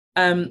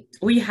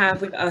We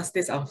have with us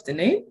this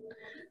afternoon,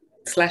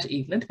 /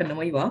 evening, depending on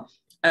where you are,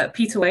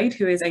 Peter Wade,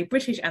 who is a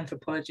British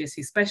anthropologist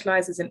who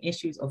specializes in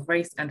issues of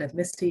race and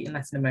ethnicity in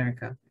Latin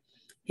America.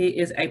 He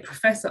is a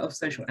professor of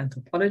social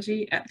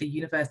anthropology at the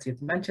University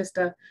of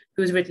Manchester,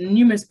 who has written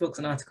numerous books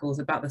and articles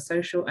about the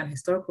social and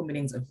historical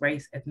meanings of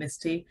race,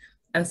 ethnicity,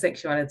 and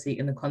sexuality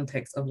in the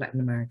context of Latin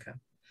America.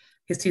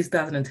 His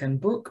 2010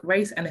 book,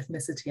 Race and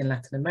Ethnicity in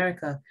Latin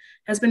America,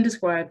 has been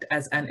described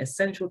as an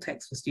essential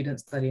text for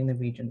students studying the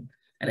region,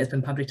 and it's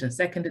been published in a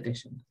second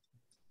edition.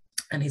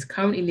 And he's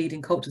currently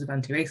leading Cultures of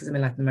Antiracism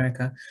in Latin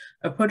America,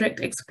 a project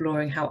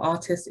exploring how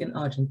artists in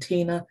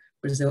Argentina,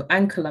 Brazil,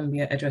 and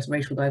Colombia address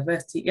racial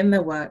diversity in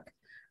their work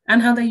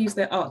and how they use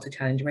their art to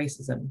challenge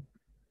racism.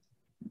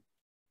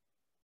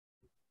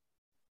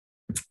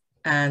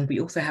 And we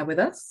also have with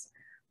us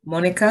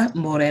Mónica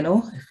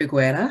Moreno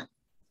Figueroa,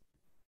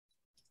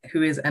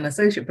 who is an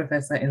associate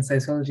professor in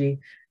sociology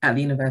at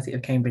the University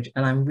of Cambridge.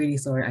 And I'm really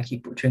sorry I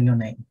keep butchering your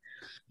name.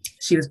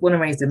 She was born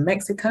and raised in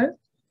Mexico.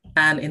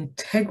 An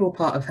integral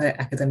part of her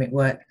academic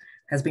work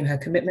has been her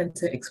commitment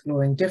to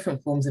exploring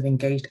different forms of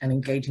engaged and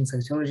engaging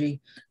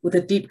sociology with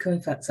a deep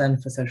concern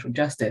for social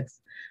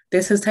justice.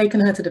 This has taken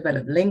her to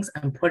develop links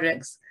and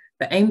projects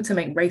that aim to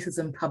make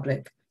racism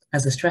public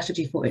as a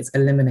strategy for its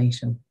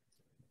elimination.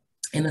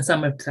 In the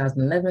summer of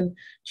 2011,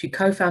 she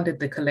co-founded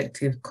the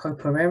collective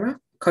Coopera,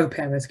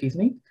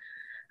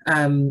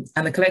 and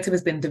the collective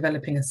has been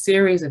developing a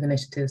series of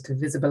initiatives to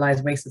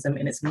visibilize racism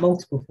in its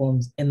multiple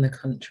forms in the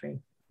country.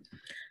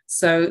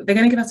 So they're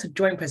going to give us a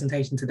joint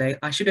presentation today.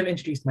 I should have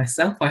introduced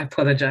myself, I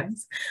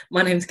apologize.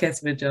 My name is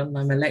Kesewa John.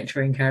 I'm a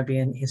lecturer in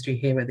Caribbean history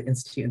here at the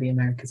Institute of the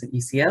Americas at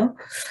UCL.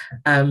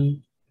 I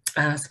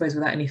suppose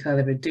without any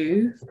further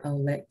ado, I'll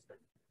let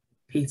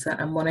Peter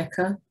and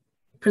Mónica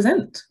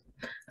present.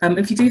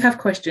 If you do have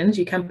questions,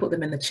 you can put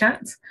them in the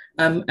chat,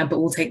 but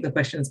we'll take the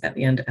questions at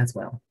the end as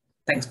well.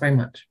 Thanks very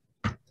much.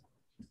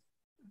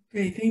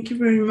 Okay, thank you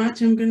very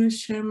much. I'm going to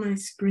share my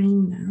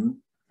screen now.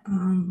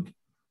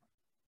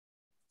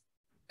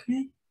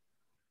 Okay.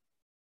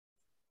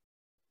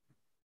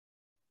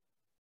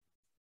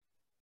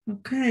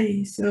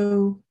 Okay,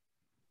 so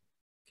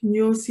can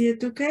you all see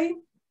it okay?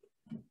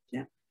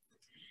 Yeah.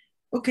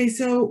 Okay,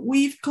 so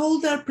we've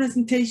called our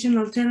presentation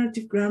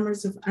Alternative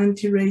Grammars of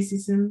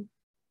Anti-Racism.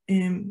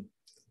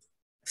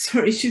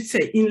 Sorry, I should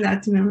say in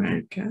Latin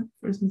America,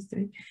 first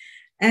mistake.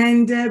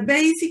 And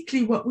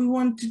basically what we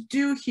want to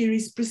do here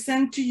is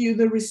present to you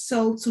the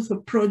results of a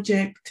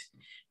project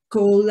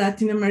called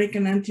Latin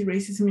American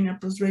Anti-Racism in a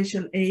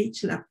Post-Racial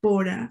Age,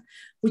 LAPORA,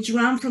 which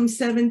ran from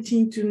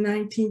 17 to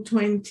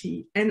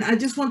 1920. And I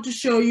just want to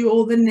show you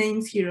all the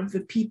names here of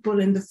the people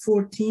and the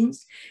 4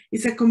 teams.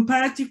 It's a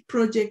comparative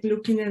project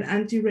looking at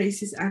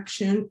anti-racist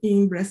action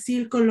in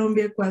Brazil,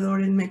 Colombia, Ecuador,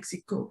 and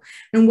Mexico.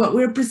 And what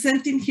we're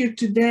presenting here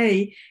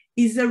today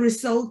is a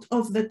result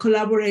of the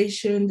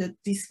collaboration, the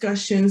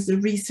discussions, the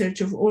research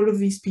of all of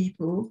these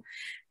people.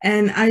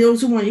 And I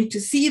also want you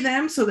to see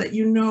them so that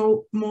you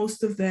know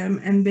most of them,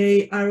 and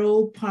they are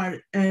all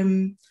part.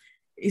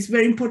 It's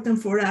very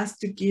important for us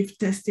to give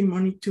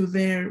testimony to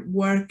their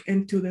work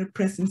and to their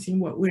presence in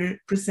what we're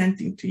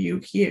presenting to you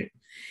here.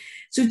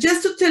 So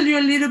just to tell you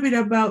a little bit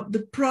about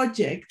the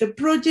project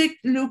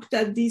looked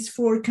at these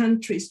 4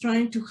 countries,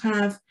 trying to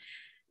have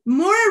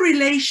more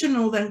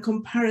relational than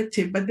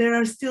comparative, but there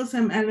are still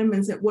some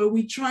elements that where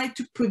we try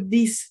to put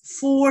these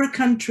 4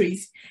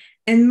 countries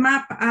and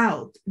map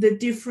out the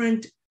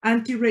different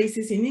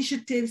anti-racist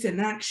initiatives and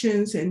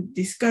actions and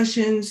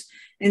discussions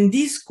and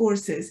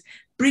discourses,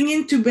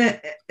 bringing to bear,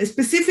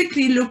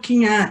 specifically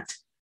looking at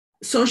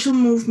social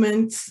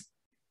movements,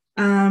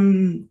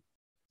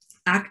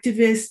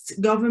 activists,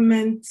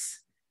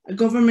 governments,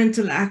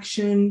 governmental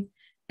action,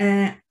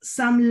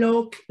 some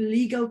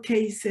legal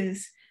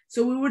cases.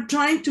 So we were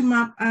trying to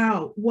map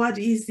out what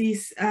is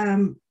this,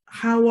 how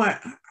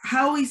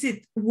is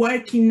it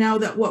working now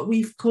that what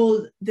we've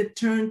called the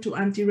turn to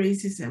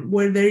anti-racism,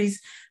 where there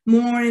is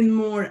more and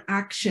more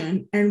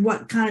action, and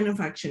what kind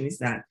of action is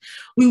that?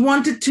 We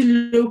wanted to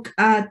look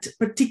at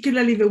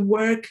particularly the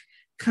work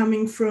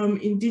coming from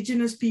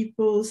indigenous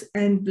peoples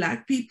and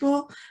Black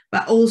people,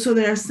 but also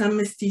there are some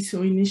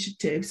mestizo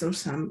initiatives or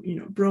some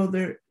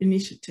broader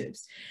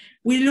initiatives.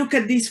 We look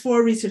at these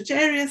 4 research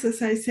areas,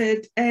 as I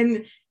said,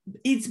 and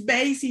it's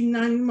based in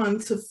 9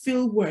 months of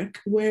field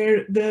work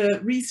where the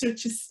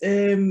researchers,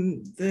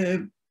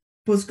 the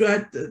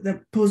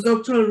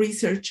postdoctoral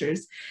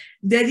researchers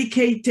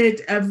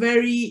dedicated a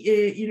very,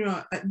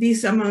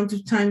 this amount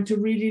of time to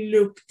really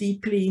look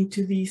deeply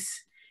into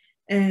these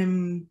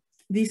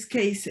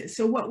cases.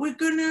 So what we're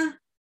gonna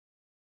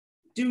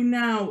do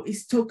now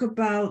is talk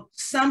about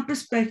some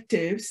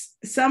perspectives,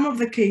 some of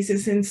the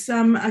cases, and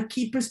a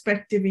key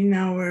perspective in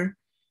our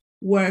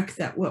work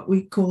that what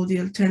we call the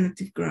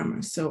alternative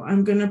grammar. So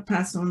I'm going to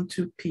pass on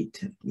to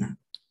Peter now.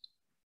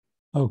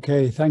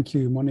 Okay, thank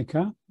you,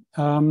 Mónica.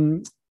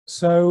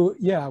 So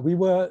yeah, we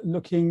were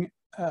looking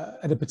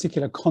at a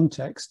particular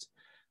context.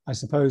 I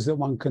suppose that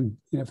one can,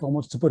 if one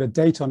wants to put a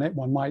date on it,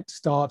 one might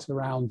start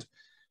around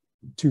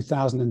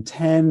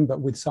 2010,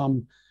 but with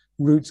some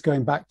roots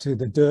going back to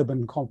the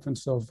Durban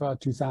Conference of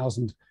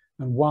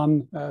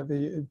 2001,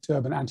 the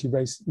Durban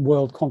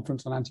World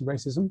Conference on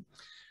Anti-Racism,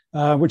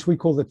 which we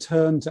call the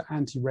turn to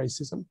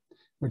anti-racism,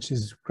 which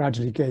is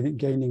gradually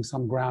gaining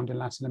some ground in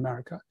Latin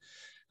America.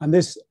 And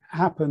this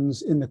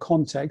happens in the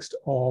context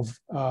of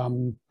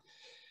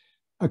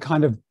a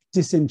kind of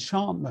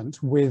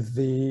disenchantment with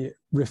the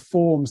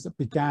reforms that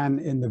began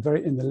in the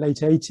late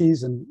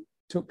 80s and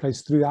took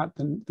place throughout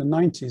the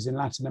 90s in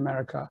Latin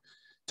America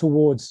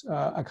towards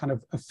a kind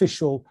of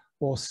official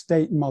or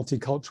state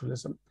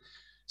multiculturalism.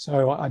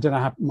 So I don't know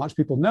how much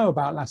people know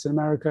about Latin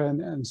America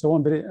and so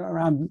on, but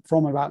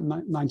from about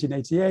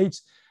 1988,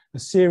 a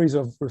series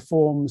of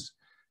reforms,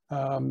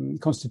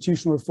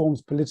 constitutional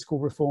reforms, political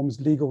reforms,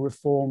 legal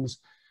reforms,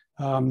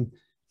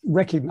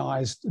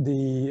 recognized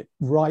the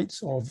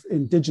rights of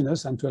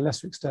indigenous and to a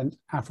lesser extent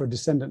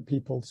Afro-descendant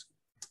peoples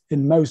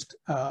in most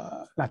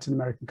Latin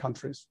American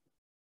countries,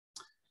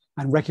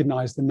 and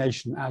recognized the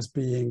nation as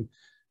being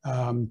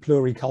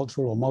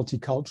pluricultural or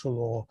multicultural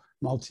or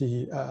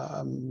multi-ethnic,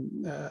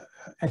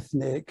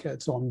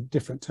 so on.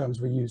 Different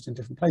terms were used in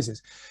different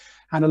places.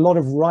 And a lot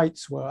of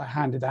rights were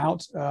handed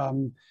out,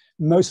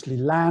 mostly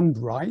land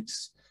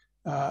rights,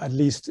 at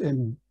least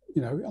in,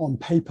 on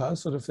paper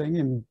sort of thing.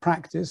 In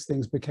practice,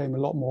 things became a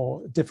lot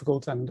more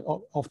difficult and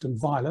often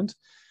violent.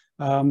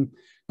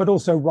 But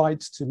also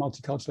rights to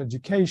multicultural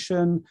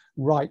education,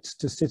 rights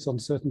to sit on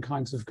certain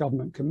kinds of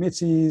government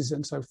committees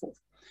and so forth.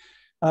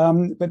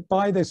 But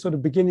by the sort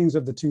of beginnings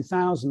of the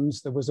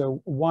 2000s, there was a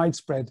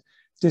widespread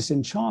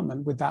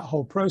disenchantment with that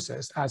whole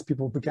process as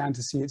people began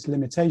to see its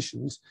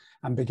limitations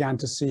and began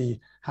to see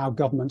how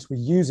governments were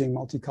using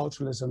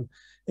multiculturalism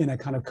in a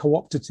kind of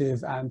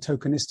cooptative and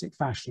tokenistic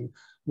fashion,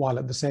 while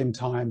at the same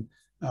time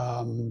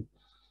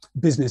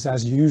business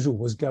as usual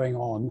was going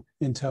on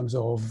in terms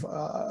of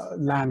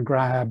land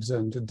grabs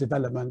and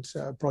development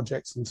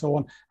projects and so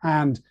on,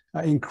 and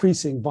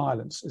increasing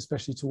violence,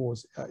 especially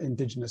towards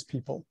indigenous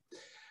people.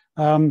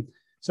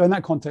 So in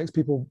that context,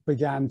 people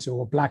began to,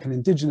 or Black and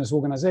indigenous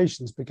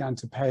organizations began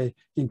to pay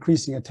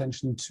increasing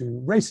attention to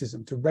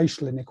racism, to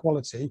racial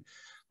inequality,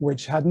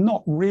 which had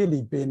not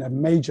really been a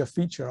major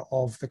feature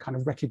of the kind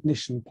of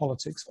recognition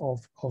politics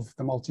of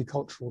the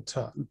multicultural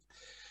term.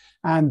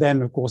 And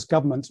then, of course,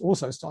 governments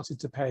also started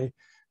to pay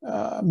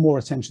more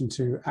attention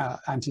to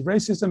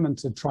anti-racism and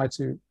to try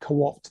to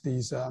co-opt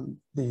these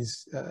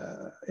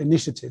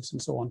initiatives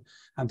and so on,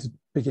 and to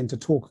begin to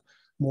talk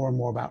more and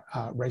more about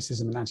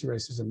racism and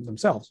anti-racism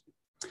themselves.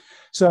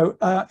 So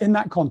in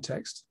that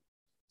context,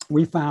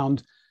 we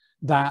found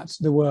that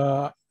there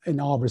were, in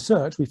our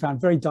research, we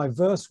found very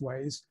diverse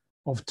ways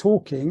of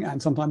talking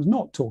and sometimes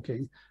not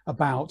talking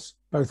about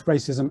both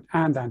racism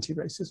and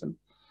anti-racism.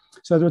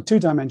 So there were two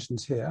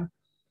dimensions here.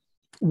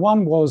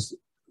 One was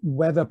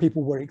whether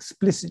people were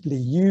explicitly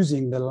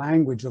using the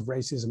language of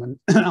racism and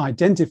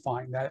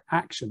identifying their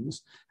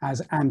actions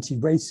as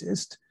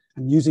anti-racist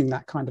and using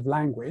that kind of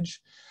language,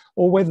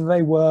 or whether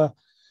they were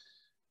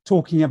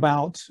talking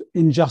about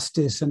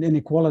injustice and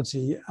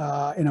inequality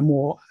in a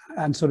more,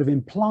 and sort of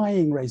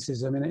implying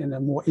racism in a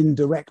more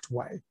indirect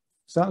way.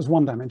 So that was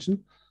one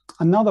dimension.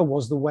 Another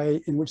was the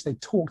way in which they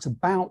talked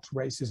about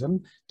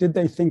racism. Did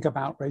they think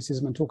about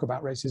racism and talk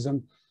about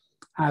racism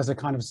as a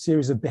kind of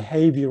series of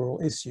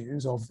behavioral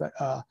issues of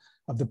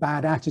the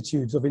bad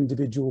attitudes of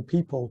individual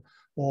people,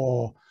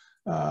 or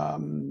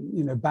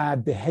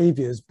bad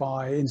behaviors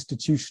by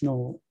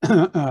institutional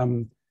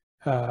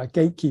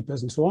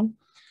gatekeepers and so on?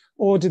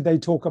 Or did they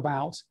talk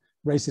about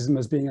racism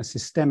as being a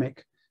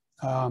systemic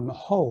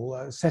whole,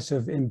 a set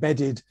of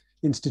embedded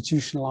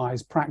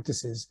institutionalized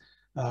practices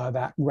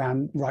that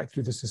ran right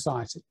through the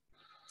society?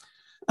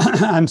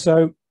 And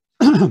so,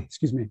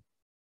 excuse me,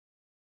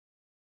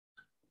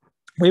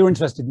 we were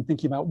interested in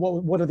thinking about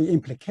what are the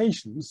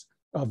implications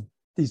of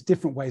these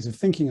different ways of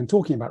thinking and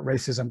talking about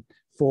racism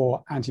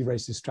for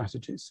anti-racist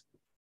strategies.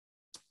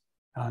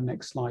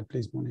 Next slide,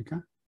 please,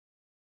 Monica.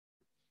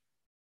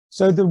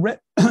 So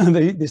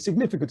the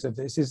significance of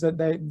this is that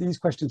these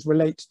questions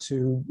relate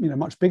to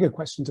much bigger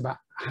questions about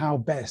how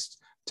best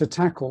to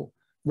tackle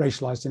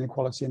racialized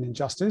inequality and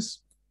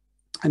injustice.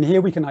 And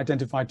here we can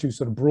identify two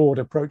sort of broad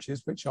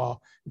approaches, which are,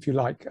 if you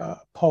like,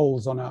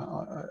 poles on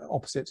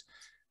opposite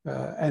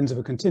ends of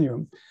a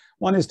continuum.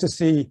 One is to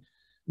see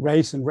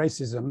race and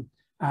racism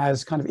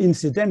as kind of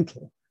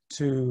incidental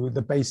to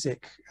the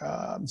basic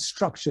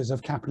structures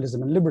of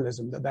capitalism and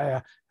liberalism, that they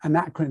are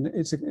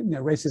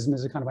racism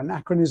is a kind of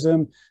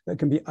anachronism that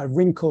can be a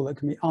wrinkle that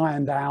can be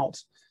ironed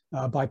out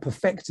by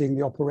perfecting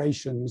the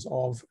operations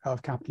of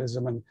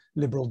capitalism and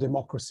liberal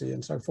democracy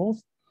and so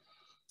forth.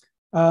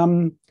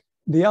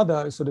 The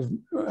other sort of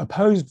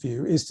opposed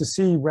view is to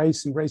see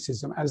race and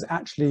racism as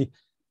actually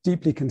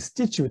deeply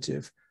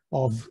constitutive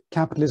of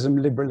capitalism,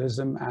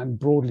 liberalism, and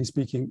broadly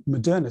speaking,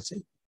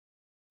 modernity.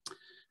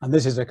 And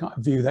this is a kind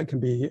of view that can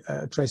be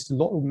traced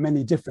to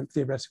many different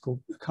theoretical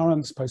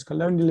currents: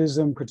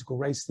 post-colonialism, critical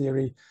race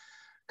theory,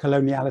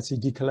 coloniality,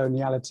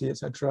 decoloniality,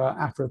 etc.,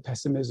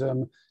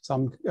 Afro-pessimism,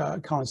 some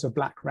currents of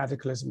Black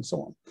radicalism, and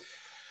so on.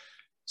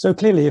 So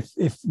clearly,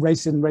 if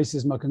race and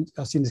racism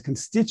are seen as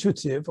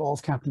constitutive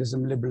of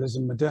capitalism,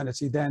 liberalism,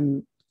 modernity,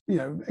 then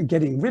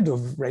getting rid of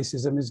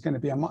racism is going to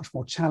be a much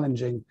more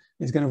challenging,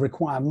 is going to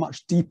require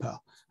much deeper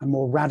and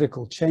more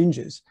radical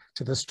changes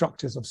to the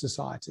structures of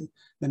society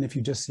than if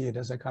you just see it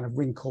as a kind of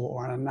wrinkle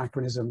or an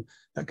anachronism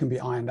that can be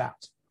ironed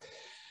out.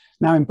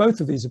 Now, in both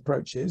of these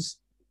approaches,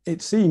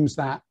 it seems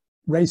that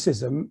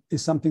racism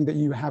is something that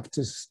you have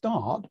to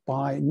start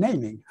by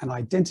naming and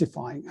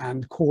identifying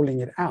and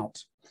calling it out.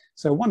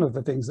 So one of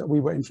the things that we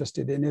were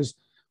interested in is,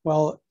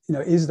 well,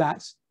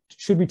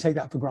 should we take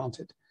that for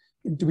granted?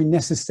 Do we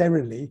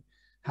necessarily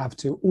have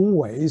to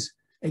always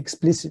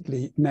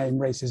explicitly name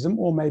racism,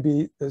 or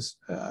maybe there's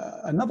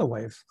another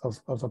way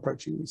of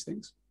approaching these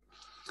things?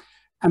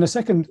 And a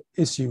second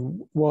issue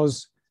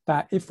was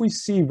that if we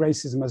see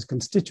racism as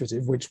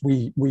constitutive, which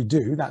we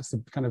do, that's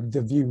the kind of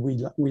the view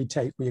we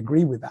take, we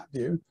agree with that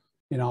view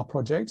in our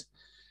project.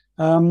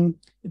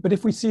 But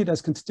if we see it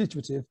as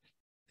constitutive,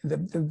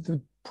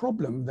 the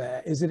problem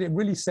there is that it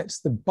really sets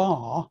the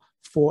bar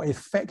for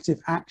effective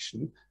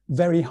action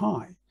very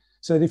high.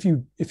 So that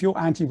if your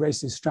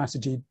anti-racist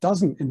strategy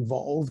doesn't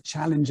involve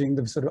challenging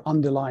the sort of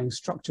underlying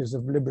structures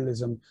of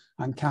liberalism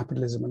and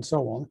capitalism and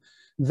so on,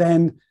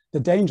 then the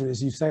danger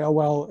is you say, oh,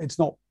 well, it's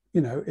not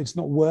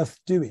worth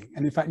doing.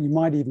 And in fact, you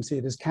might even see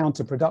it as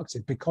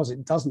counterproductive because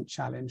it doesn't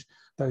challenge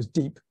those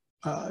deep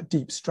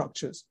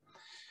structures.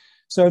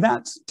 So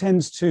that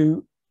tends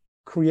to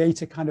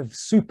create a kind of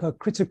super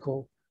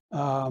critical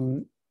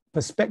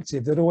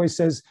perspective that always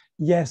says,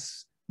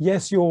 yes,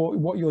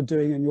 what you're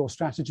doing and your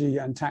strategy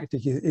and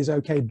tactic is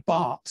okay,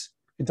 but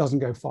it doesn't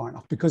go far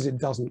enough because it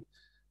doesn't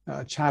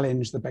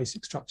challenge the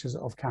basic structures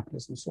of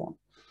capitalism and so on.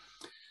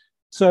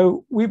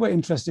 So we were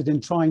interested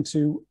in trying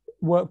to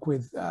work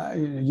with,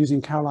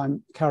 using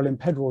Caroline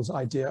Pedrell's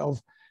idea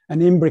of an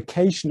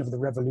imbrication of the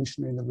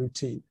revolutionary in the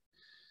routine.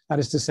 That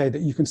is to say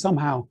that you can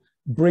somehow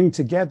bring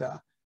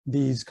together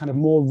these kind of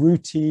more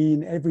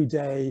routine,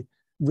 everyday,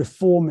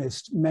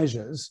 reformist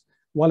measures,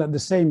 while at the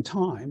same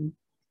time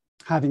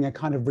having a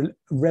kind of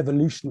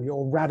revolutionary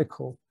or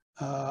radical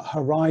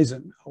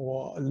horizon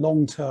or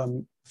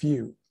long-term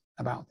view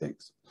about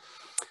things.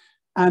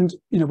 And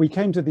we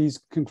came to these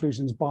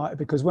conclusions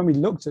because when we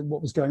looked at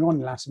what was going on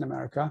in Latin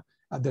America,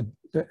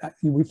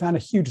 we found a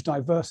huge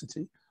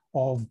diversity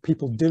of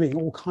people doing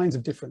all kinds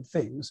of different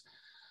things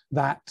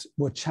that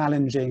were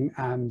challenging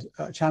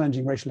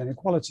racial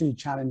inequality,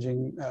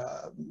 challenging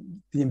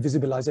the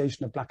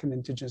invisibilization of Black and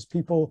Indigenous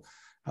people,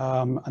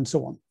 and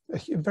so on.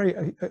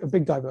 A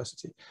big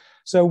diversity.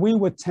 So we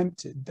were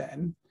tempted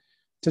then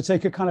to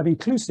take a kind of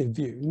inclusive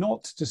view,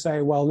 not to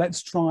say, well,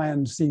 let's try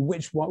and see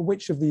which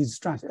of these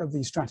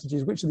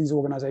strategies, which of these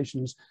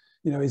organizations,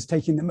 is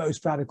taking the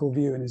most radical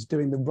view and is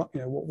doing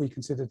what we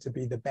consider to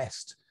be the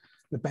best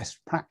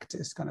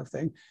practice kind of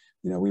thing.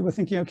 We were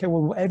thinking, okay,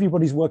 well,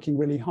 everybody's working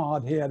really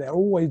hard here. They're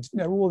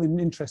all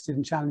interested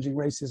in challenging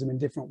racism in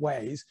different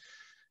ways.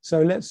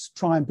 So let's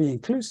try and be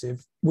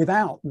inclusive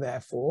without,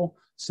 therefore,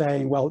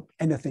 saying, well,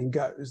 anything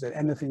goes, that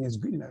anything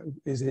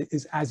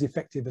is as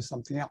effective as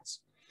something else.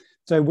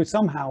 So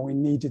somehow we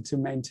needed to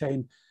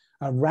maintain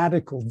a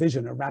radical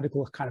vision, a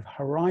radical kind of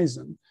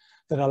horizon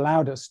that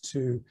allowed us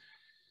to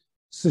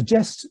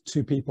suggest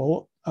to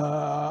people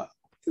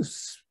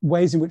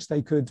ways in which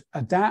they could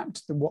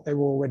adapt what they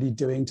were already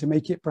doing to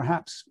make it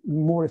perhaps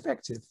more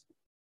effective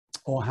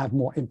or have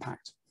more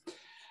impact.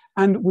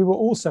 And we were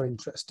also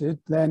interested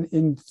then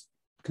in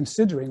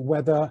considering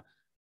whether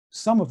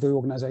some of the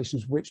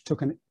organizations which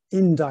took an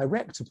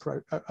indirect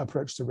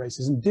approach to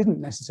racism, didn't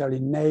necessarily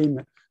name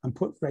and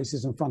put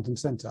racism front and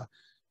center,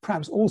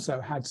 perhaps also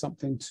had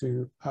something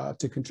to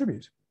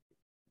contribute.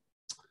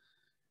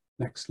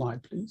 Next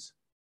slide, please.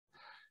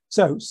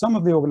 So some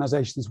of the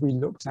organizations we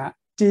looked at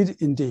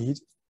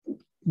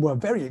were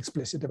very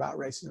explicit about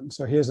racism.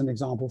 So here's an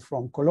example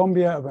from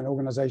Colombia of an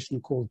organization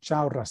called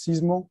Chao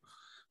Racismo,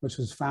 which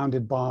was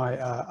founded by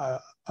a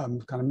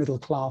kind of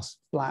middle-class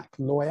Black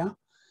lawyer.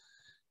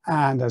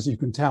 And as you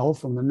can tell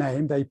from the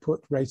name, they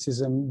put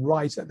racism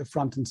right at the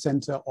front and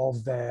center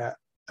of their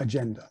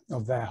agenda,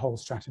 of their whole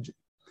strategy.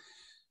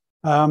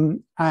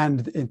 And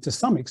to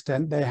some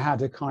extent, they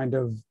had a kind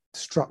of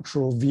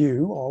structural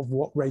view of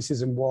what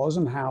racism was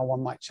and how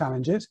one might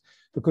challenge it,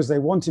 because they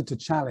wanted to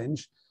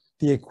challenge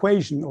the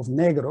equation of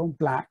negro,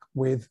 Black,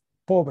 with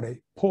pobre,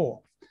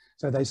 poor.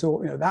 So they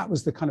saw, that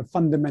was the kind of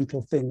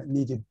fundamental thing that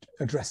needed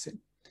addressing.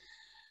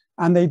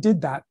 And they did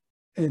that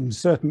in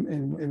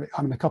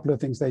a couple of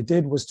things they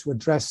did was to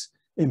address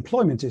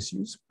employment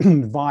issues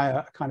via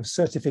a kind of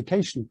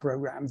certification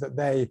program that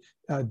they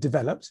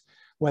developed,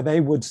 where they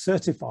would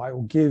certify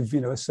or give,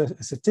 a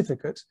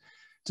certificate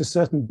to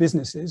certain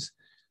businesses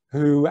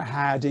who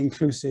had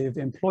inclusive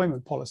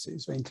employment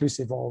policies, or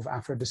inclusive of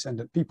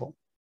Afro-descendant people.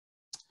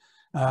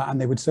 And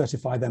they would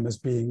certify them as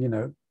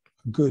being,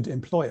 good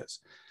employers.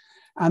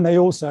 And they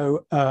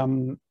also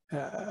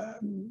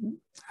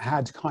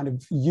had kind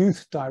of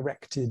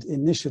youth-directed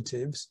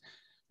initiatives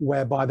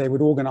whereby they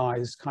would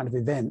organize kind of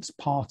events,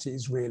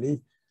 parties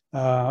really,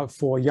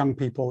 for young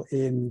people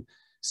in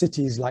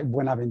cities like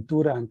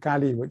Buenaventura and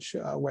Cali, which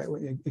where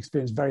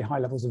experience very high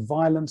levels of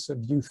violence,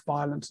 of youth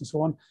violence and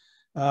so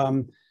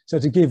on. So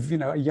to give,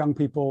 young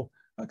people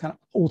kind of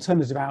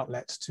alternative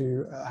outlets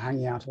to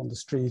hanging out on the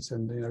street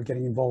and,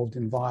 getting involved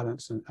in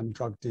violence and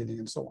drug dealing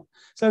and so on.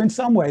 So in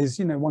some ways,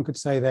 one could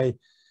say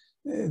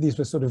these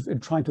were sort of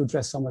trying to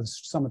address some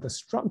of the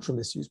structural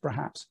issues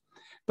perhaps,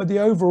 but the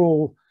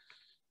overall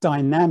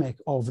dynamic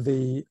of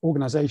the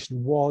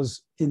organization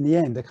was in the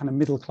end a kind of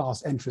middle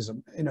class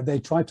entrism. They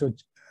tried to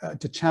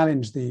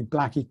challenge the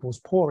black equals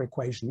poor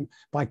equation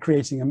by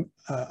creating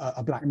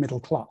a black middle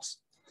class.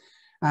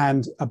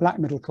 And a black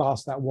middle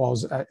class that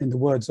was, in the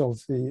words of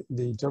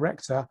the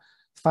director,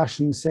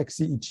 fashion,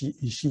 sexy,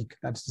 chic.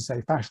 That's to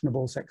say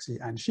fashionable, sexy,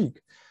 and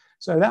chic.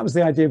 So that was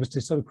the idea, was to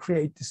sort of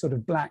create this sort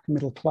of black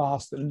middle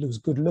class that was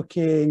good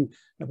looking,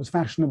 that was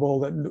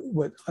fashionable,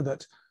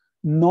 that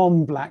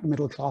non-black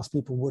middle class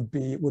people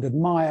would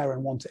admire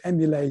and want to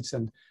emulate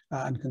and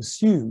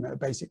consume,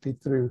 basically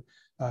through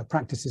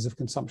practices of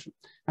consumption.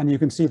 And you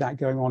can see that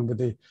going on with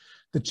the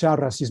Chao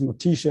Racismo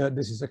t-shirt.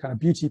 This is a kind of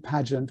beauty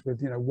pageant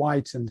with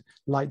white and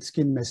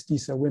light-skinned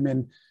mestiza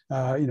women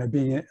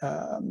being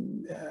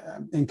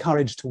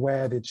encouraged to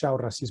wear the Chao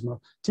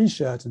Racismo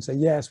t-shirt and say,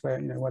 yes,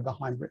 we're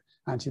behind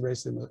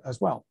anti-racism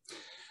as well.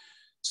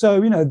 So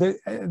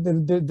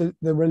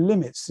there were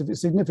limits,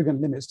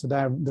 significant limits to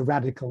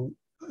the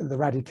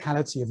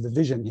radicality of the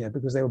vision here,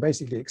 because they were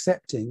basically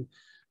accepting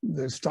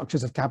the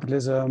structures of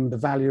capitalism, the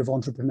value of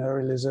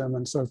entrepreneurialism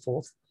and so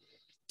forth.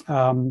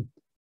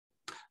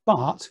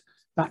 But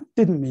that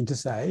didn't mean to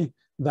say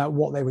that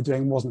what they were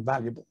doing wasn't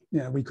valuable.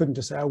 We couldn't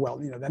just say, oh, well,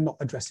 they're not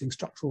addressing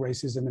structural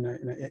racism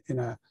in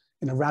a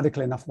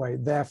radical enough way,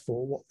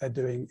 therefore what they're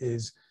doing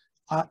is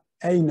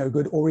no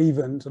good or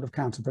even sort of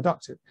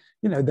counterproductive.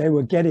 They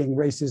were getting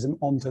racism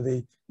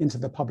into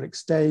the public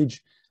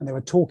stage, and they were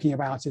talking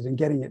about it and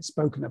getting it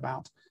spoken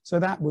about. So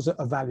that was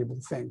a valuable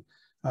thing,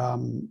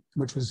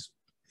 which was,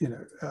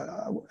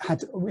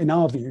 in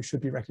our view,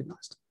 should be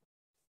recognized.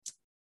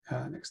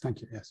 Next,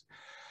 thank you, yes.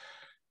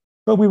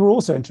 But we were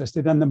also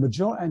interested in the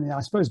majority, and I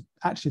suppose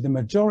actually the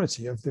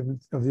majority of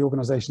the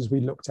organizations we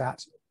looked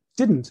at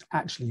didn't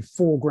actually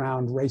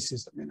foreground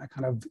racism in a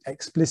kind of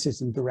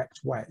explicit and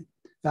direct way.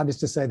 That is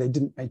to say, they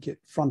didn't make it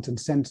front and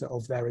center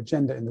of their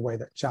agenda in the way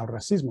that Chao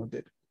Racismo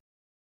did.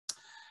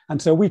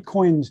 And so we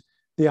coined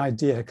the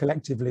idea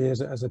collectively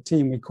as a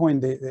team, we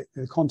coined the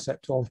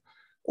concept of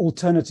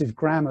alternative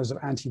grammars of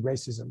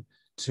anti-racism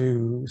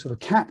to sort of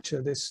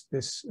capture this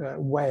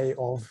way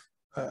of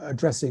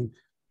addressing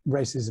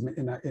racism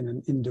in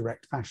an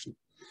indirect fashion.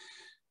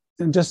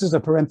 And just as a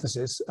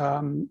parenthesis,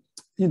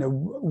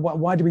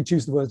 why do we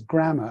choose the word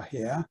grammar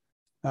here?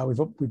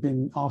 We've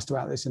been asked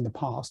about this in the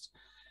past.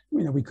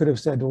 We could have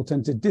said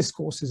alternative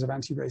discourses of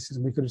anti-racism.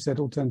 We could have said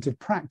alternative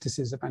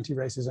practices of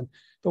anti-racism,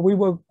 but we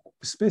were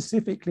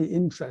specifically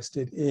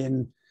interested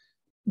in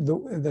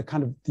the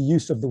kind of the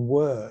use of the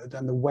word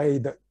and the way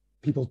that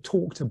people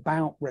talked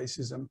about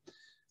racism.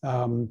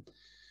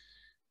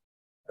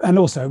 And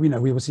also,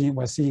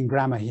 we're seeing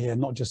grammar here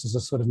not just as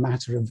a sort of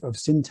matter of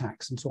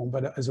syntax and so on,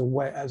 but as a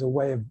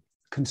way of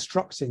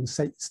constructing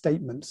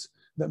statements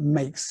that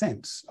make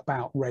sense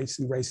about race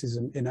and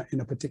racism in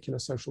a particular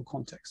social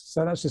context.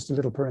 So that's just a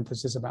little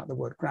parenthesis about the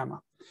word grammar.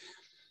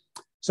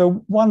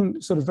 So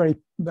one sort of very,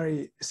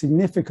 very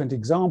significant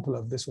example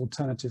of this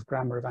alternative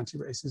grammar of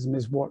anti-racism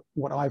is what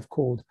I've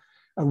called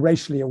a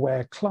racially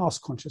aware class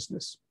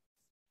consciousness,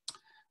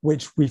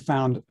 which we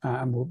found,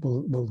 and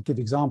we'll give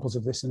examples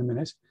of this in a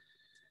minute.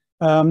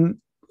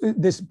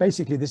 This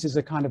is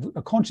a kind of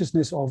a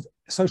consciousness of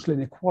social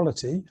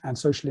inequality and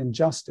social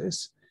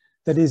injustice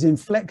that is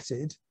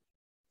inflected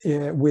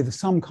with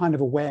some kind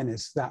of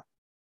awareness that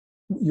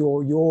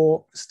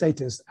your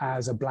status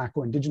as a Black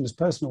or indigenous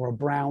person, or a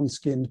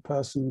brown-skinned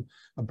person,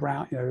 a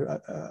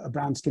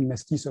brown-skinned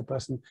mestizo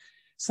person,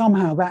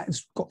 somehow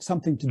that's got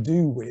something to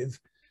do with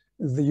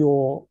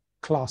your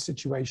class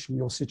situation,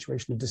 your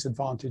situation of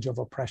disadvantage, of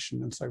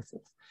oppression, and so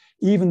forth,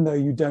 even though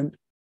you don't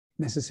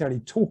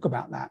necessarily talk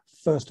about that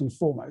first and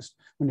foremost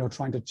when you're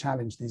trying to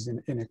challenge these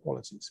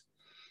inequalities.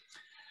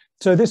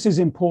 So this is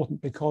important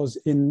because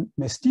in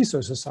mestizo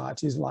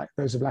societies like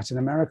those of Latin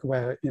America,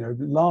 where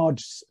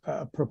large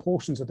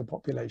proportions of the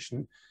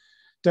population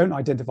don't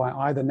identify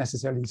either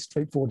necessarily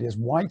straightforwardly as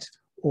white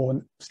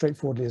or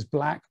straightforwardly as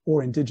Black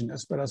or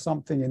indigenous, but as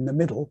something in the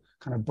middle,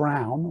 kind of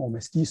brown or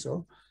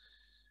mestizo,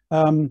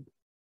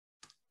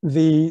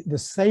 the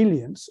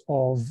salience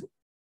of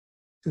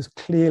this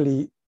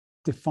clearly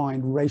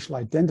defined racial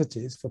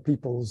identities for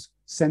people's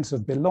sense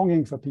of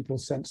belonging, for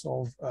people's sense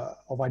of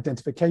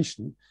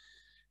identification,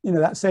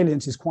 that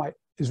salience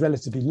is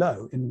relatively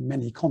low in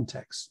many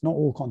contexts, not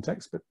all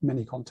contexts, but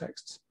many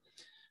contexts.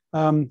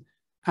 And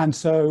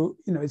so,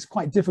 it's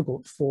quite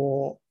difficult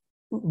for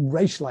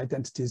racial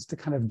identities to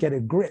kind of get a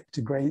grip,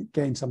 to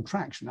gain some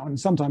traction. And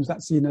sometimes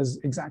that's seen as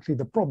exactly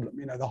the problem.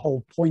 The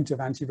whole point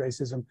of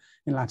anti-racism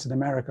in Latin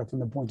America, from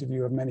the point of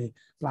view of many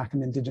Black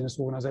and indigenous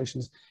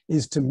organizations,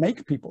 is to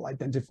make people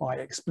identify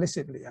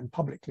explicitly and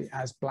publicly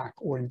as Black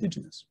or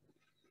indigenous.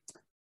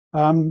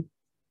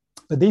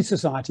 But these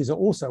societies are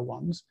also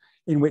ones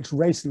in which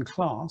race and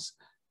class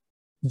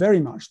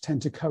very much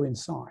tend to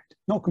coincide.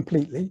 Not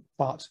completely,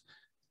 but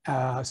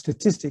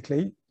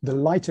statistically, the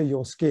lighter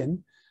your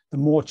skin, the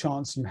more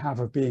chance you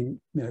have of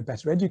being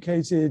better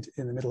educated,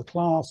 in the middle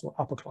class or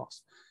upper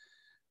class.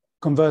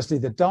 Conversely,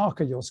 the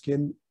darker your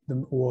skin,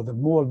 or the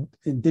more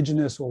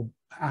indigenous or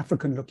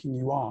African looking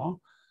you are,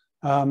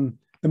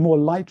 the more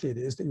likely it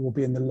is that you will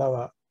be in the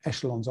lower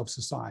echelons of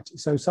society.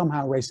 So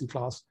somehow race and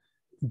class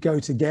go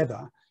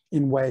together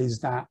in ways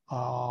that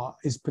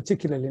is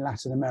particularly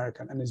Latin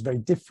American and is very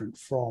different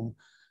from,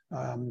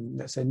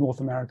 let's say, North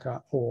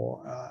America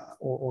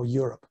or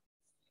Europe.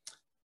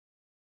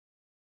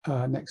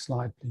 Next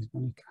slide, please,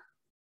 Monica.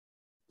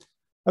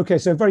 Okay,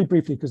 so very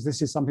briefly, because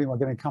this is something we're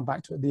going to come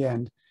back to at the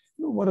end.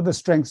 What are the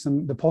strengths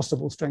and the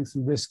possible strengths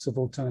and risks of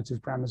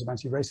alternative grammars of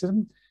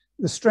anti-racism?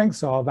 The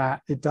strengths are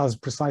that it does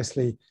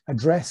precisely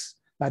address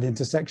that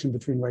intersection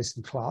between race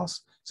and class.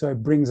 So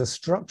it brings a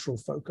structural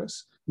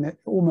focus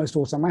almost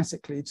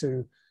automatically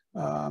to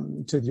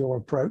your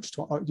approach,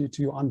 to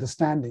your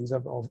understandings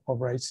of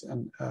race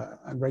and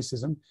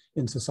racism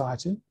in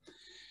society.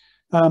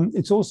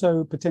 It's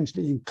also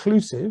potentially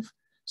inclusive.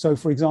 So,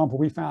 for example,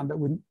 we found that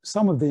with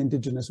some of the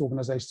indigenous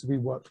organizations we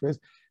worked with,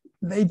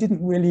 they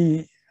didn't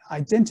really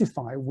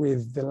identify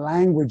with the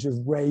language of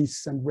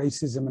race and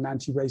racism and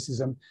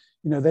anti-racism.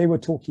 They were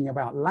talking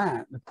about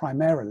land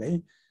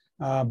primarily,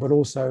 but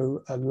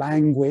also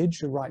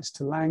language, rights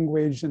to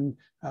language,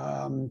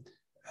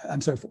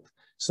 and so forth.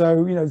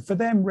 So, for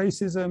them,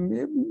 racism,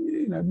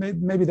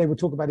 maybe they would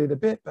talk about it a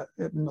bit, but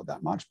not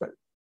that much. But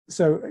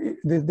so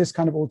this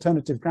kind of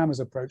alternative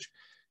grammars approach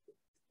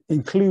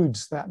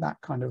includes that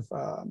kind of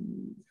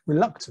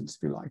reluctance,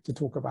 if you like, to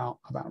talk about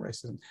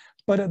racism.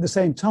 But at the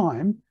same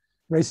time,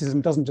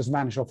 racism doesn't just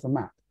vanish off the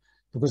map,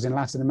 because in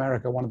Latin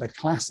America, one of the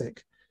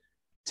classic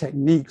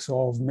techniques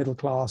of middle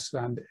class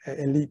and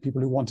elite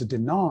people who want to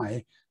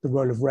deny the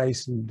role of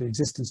race and the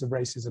existence of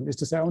racism is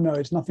to say, oh no,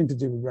 it's nothing to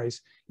do with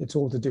race, it's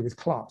all to do with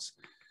class.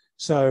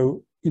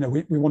 So,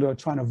 we want to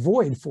try and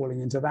avoid falling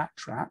into that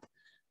trap.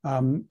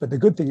 But the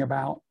good thing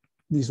about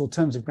these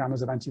alternative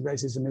grammars of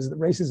anti-racism is that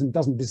racism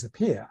doesn't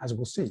disappear, as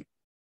we'll see.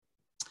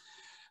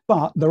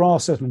 But there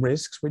are certain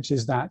risks, which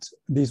is that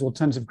these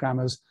alternative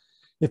grammars,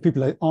 if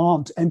people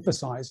aren't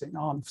emphasizing,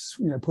 aren't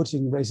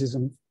putting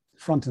racism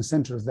front and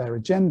center of their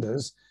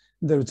agendas,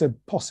 there's a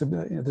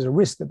possibility, there's a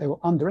risk that they will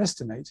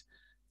underestimate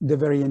the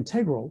very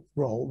integral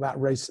role that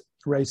race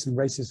and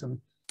racism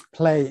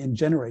play in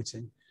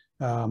generating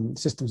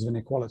systems of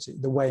inequality,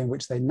 the way in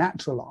which they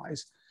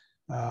naturalize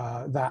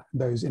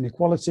those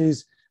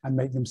inequalities and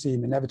make them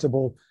seem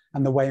inevitable,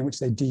 and the way in which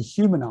they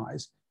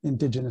dehumanize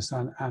indigenous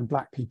and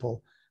Black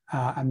people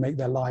and make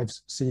their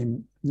lives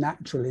seem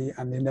naturally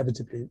and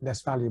inevitably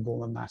less valuable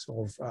than that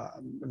of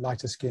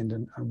lighter skinned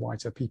and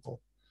whiter people.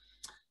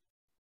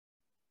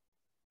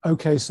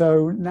 Okay,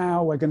 so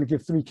now we're going to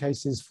give 3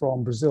 cases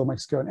from Brazil,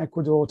 Mexico, and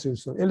Ecuador to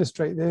sort of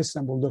illustrate this,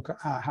 and we'll look at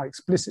how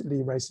explicitly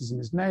racism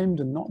is named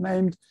and not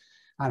named,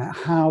 and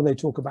how they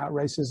talk about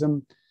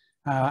racism,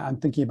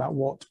 and thinking about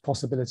what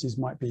possibilities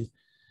might be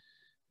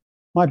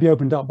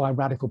opened up by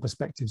radical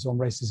perspectives on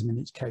racism in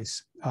each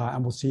case.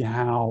 And we'll see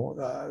how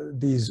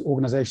these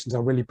organizations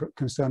are really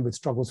concerned with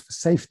struggles for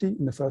safety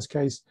in the first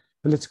case,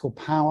 political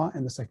power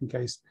in the second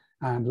case,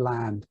 and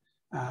land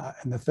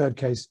in the third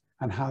case,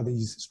 and how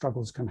these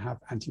struggles can have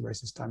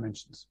anti-racist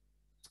dimensions.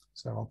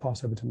 So I'll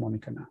pass over to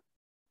Monica now.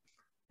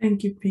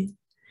 Thank you, Pete.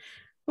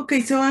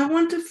 Okay, so I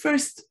want to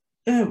first,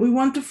 we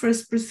want to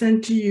first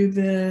present to you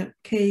the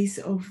case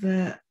of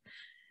the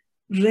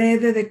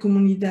Rede de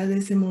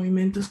Comunidades en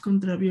Movimientos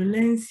contra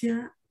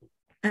Violencia.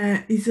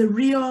 It's a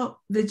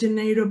Rio de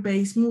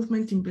Janeiro-based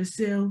movement in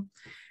Brazil.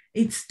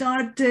 It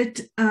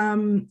started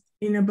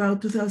in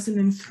about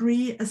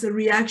 2003 as a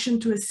reaction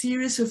to a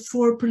series of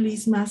 4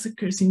 police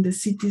massacres in the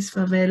city's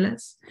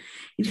favelas.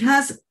 It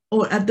has,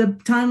 or at the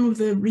time of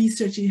the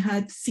research, it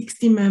had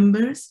 60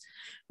 members,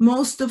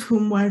 most of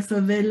whom were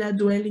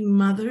favela-dwelling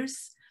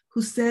mothers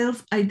who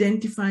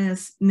self-identify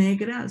as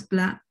negra, as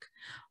Black.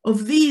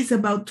 Of these,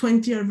 about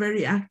 20 are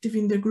very active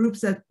in the groups.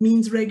 That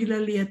means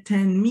regularly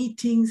attend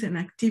meetings and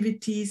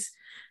activities,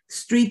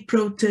 street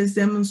protests,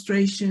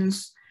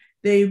 demonstrations.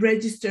 They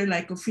register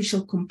like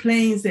official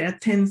complaints. They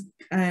attend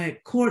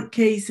court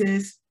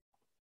cases.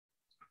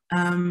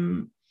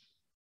 And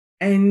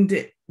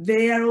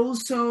they are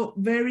also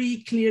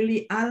very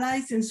clearly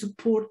allies and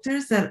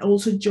supporters that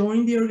also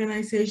join the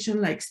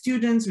organization, like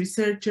students,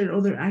 researchers,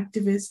 other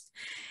activists.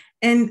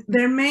 And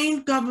their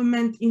main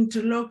government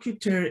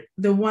interlocutor,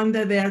 the one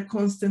that they are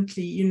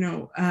constantly,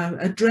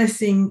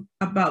 addressing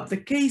about the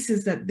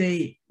cases that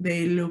they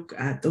look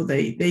at or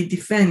they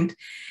defend,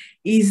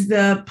 is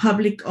the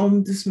public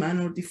ombudsman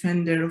or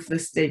defender of the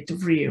state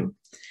of Rio.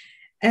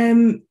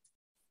 The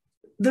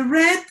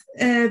RED,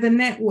 the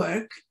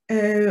network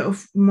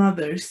of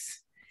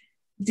mothers,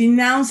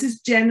 denounces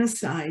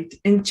genocide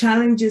and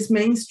challenges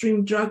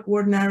mainstream drug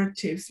war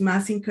narratives,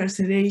 mass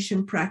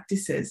incarceration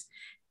practices,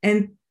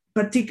 and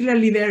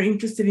particularly they're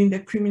interested in the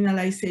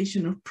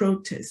criminalization of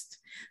protest.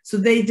 So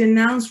they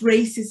denounce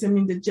racism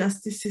in the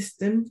justice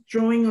system,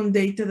 drawing on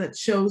data that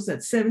shows that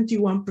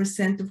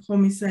 71% of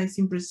homicides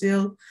in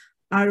Brazil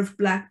are of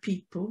Black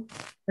people,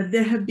 that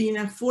there have been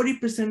a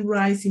 40%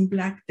 rise in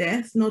Black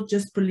deaths, not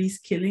just police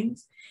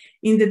killings,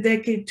 in the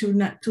decade to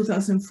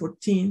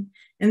 2014,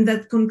 and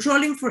that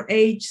controlling for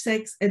age,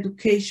 sex,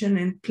 education,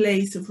 and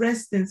place of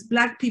residence,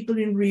 Black people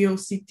in Rio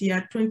City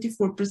are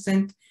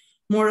 24%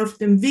 more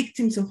often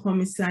victims of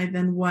homicide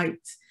than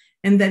whites,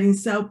 and that in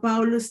Sao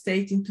Paulo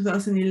state in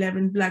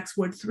 2011, Blacks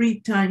were 3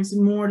 times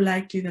more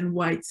likely than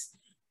whites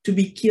to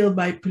be killed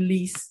by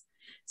police.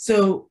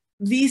 So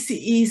this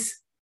is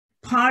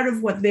part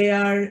of what they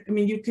are. I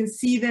mean, you can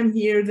see them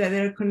here, that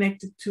they're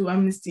connected to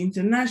Amnesty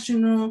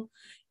International.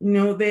 You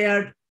know,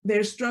 their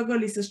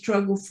struggle is a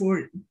struggle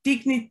for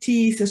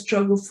dignity, it's a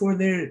struggle for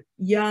their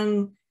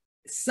young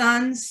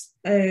sons,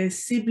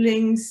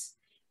 siblings,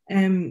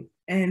 and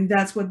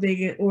that's what they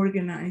get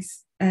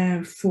organized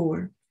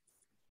for.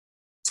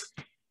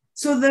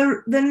 So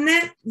the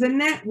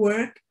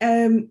network,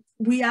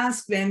 we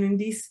ask them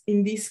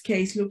in this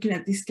case, looking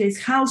at this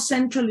case, how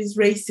central is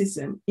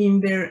racism in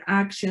their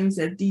actions,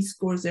 their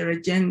discourse, their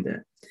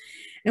agenda?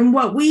 And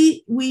what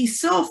we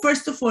saw,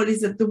 first of all,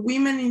 is that the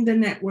women in the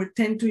network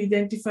tend to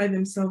identify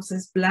themselves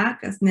as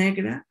Black, as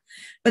negra,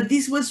 but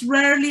this was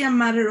rarely a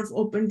matter of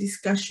open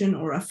discussion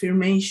or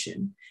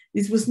affirmation.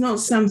 This was not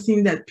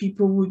something that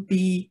people would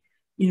be,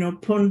 you know,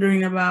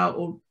 pondering about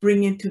or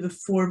bringing to the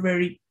fore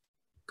very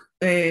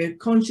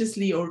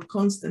consciously or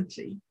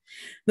constantly.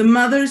 The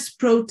mothers'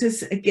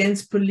 protests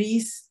against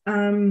police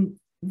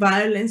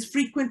violence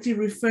frequently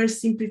refer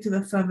simply to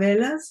the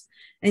favelas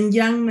and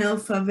young male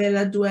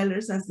favela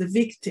dwellers as the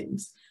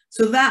victims.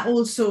 So that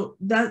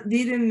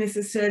didn't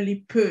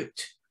necessarily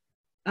put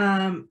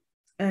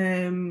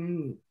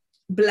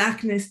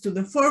Blackness to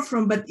the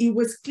forefront, but it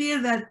was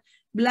clear that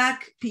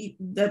Black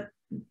people,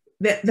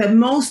 that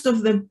most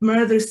of the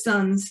murdered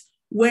sons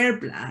were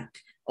Black,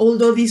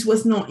 although this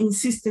was not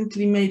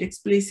insistently made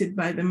explicit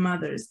by the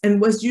mothers, and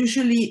was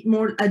usually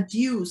more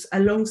adduced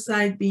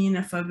alongside being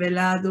a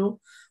favelado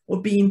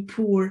or being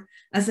poor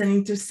as an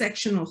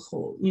intersectional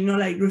whole, you know,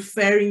 like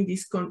referring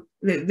this,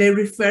 they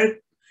refer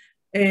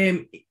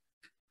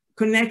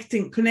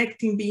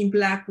connecting being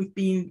Black with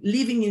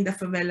living in the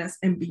favelas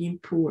and being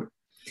poor.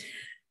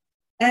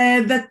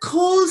 The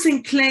calls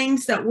and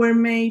claims that were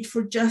made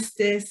for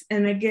justice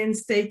and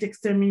against state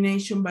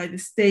extermination by the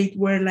state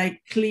were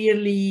like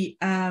clearly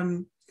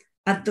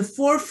at the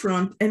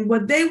forefront. And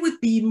what they would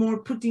be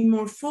putting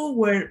more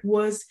forward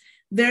was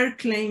their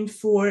claim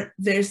for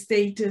their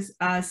status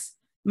as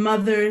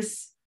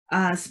mothers,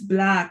 as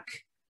Black,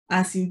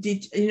 as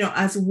indigenous, you know,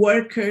 as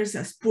workers,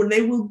 as poor.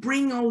 They will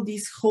bring all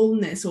this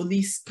wholeness or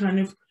this kind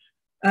of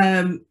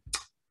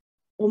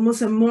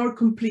almost a more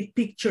complete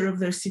picture of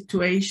their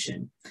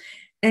situation.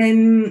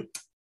 And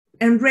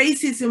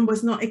racism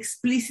was not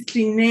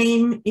explicitly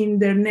named in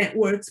their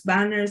networks,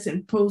 banners,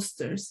 and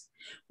posters.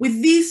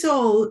 With this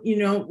all, you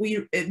know,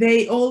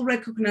 they all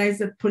recognize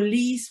that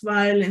police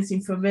violence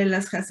in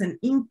favelas has an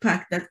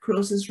impact that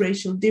crosses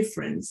racial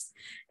difference,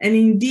 and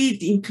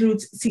indeed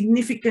includes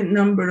significant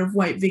number of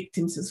white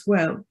victims as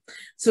well.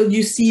 So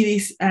you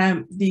see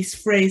this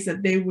phrase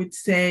that they would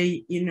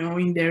say, you know,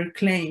 in their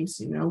claims,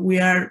 you know, we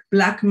are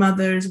Black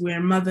mothers, we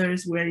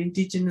are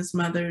indigenous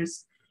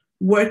mothers,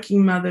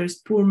 working mothers,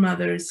 poor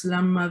mothers,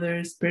 slum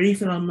mothers,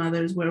 peripheral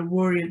mothers, we're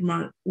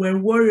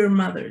warrior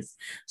mothers.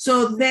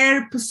 So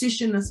their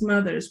position as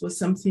mothers was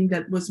something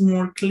that was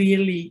more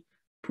clearly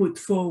put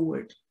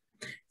forward.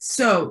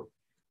 So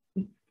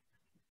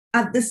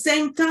at the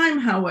same time,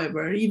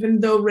 however, even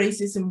though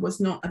racism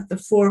was not at the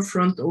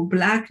forefront or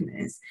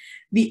Blackness,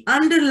 the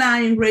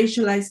underlying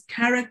racialized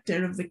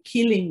character of the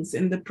killings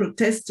and the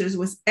protesters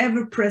was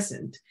ever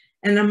present.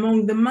 And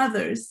among the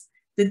mothers,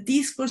 the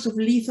discourse of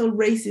lethal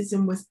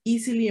racism was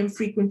easily and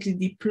frequently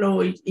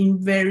deployed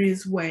in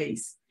various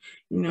ways.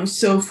 You know,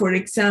 so for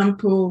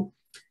example,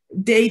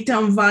 data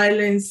on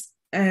violence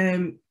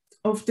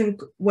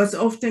was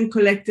often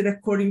collected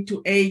according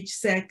to age,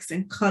 sex,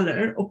 and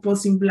color,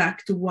 opposing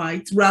Black to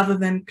white rather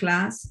than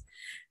class.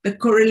 The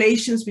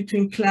correlations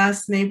between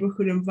class,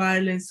 neighborhood, and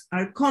violence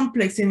are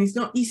complex, and it's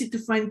not easy to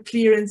find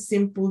clear and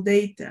simple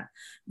data.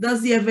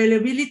 Thus, the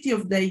availability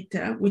of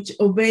data, which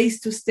obeys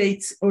to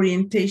states'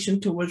 orientation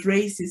towards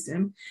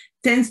racism,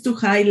 tends to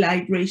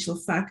highlight racial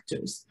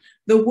factors.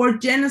 The word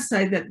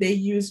genocide that they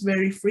use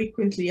very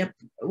frequently,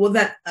 well,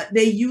 that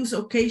they use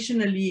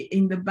occasionally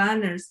in the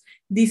banners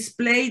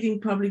displayed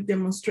in public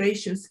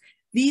demonstrations,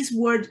 these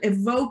words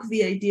evoke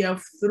the idea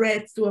of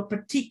threats to a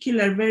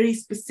particular, very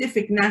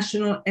specific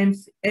national,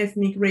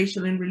 ethnic,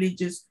 racial, and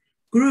religious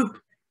group,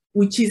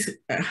 which is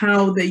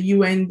how the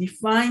UN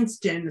defines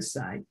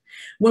genocide.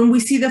 When we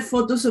see the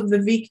photos of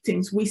the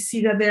victims, we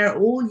see that they are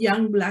all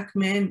young Black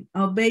men,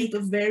 albeit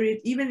of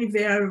varied, even if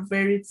they are of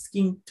varied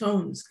skin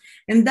tones.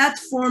 And that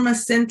form a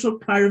central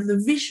part of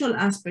the visual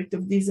aspect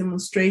of these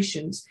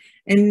demonstrations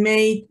and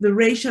made the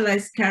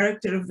racialized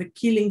character of the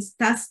killings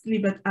tacitly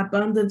but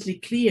abundantly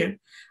clear,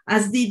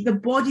 as did the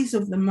bodies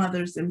of the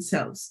mothers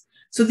themselves.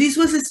 So this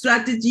was a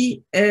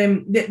strategy.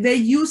 They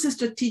use a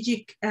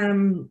strategic,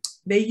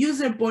 they use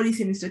their bodies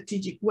in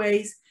strategic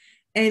ways,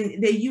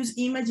 and they use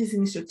images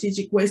in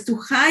strategic ways to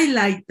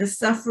highlight the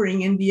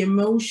suffering and the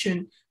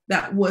emotion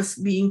that was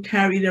being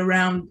carried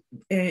around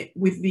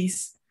with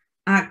these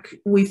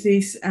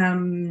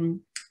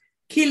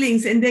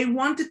killings. And they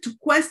wanted to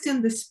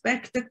question the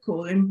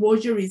spectacle and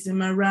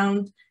voyeurism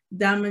around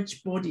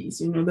damaged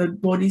bodies, you know, the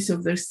bodies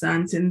of their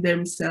sons and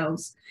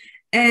themselves.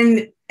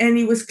 And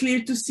it was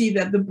clear to see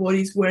that the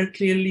bodies were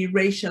clearly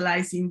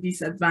racialized in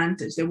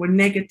disadvantage. They were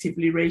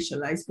negatively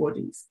racialized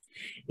bodies.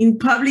 In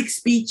public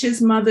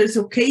speeches, mothers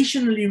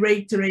occasionally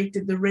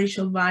reiterated the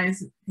racial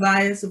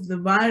bias of the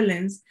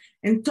violence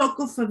and talk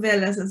of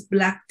favelas as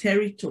Black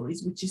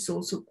territories, which is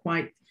also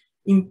quite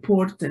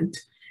important.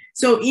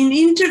 So in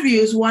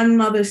interviews, one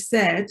mother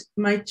said,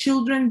 "My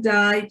children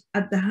died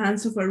at the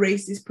hands of a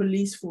racist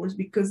police force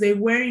because they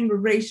were in a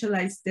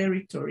racialized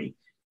territory,"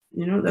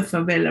 you know, the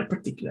favela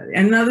particularly.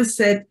 Another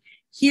said,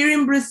 "Here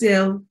in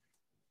Brazil,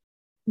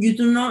 you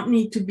do not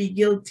need to be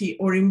guilty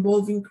or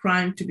involved in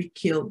crime to be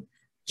killed.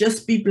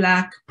 Just be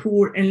Black,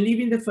 poor, and live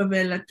in the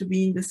favela to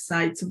be in the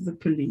sights of the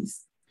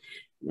police."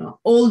 You know,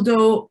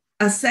 although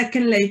a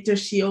second later,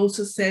 she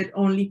also said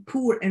only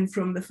poor and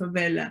from the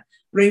favela,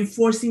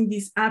 reinforcing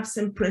this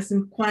absent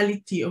present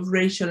quality of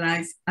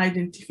racialized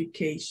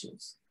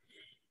identifications.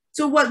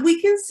 So what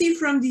we can see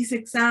from this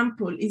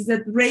example is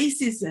that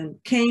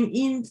racism came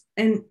in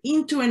and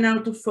into and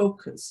out of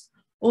focus,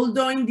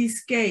 although in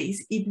this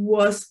case, it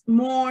was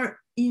more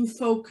in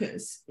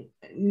focus,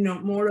 you know,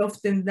 more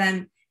often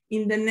than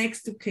in the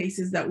next two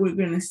cases that we're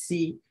going to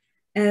see.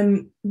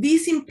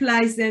 This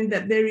implies then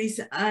that there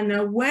is an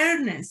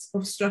awareness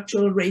of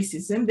structural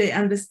racism. They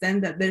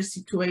understand that their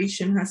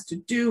situation has to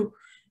do,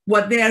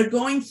 what they are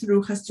going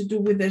through has to do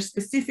with their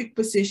specific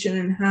position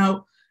and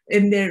how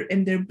in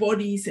their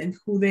bodies and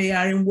who they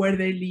are and where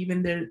they live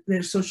and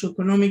their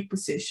socioeconomic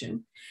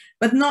position.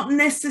 But not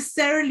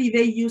necessarily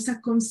they use a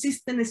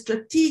consistent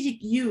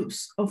strategic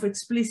use of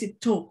explicit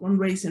talk on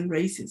race and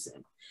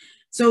racism.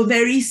 So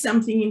there is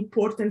something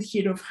important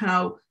here of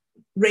how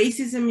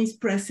racism is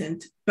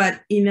present,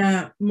 but in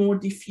a more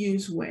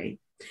diffuse way.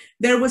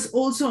 There was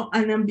also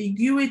an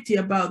ambiguity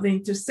about the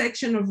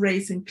intersection of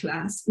race and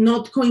class,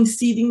 not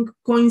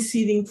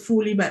coinciding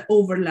fully, but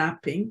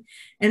overlapping.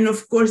 And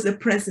of course, the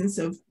presence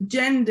of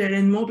gender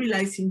and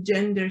mobilizing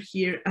gender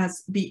here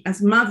as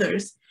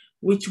mothers,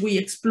 which we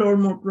explore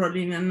more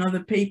broadly in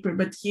another paper.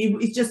 But here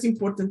it's just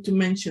important to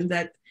mention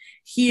that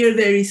here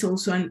there is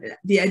also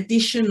the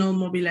additional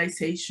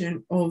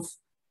mobilization of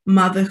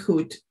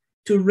motherhood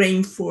to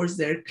reinforce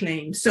their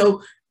claim.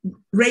 So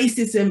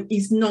racism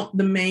is not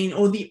the main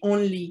or the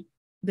only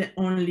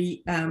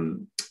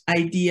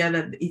idea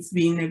that it's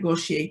being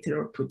negotiated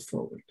or put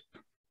forward.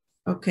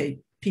 Okay,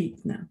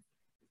 Pete now.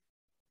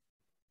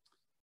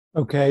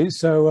 Okay,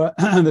 so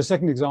the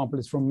second example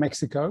is from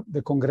Mexico,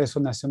 the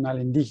Congreso Nacional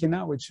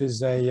Indígena, which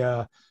is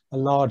a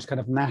large kind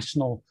of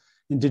national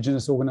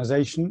indigenous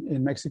organization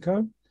in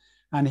Mexico.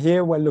 And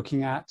here we're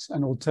looking at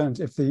an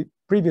alternative. If the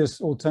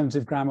previous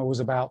alternative grammar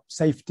was about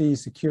safety,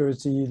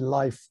 security,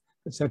 life,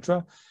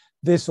 etc.,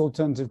 this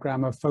alternative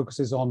grammar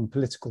focuses on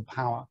political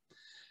power.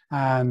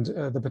 And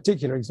the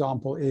particular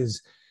example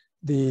is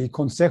the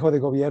Consejo de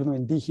Gobierno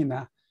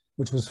Indígena,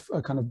 which was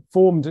kind of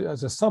formed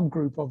as a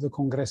subgroup of the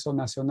Congreso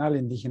Nacional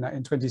Indígena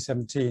in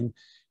 2017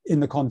 in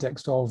the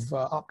context of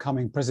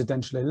upcoming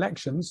presidential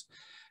elections.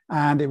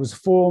 And it was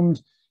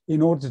formed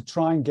in order to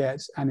try and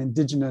get an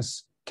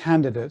indigenous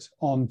candidate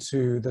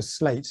onto the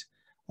slate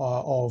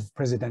of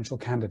presidential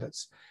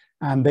candidates.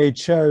 And they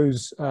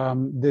chose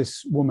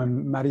this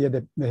woman, Maria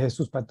de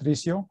Jesus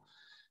Patricio,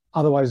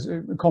 otherwise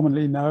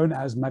commonly known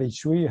as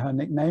Marichui, her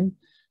nickname,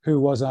 who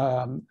was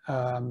a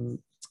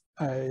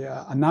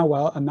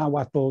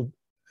Nahuatl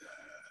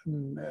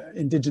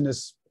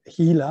indigenous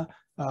healer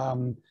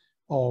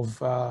of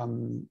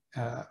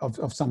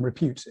some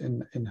repute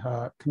in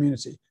her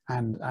community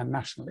and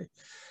nationally.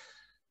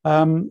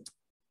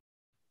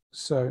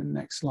 So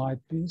next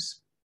slide,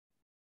 please.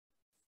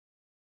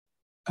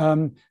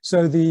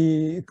 So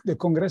the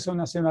Congreso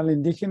Nacional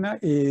Indígena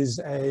is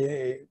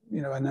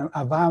an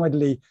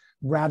avowedly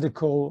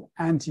radical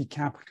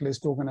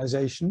anti-capitalist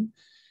organization.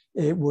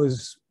 It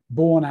was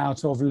born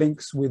out of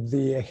links with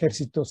the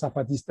Ejército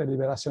Zapatista de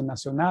Liberación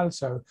Nacional,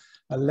 so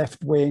a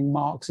left-wing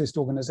Marxist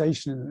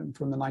organization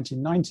from the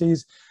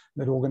 1990s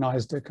that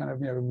organized a kind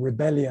of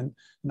rebellion,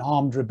 an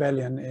armed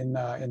rebellion in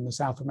the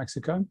south of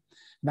Mexico.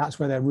 That's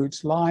where their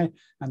roots lie,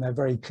 and they're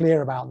very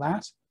clear about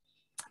that.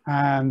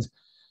 And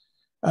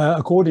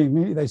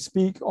accordingly, they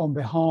speak on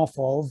behalf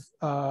of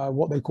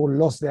what they call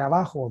los de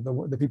abajo,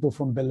 the people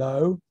from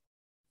below.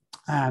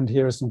 And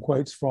here are some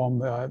quotes from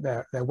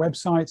their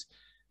website.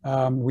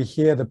 We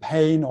hear the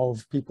pain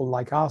of people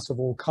like us of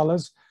all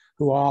colors,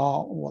 who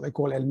are what they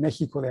call el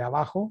México de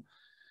abajo.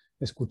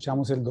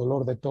 Escuchamos el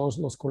dolor de todos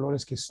los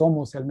colores que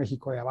somos el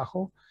México de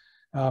abajo.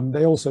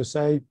 They also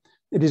say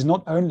it is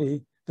not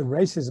only the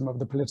racism of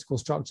the political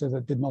structure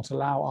that did not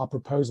allow our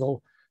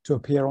proposal to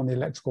appear on the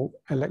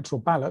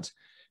electoral ballot.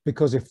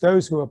 because if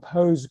those who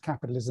oppose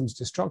capitalism's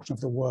destruction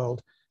of the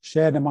world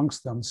shared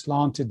amongst them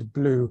slanted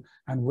blue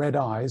and red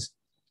eyes,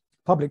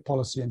 public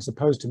policy and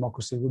supposed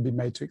democracy would be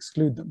made to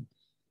exclude them,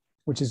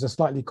 which is a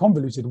slightly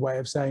convoluted way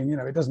of saying, you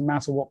know, it doesn't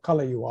matter what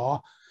color you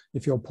are,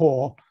 if you're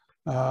poor,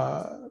 you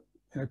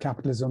know,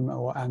 capitalism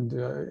and you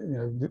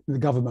know, the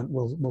government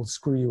will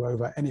screw you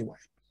over anyway,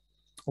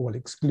 or will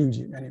exclude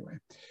you anyway.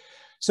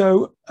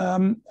 So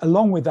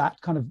along with that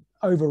kind of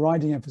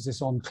overriding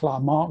emphasis on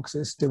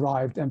Marxist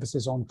derived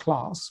emphasis on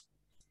class,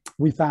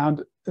 we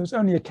found there was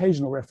only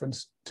occasional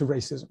reference to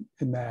racism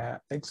in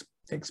their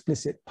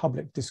explicit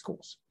public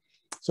discourse.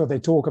 So they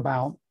talk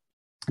about,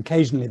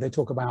 occasionally they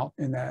talk about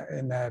in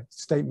their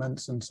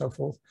statements and so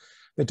forth,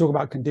 they talk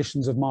about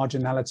conditions of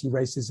marginality,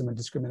 racism and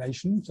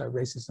discrimination. So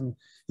racism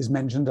is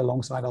mentioned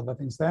alongside other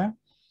things there.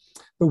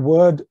 The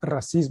word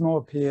racismo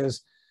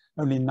appears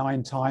only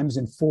 9 times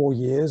in 4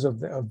 years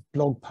of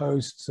blog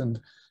posts and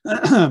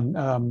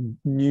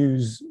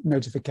news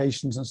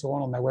notifications and so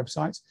on their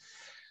websites.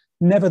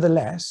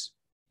 Nevertheless,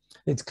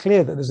 it's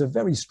clear that there's a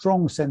very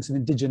strong sense of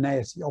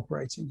indigeneity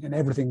operating in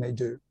everything they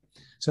do.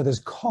 So there's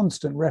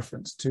constant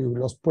reference to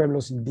los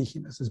pueblos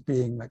indígenas as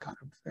being the kind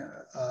of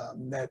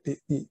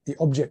the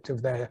object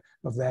of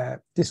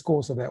their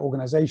discourse, of their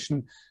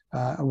organization,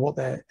 and what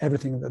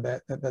everything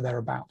that they're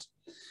about.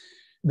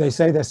 They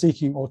say they're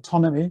seeking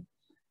autonomy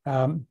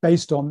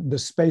based on the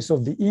space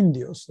of the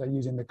indios. They're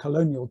using the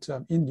colonial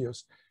term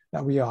indios,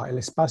 that we are, el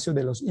espacio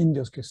de los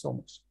indios que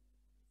somos.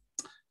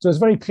 So it's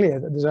very clear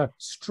that there's a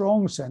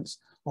strong sense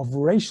of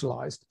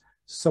racialized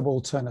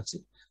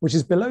subalternity, which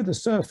is below the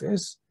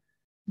surface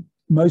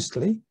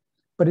mostly,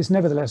 but it's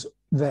nevertheless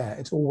there,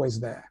 it's always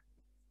there.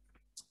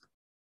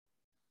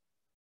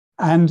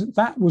 And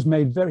that was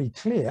made very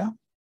clear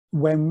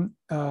when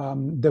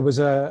there was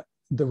the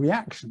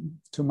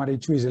reaction to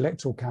Marichui's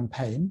electoral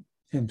campaign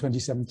in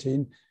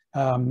 2017.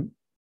 There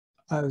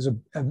was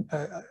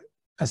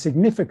a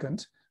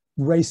significant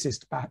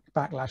racist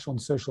backlash on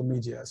social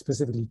media,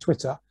 specifically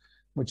Twitter,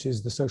 which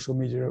is the social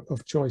media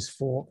of choice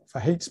for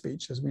hate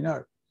speech, as we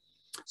know.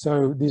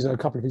 So these are a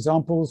couple of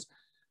examples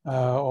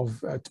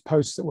of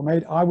posts that were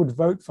made. I would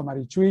vote for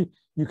Marichui.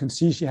 You can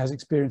see she has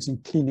experience in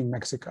cleaning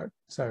Mexico.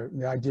 So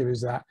the idea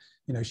is that,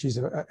 you know, she's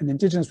an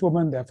indigenous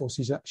woman, therefore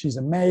she's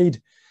a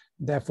maid,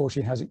 therefore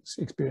she has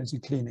experience in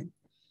cleaning.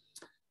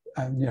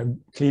 And, you know,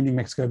 cleaning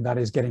Mexico, that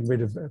is getting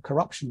rid of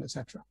corruption,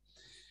 etc.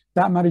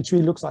 That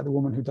Marichui looks like the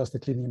woman who does the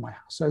cleaning in my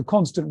house. So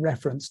constant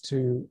reference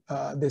to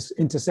this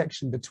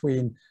intersection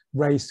between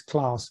race,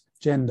 class,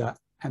 gender,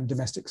 and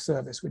domestic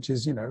service, which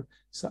is, you know,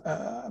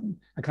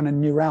 a kind of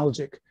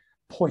neuralgic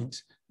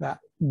point that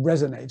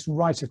resonates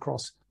right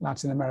across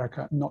Latin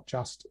America, not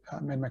just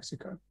in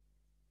Mexico.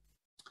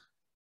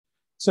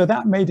 So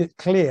that made it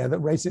clear that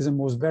racism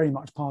was very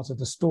much part of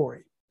the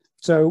story.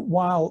 So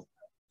while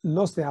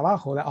Los de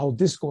Abajo, that whole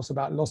discourse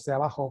about Los de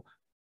Abajo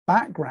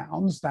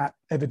backgrounds that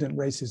evident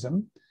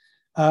racism,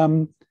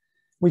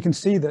 we can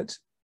see that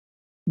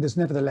there's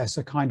nevertheless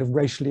a kind of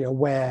racially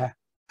aware,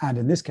 and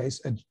in this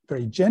case, a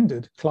very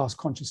gendered class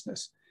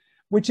consciousness,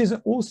 which is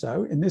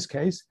also, in this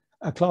case,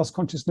 a class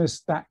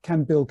consciousness that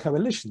can build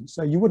coalitions.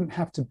 So you wouldn't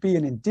have to be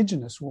an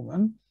indigenous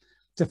woman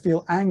to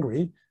feel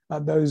angry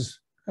at those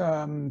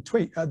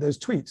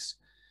tweets.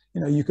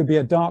 You know, you could be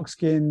a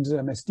dark-skinned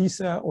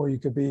mestiza, or you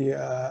could be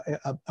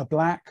a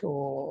black,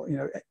 or, you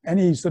know,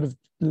 any sort of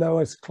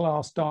lowest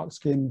class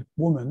dark-skinned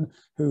woman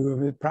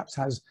who perhaps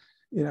has,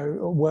 you know,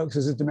 works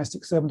as a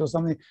domestic servant or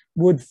something,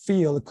 could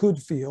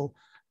feel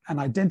and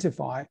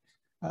identify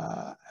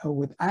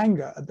with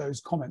anger at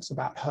those comments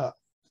about her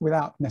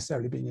without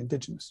necessarily being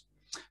indigenous.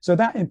 So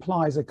that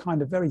implies a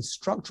kind of very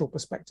structural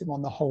perspective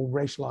on the whole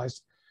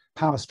racialized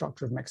power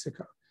structure of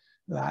Mexico,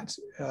 that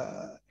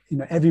you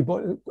know,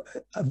 everybody,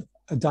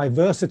 a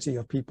diversity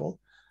of people,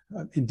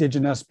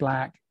 indigenous,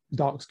 black,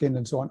 dark-skinned,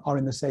 and so on, are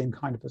in the same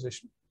kind of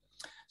position.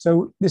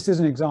 So this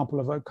is an example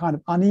of a kind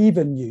of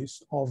uneven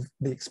use of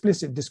the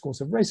explicit discourse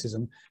of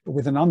racism, but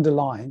with an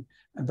underlying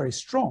and very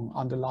strong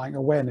underlying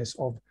awareness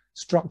of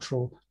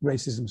structural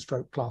racism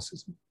 /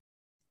 classism.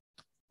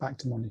 Back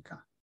to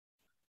Monica.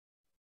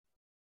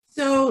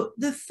 So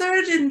the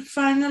third and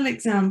final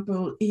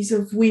example is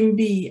of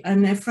WIMBY,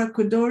 an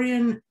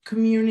Afro-Ecuadorian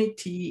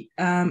community,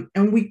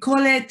 and we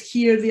call it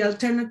here the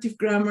alternative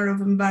grammar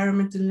of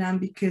environment and land,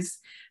 because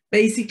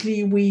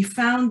basically we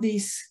found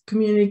this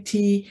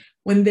community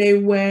when they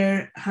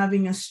were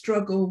having a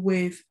struggle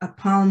with a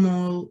palm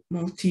oil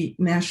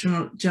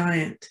multinational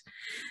giant.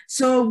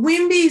 So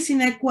WIMBY is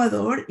in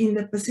Ecuador, in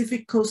the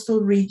Pacific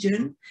coastal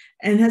region,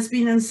 and has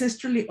been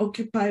ancestrally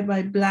occupied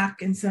by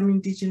Black and some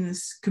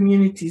indigenous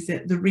communities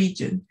at the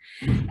region.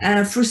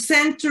 For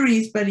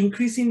centuries, but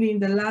increasingly in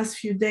the last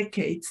few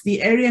decades,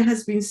 the area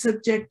has been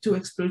subject to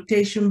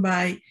exploitation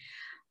by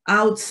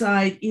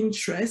outside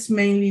interests,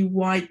 mainly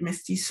white,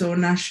 mestizo,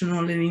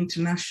 national and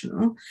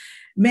international.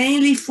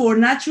 mainly for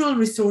natural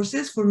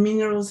resources, for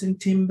minerals and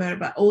timber,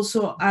 but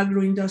also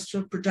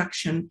agro-industrial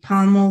production,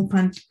 palm oil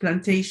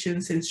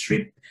plantations, and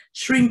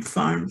shrimp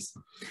farms.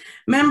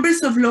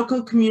 Members of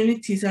local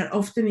communities are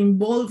often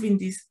involved in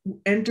these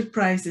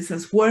enterprises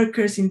as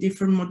workers in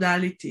different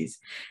modalities,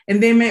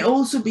 and they may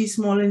also be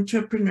small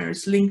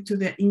entrepreneurs linked to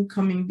their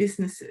incoming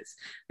businesses.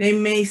 They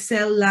may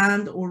sell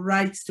land or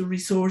rights to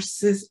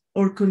resources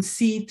or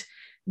concede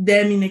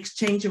them in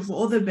exchange of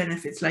other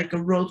benefits like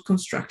a road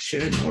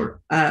construction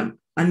or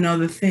and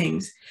other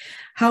things.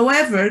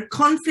 However,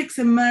 conflicts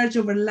emerge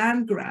over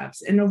land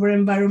grabs and over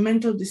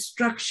environmental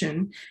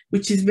destruction,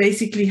 which is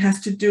basically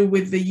has to do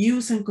with the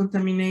use and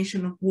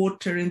contamination of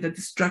water and the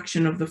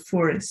destruction of the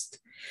forest.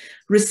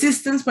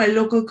 Resistance by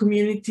local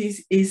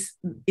communities is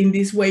in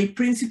this way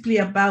principally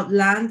about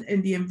land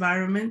and the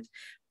environment,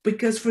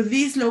 because for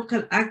these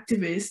local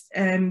activists,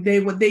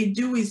 what they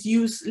do is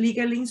use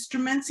legal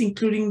instruments,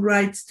 including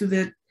rights to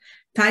the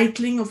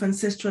titling of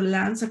ancestral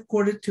lands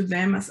accorded to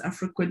them as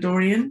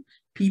Afro-Ecuadorian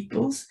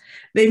peoples.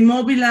 They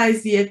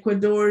mobilize the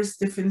Ecuador's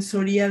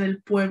Defensoría del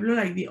Pueblo,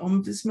 like the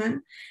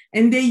Ombudsman,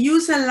 and they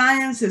use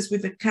alliances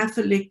with the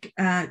Catholic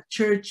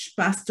Church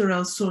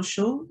Pastoral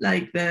Social,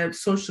 like the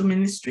Social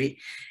Ministry,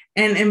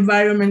 and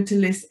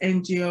environmentalist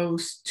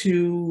NGOs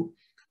to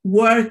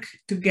work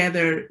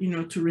together,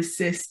 to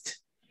resist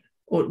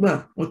or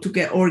to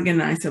get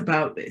organized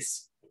about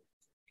this.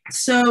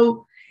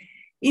 So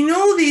in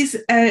all these,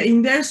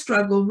 in their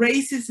struggle,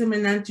 racism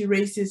and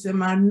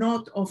anti-racism are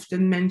not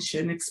often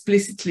mentioned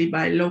explicitly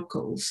by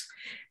locals,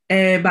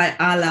 by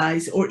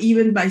allies, or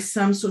even by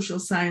some social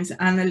science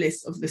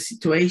analysts of the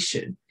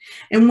situation.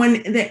 And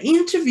when the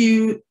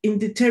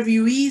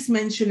interviewees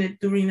mention it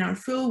during our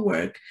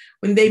fieldwork,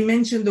 when they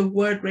mention the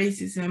word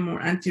racism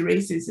or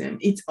anti-racism,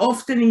 it's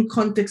often in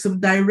context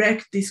of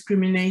direct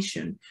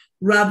discrimination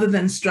rather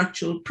than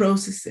structural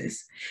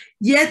processes.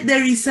 Yet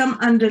there is some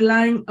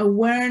underlying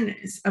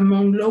awareness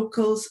among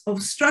locals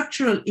of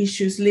structural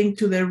issues linked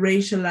to their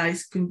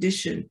racialized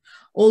condition,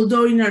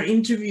 although in our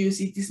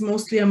interviews it is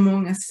mostly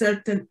among a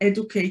certain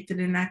educated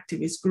and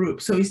activist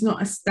group. So it's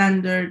not a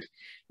standard,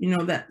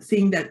 that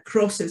thing that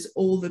crosses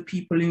all the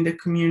people in the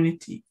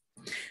community.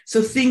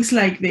 So things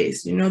like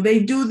this, they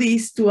do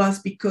this to us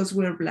because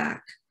we're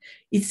Black.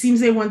 It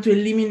seems they want to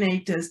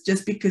eliminate us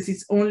just because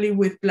it's only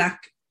with Black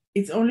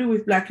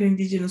and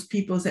Indigenous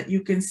peoples that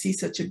you can see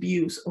such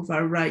abuse of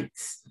our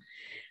rights.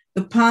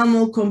 The palm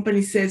oil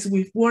company says,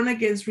 we've won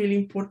against really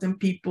important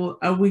people.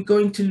 Are we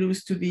going to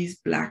lose to these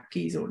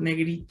Blackies or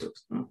negritos?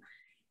 No?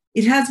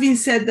 It has been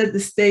said that the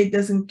state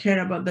doesn't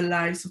care about the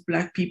lives of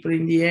Black people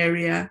in the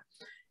area.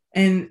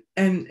 And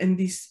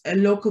this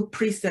local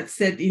priest that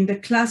said, in the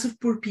class of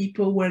poor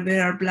people where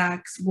there are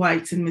Blacks,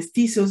 whites, and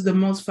mestizos, the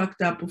most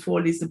fucked up of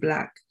all is the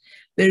Black.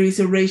 There is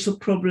a racial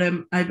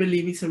problem. I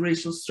believe it's a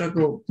racial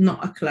struggle,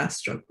 not a class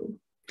struggle.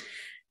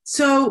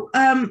 So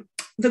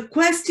the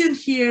question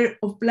here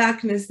of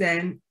Blackness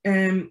then,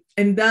 and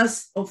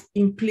thus of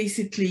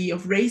implicitly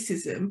of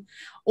racism,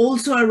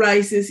 also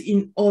arises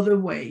in other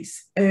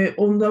ways.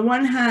 On the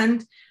one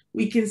hand,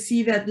 we can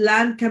see that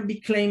land can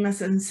be claimed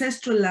as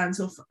ancestral lands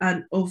of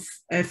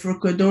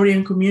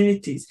Ecuadorian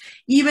communities.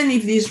 Even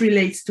if this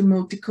relates to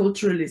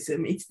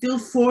multiculturalism, it still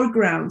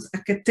foregrounds a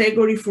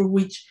category for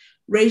which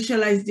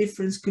racialized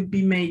difference could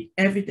be made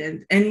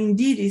evident, and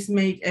indeed is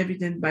made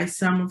evident by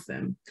some of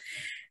them.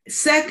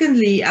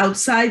 Secondly,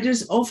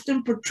 outsiders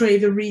often portray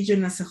the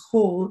region as a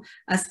whole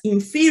as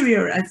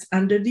inferior, as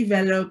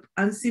underdeveloped,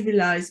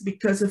 uncivilized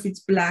because of its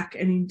Black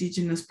and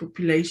Indigenous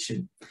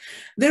population.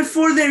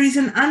 Therefore, there is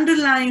an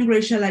underlying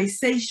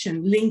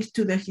racialization linked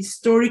to the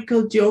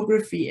historical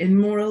geography and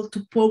moral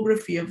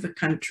topography of the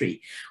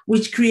country,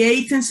 which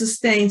creates and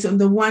sustains, on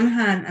the one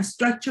hand, a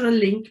structural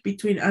link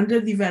between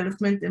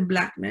underdevelopment and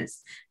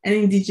Blackness and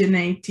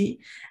indigeneity,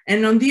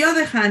 and on the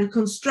other hand,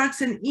 constructs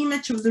an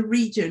image of the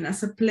region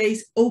as a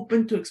place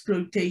open to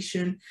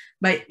exploitation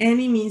by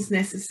any means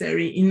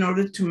necessary in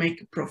order to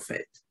make a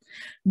profit.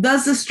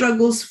 Thus, the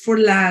struggles for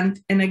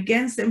land and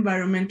against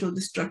environmental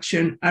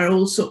destruction are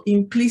also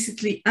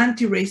implicitly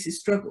anti-racist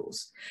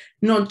struggles,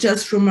 not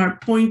just from our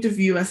point of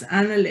view as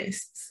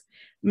analysts,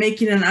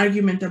 making an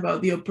argument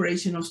about the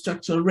operation of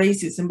structural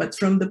racism, but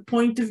from the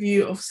point of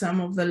view of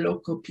some of the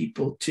local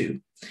people too.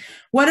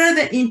 What are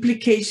the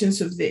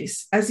implications of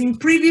this? As in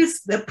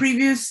the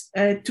previous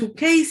two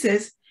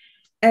cases,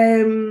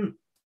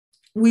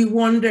 we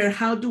wonder,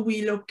 how do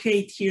we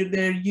locate here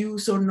their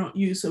use or not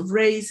use of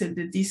race and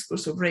the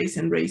discourse of race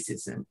and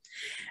racism?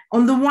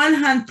 On the one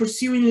hand,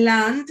 pursuing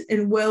land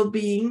and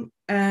well-being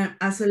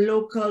as a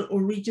local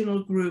or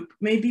regional group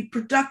may be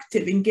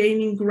productive in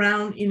gaining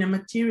ground in a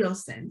material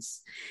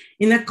sense.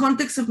 In a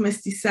context of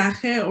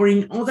mestizaje or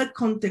in other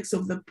contexts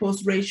of the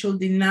post-racial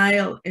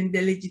denial and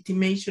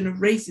delegitimation of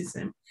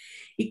racism,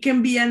 it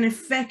can be an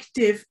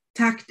effective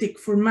tactic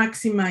for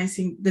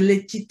maximizing the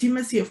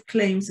legitimacy of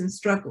claims and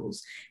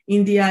struggles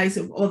in the eyes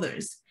of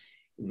others.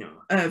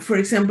 For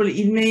example,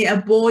 it may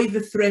avoid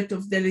the threat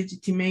of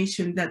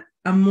delegitimation that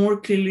a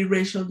more clearly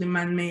racial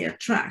demand may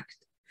attract.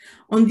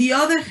 On the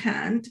other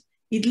hand,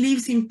 it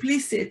leaves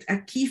implicit a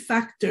key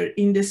factor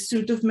in the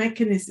suite of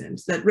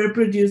mechanisms that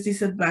reproduce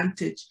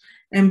disadvantage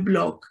and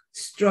block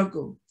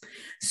struggle.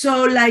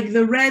 So like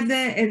the REDE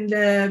and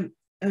the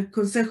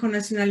Consejo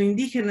Nacional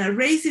Indígena,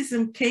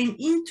 racism came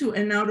into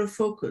and out of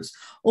focus,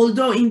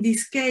 although in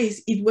this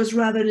case, it was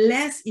rather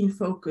less in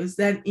focus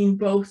than in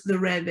both the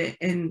REDE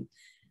and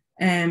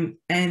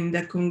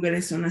the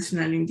Congreso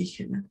Nacional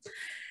Indígena.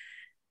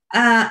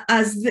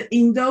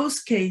 In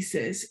those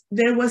cases,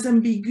 there was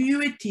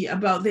ambiguity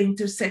about the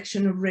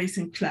intersection of race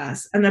and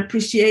class, an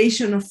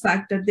appreciation of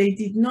fact that they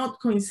did not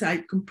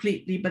coincide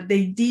completely, but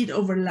they did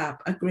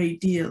overlap a great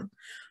deal.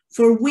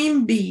 For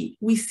WIMBY,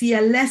 we see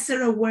a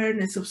lesser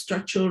awareness of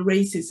structural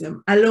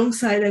racism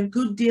alongside a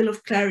good deal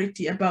of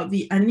clarity about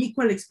the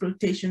unequal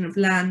exploitation of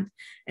land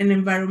and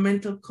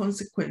environmental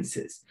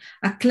consequences,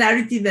 a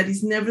clarity that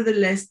is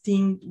nevertheless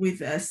tinged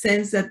with a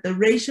sense that the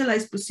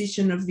racialized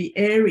position of the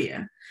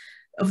area,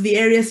 of the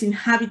area's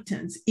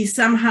inhabitants, is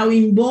somehow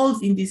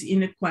involved in this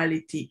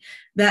inequality.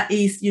 That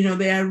is, you know,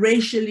 there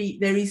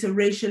is a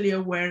racially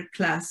aware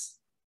class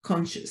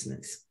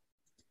consciousness.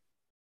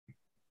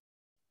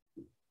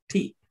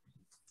 Pete.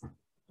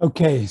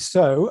 Okay,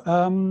 so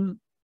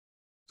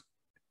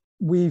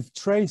we've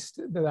traced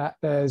that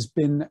there's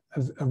been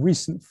a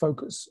recent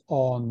focus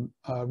on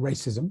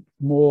racism,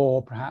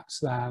 more perhaps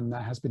than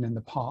there has been in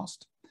the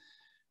past.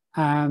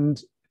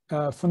 And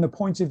from the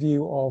point of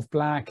view of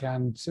Black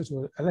and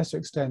to a lesser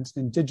extent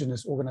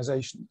indigenous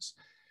organizations,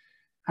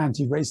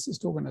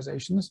 anti-racist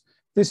organizations,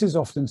 this is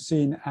often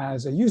seen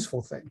as a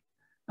useful thing,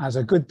 as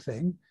a good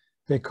thing,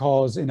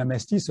 because in a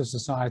mestizo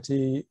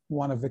society,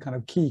 one of the kind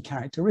of key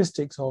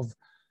characteristics of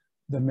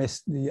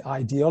the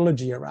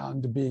ideology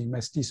around being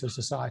mestizo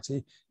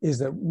society is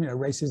that, you know,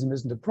 racism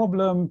isn't a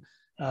problem,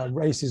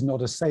 race is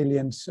not a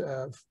salient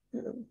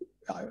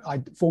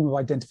form of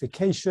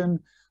identification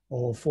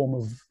or form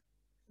of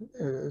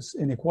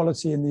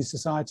inequality in these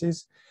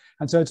societies.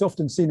 And so it's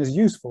often seen as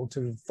useful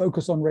to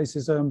focus on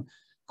racism,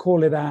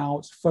 call it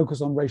out,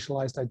 focus on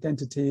racialized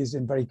identities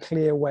in very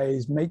clear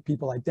ways, make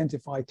people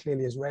identify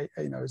clearly as,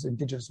 you know, as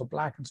indigenous or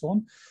Black and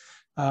so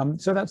on.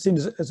 So that's seen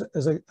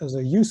as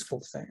a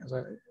useful thing, as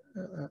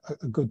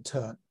a good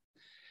turn.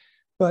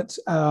 But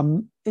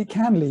it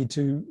can lead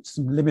to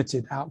some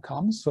limited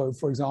outcomes. So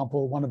for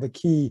example, one of the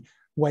key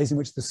ways in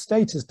which the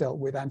state has dealt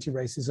with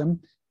anti-racism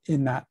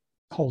in that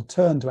whole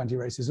turn to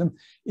anti-racism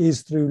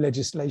is through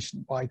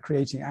legislation, by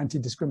creating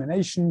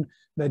anti-discrimination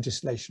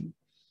legislation,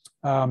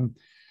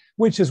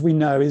 which, as we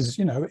know,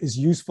 is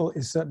useful,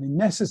 is certainly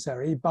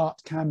necessary, but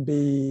can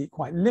be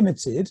quite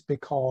limited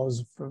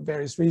because, for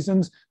various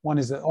reasons. One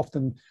is that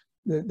often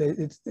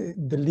the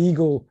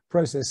legal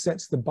process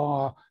sets the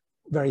bar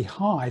very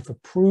high for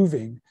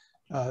proving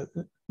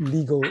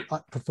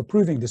for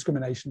proving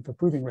discrimination, for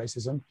proving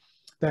racism.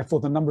 Therefore,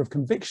 the number of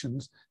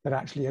convictions that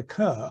actually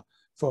occur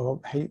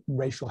for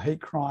racial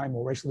hate crime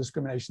or racial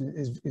discrimination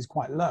is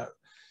quite low.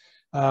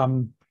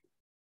 And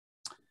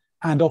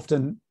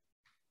often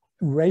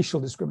racial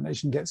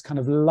discrimination gets kind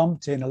of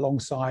lumped in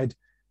alongside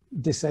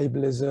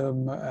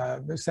disableism,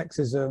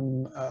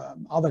 sexism,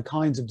 other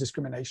kinds of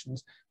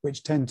discriminations,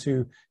 which tend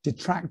to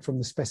detract from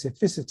the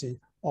specificity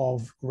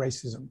of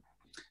racism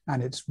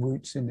and its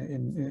roots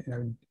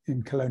in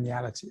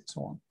coloniality and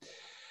so on.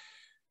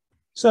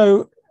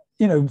 So,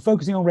 you know,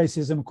 focusing on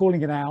racism,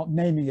 calling it out,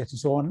 naming it and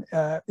so on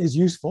is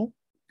useful,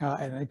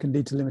 and it can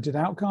lead to limited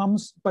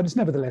outcomes, but it's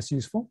nevertheless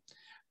useful.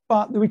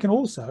 But we can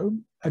also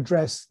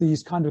address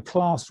these kind of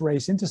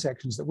class-race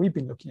intersections that we've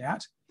been looking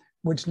at,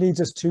 which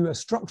leads us to a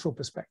structural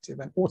perspective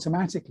and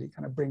automatically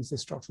kind of brings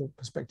this structural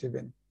perspective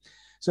in.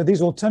 So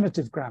these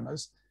alternative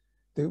grammars,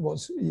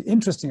 what's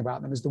interesting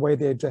about them is the way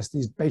they address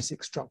these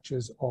basic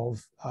structures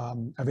of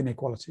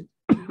inequality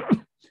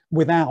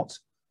without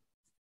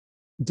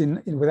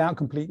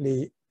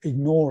completely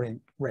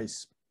ignoring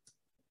race.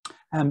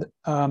 And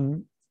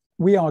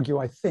we argue,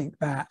 I think,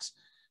 that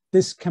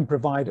this can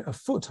provide a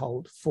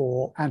foothold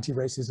for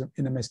anti-racism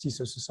in a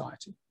mestizo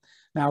society.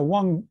 Now,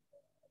 one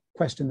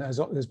question that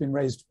has been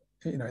raised,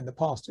 you know, in the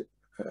past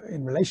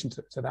in relation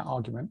to that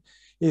argument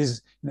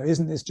is, you know,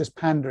 isn't this just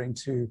pandering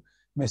to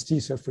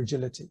mestizo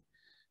fragility,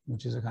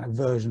 which is a kind of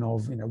version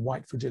of, you know,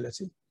 white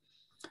fragility?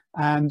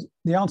 And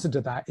the answer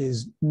to that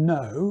is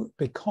no,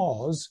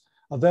 because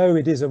although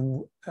it is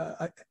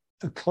a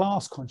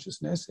class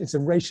consciousness, it's a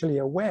racially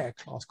aware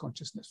class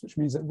consciousness, which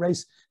means that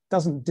race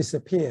doesn't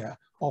disappear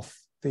off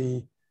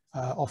the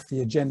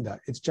agenda.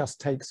 It just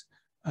takes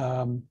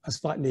a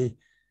slightly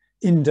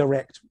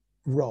indirect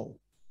role.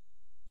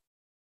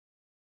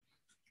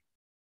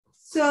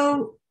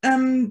 So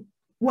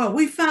what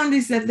we found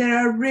is that there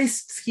are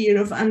risks here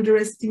of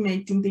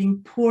underestimating the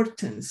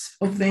importance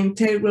of the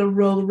integral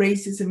role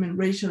racism and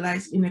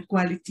racialized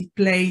inequality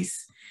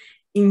plays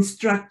in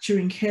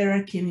structuring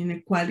hierarchy and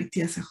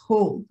inequality as a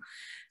whole.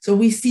 So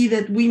we see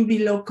that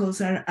WIMBY locals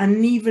are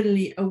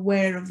unevenly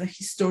aware of the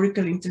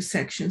historical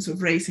intersections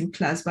of race and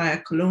class via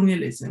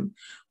colonialism,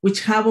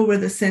 which have over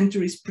the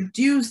centuries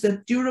produced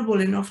the durable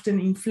and often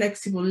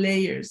inflexible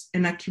layers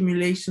and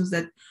accumulations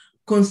that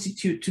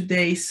constitute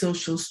today's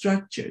social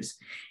structures.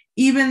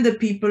 even the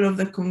people of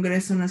the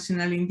Congreso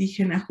Nacional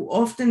Indígena, who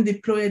often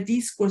deploy a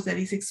discourse that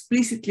is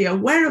explicitly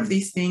aware of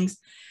these things,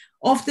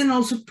 often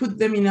also put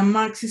them in a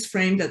Marxist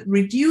frame that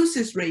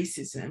reduces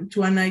racism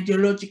to an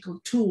ideological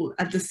tool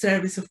at the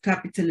service of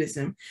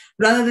capitalism,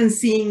 rather than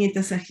seeing it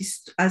as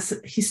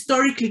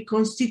historically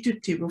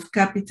constitutive of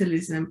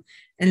capitalism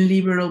and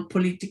liberal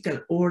political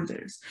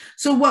orders.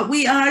 So what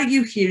we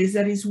argue here is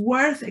that it's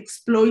worth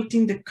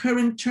exploiting the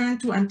current turn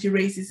to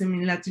anti-racism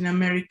in Latin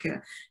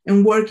America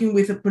and working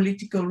with a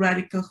political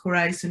radical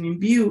horizon in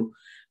view,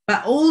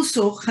 but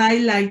also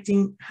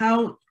highlighting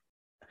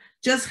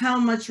just how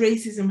much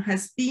racism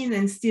has been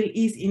and still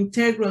is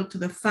integral to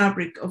the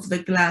fabric of the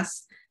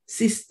glass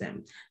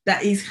system,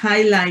 that is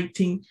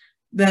highlighting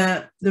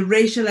the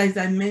racialized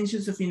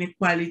dimensions of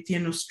inequality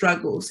and of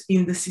struggles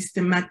in the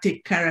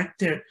systematic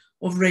character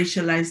of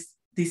racialized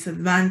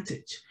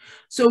disadvantage.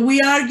 So we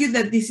argue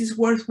that this is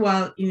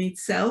worthwhile in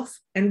itself,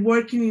 and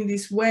working in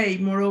this way,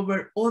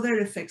 moreover, other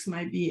effects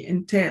might be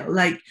entailed,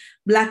 like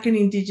Black and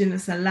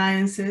Indigenous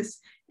alliances.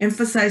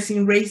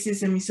 Emphasizing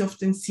racism is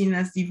often seen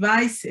as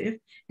divisive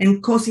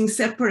and causing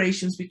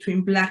separations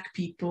between Black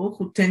people,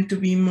 who tend to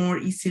be more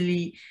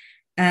easily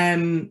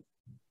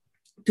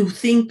to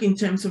think in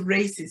terms of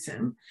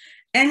racism,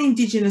 and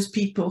Indigenous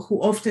people, who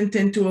often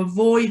tend to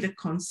avoid the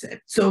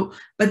concept. So,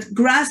 but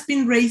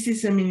grasping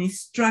racism in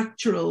its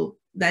structural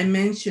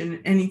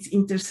dimension and its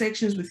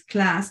intersections with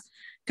class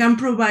can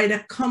provide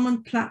a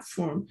common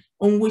platform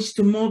on which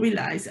to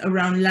mobilize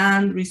around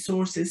land,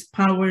 resources,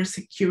 power,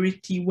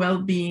 security,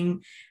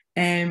 well-being,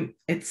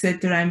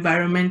 etc.,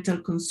 environmental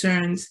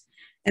concerns.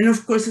 And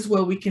of course, as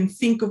well, we can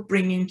think of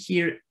bringing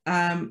here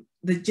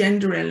the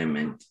gender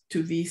element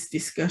to this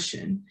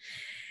discussion.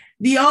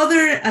 The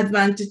other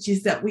advantage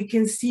is that we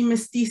can see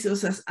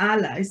mestizos as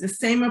allies. The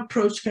same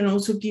approach can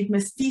also give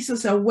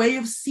mestizos a way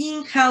of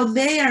seeing how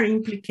they are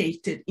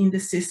implicated in the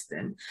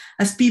system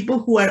as people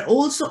who are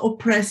also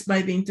oppressed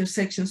by the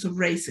intersections of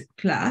race and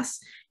class,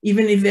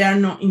 even if they are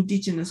not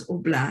Indigenous or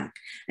Black,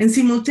 and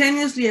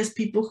simultaneously as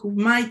people who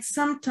might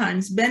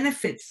sometimes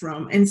benefit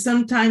from and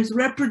sometimes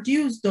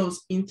reproduce those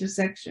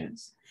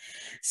intersections.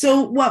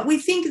 So what we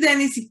think then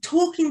is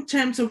talk in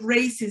terms of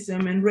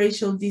racism and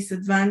racial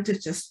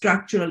disadvantage as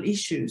structural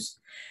issues,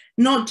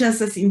 not just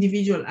as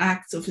individual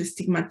acts of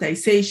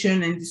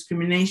stigmatization and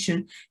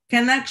discrimination,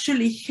 can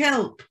actually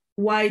help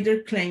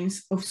wider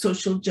claims of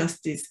social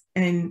justice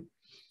and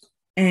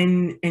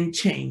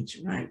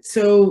change, right?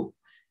 So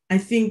I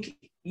think,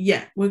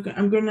 yeah,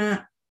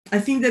 I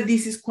think that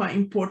this is quite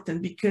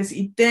important because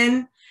it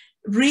then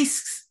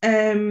risks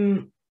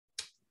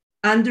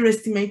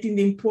underestimating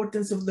the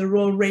importance of the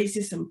role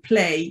racism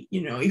play,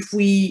 you know, if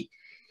we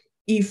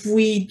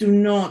do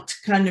not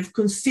kind of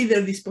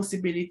consider this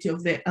possibility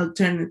of the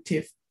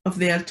alternative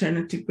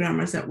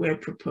grammars that we're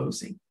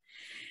proposing.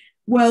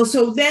 Well,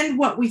 so then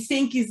what we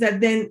think is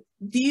that then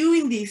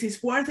doing this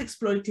is worth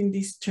exploiting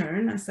this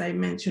turn, as I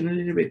mentioned a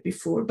little bit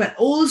before, but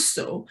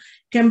also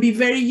can be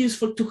very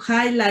useful to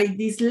highlight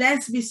these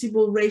less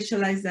visible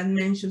racialized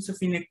dimensions of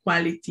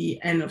inequality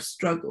and of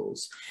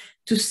struggles.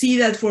 To see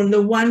that from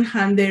the one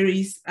hand, that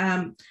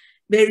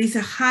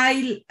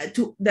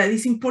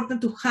is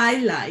important to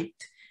highlight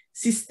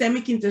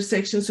systemic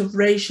intersections of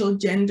racial,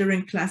 gender,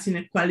 and class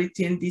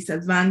inequality and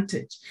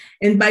disadvantage.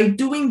 And by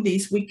doing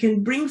this, we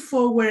can bring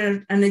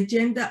forward an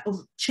agenda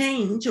of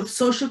change, of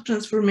social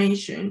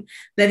transformation,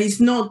 that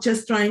is not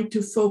just trying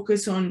to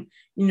focus on,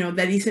 you know,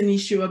 that is an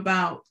issue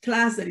about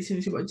class, that is an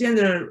issue about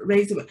gender,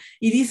 race,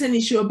 it is an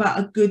issue about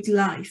a good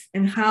life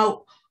and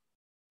how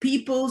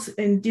peoples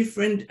and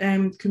different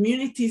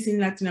communities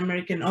in Latin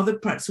America and other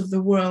parts of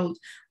the world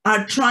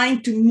are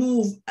trying to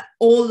move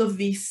all of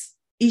these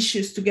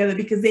issues together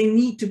because they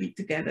need to be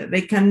together.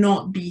 They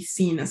cannot be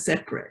seen as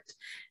separate.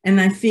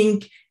 And I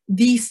think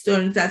these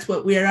terms, that's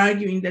what we are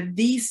arguing, that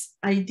this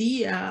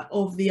idea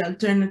of the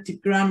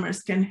alternative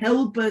grammars can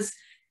help us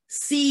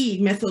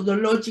see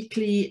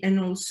methodologically and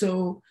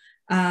also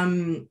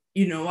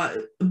you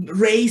know,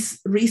 raise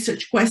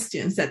research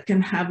questions that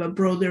can have a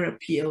broader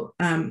appeal,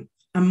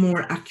 a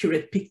more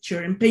accurate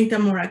picture and paint a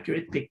more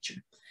accurate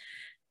picture.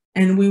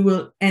 And we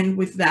will end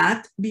with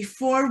that.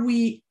 Before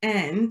we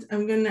end,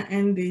 I'm going to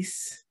end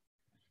this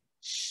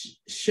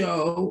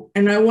show,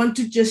 and I want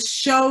to just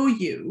show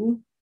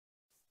you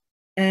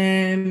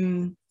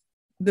the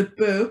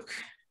book.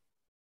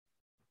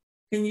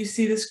 Can you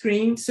see the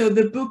screen? So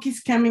the book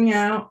is coming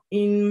out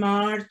in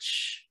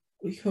March,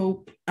 we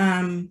hope,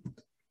 and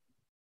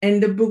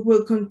the book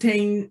will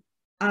contain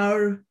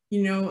our,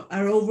 you know,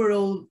 our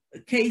overall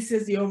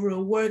cases. The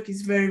overall work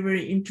is very,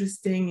 very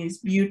interesting. It's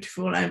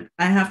beautiful. I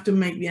have to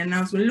make the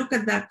announcement. Look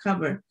at that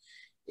cover.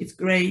 It's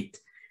great.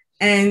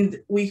 And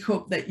we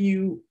hope that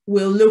you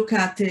will look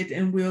at it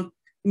and we'll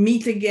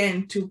meet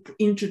again to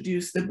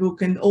introduce the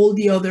book and all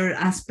the other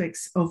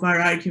aspects of our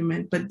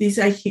argument. But this,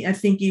 I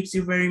think, gives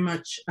you very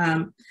much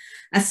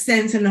a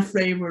sense and a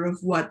flavor of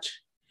what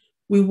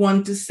we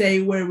want to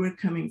say, where we're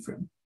coming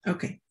from.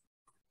 Okay.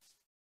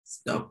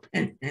 Stop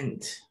and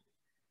end.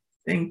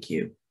 Thank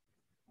you.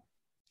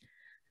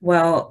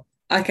 Well,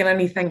 I can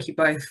only thank you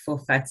both for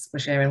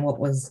sharing what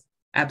was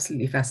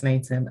absolutely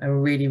fascinating, a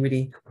really,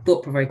 really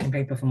thought-provoking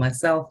paper for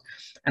myself.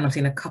 And I've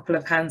seen a couple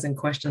of hands and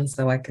questions,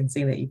 so I can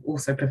see that you've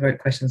also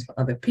provoked questions for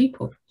other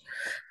people.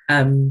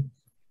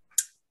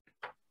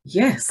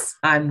 Yes,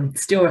 I'm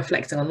still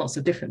reflecting on lots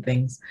of different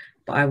things,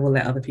 but I will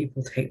let other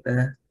people take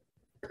the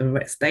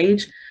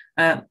stage.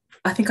 I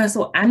think I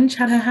saw Ange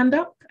had her hand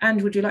up.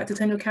 Ange, would you like to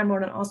turn your camera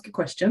on and ask a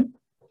question?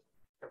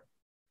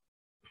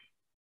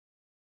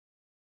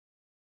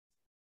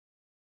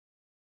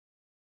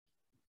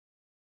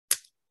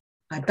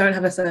 I don't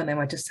have a surname,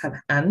 I just have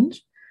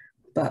Ange,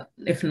 but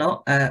if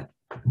not, I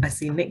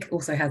see Nick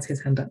also has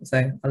his hand up,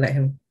 so I'll let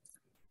him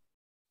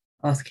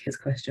ask his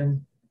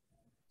question.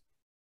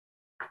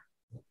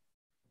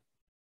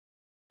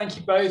 Thank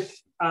you both.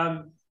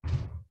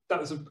 That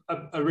was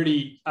a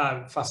really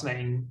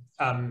fascinating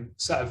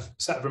set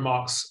of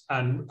remarks,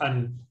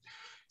 and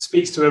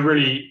speaks to a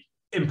really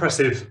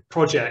impressive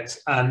project,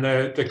 and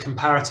the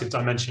comparative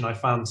dimension I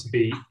found to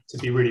be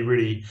really,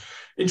 really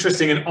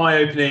interesting and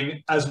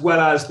eye-opening, as well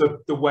as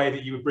the way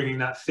that you were bringing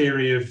that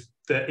theory of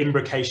the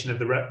imbrication of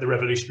the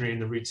revolutionary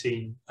and the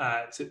routine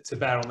to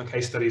bear on the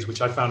case studies,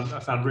 which I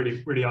found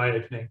really, really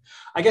eye-opening.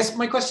 I guess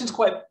my question's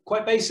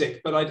quite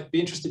basic, but I'd be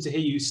interested to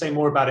hear you say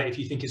more about it if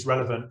you think it's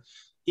relevant,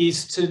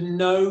 is to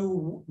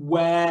know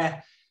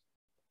where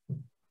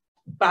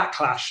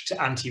backlash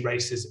to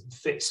anti-racism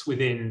fits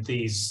within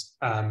these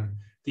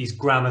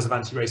grammars of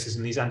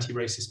anti-racism, these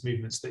anti-racist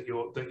movements that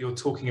you're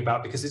talking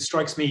about, because it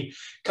strikes me,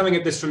 coming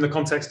at this from the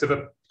context of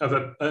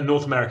a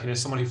North American, as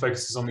someone who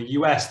focuses on the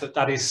US,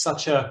 that is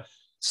such a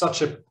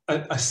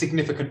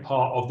significant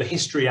part of the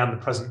history and the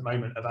present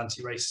moment of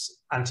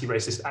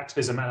anti-racist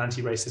activism and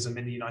anti-racism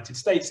in the United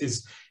States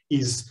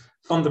is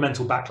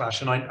fundamental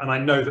backlash, and I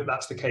know that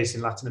that's the case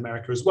in Latin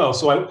America as well.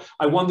 So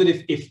I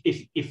wondered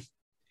if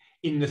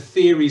in the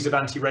theories of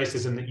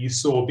anti-racism that you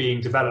saw being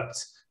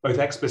developed, both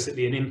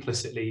explicitly and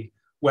implicitly,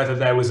 whether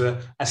there was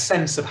a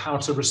sense of how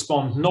to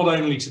respond not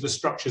only to the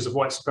structures of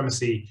white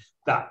supremacy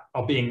that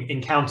are being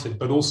encountered,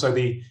 but also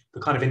the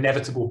kind of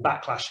inevitable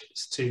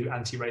backlashes to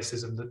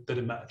anti-racism that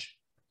emerge.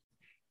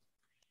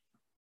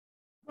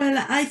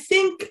 Well, I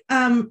think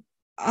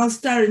I'll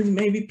start and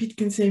maybe Pete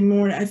can say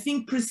more. I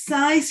think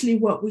precisely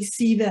what we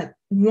see, that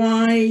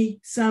why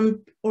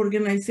some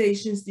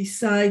organizations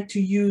decide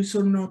to use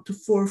or not to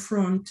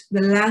forefront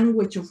the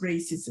language of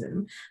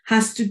racism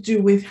has to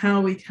do with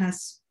how it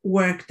has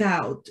worked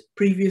out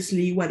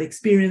previously, what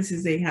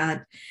experiences they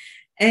had.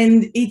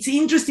 And it's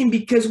interesting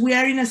because we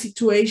are in a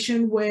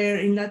situation where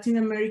in Latin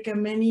America,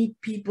 many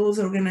people's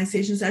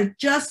organizations are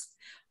just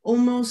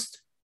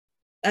almost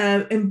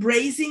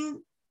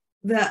embracing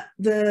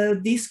the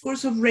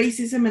discourse of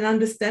racism and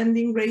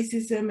understanding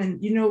racism.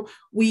 And, you know,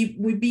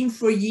 we've been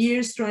for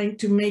years trying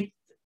to make,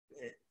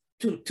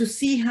 to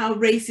see how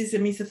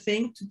racism is a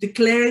thing, to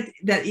declare it,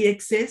 that it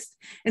exists.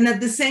 And at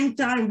the same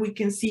time, we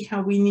can see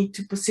how we need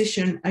to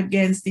position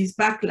against this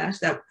backlash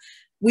that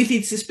with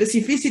its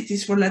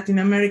specificities for Latin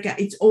America,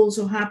 it's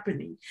also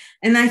happening.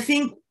 And I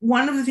think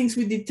one of the things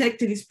we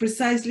detected is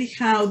precisely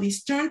how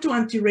this turn to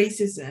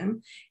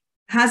anti-racism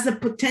has the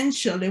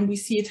potential, and we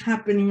see it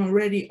happening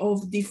already,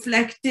 of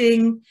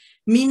deflecting,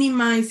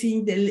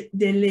 minimizing,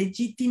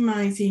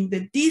 delegitimizing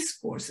the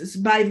discourses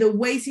by the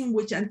ways in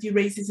which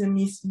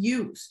anti-racism is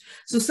used.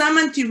 So some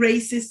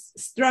anti-racist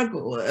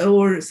struggle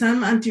or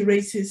some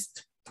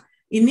anti-racist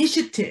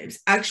initiatives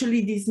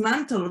actually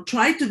dismantle or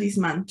try to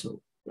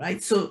dismantle,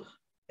 right? So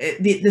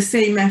the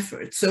same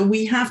effort. So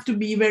we have to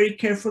be very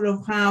careful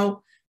of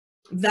how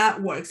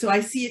that works. So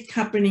I see it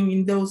happening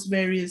in those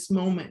various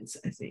moments,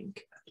 I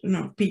think.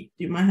 No, Pete,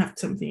 you might have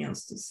something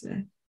else to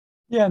say.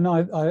 Yeah,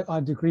 no,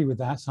 I'd agree with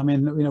that. I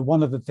mean, you know,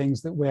 one of the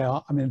things that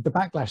the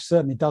backlash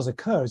certainly does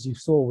occur, as you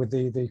saw with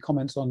the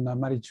comments on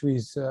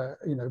Marichui's,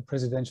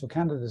 presidential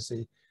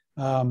candidacy.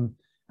 And,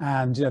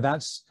 you know,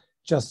 that's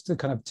just the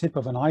kind of tip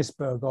of an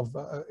iceberg of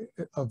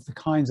the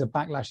kinds of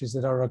backlashes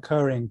that are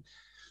occurring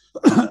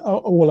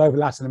all over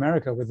Latin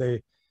America with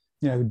the,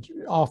 you know,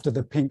 after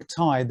the pink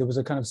tide, there was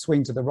a kind of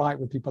swing to the right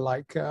with people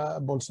like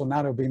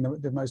Bolsonaro being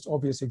the most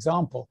obvious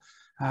example.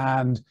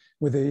 And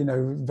with the, you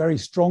know, very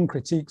strong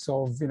critiques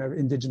of, you know,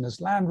 indigenous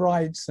land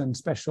rights and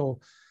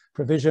special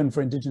provision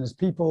for indigenous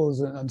peoples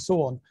and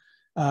so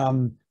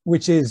on,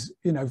 which is,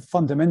 you know,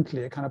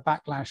 fundamentally a kind of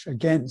backlash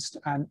against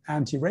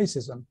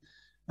anti-racism,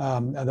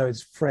 although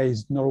it's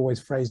phrased, not always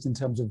phrased in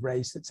terms of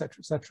race, et cetera,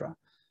 et cetera.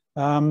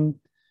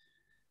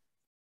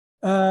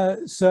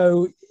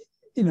 So,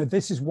 you know,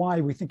 this is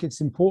why we think it's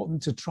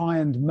important to try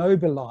and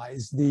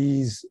mobilize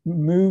these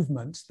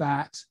movements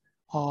that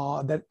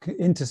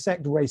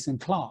intersect race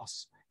and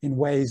class in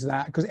ways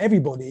that, because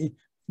everybody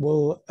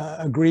will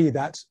agree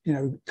that, you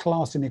know,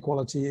 class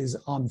inequality is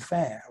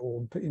unfair,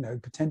 or, you know,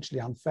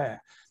 potentially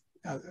unfair.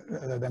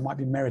 There might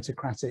be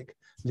meritocratic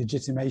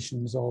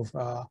legitimations of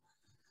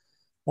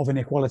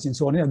inequality and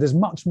so on. You know, there's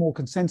much more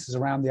consensus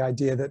around the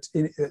idea that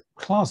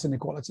class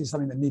inequality is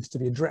something that needs to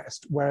be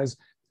addressed, whereas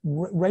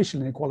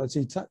racial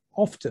inequality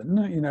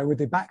often, you know, with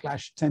the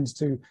backlash, tends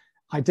to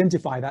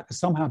identify that as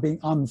somehow being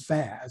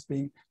unfair, as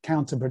being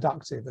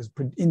counterproductive, as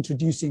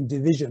introducing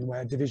division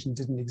where division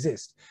didn't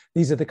exist.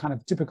 These are the kind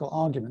of typical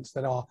arguments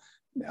that are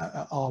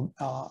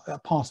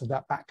part of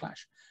that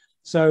backlash.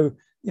 So,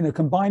 you know,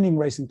 combining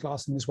race and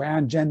class in this way,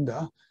 and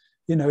gender,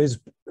 you know, is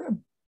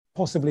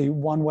possibly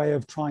one way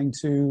of trying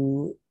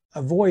to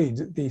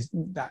avoid the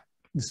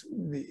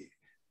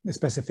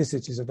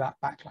specificities of that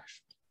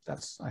backlash.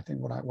 That's, I think,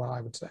 what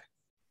I would say.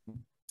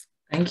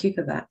 Thank you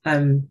for that.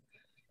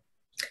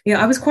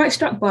 Yeah, I was quite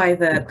struck by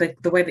the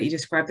way that you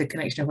described the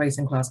connection of race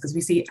and class, because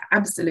we see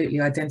absolutely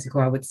identical,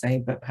 I would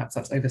say, but perhaps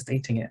that's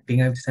overstating it,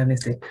 being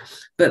over-deterministic,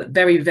 but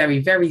very, very,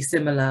 very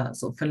similar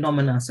sort of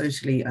phenomena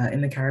socially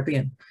in the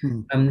Caribbean.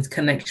 This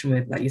connection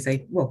with, like you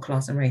say, well,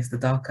 class and race, the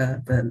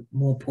darker, the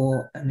more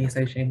poor, and the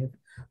association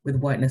with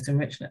whiteness and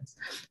richness.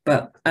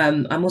 But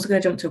I'm also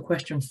going to jump to a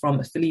question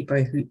from Felipe,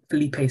 who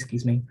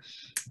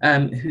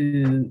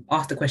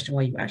asked a question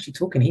while you were actually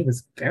talking. He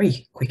was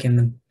very quick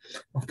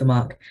off the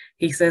mark.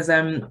 He says,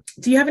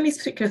 do you have any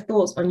particular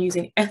thoughts on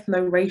using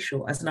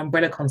ethno-racial as an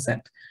umbrella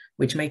concept,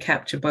 which may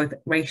capture both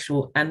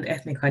racial and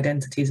ethnic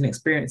identities and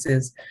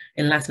experiences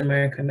in Latin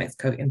America and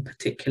Mexico in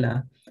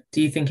particular?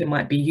 Do you think it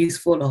might be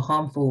useful or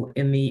harmful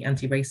in the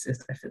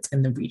anti-racist efforts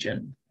in the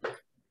region?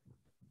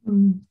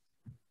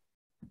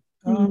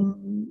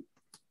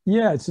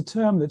 Yeah, it's a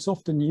term that's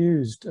often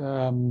used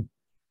in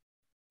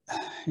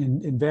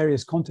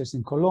various contexts.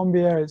 In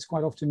Colombia, it's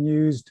quite often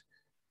used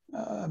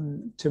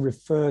to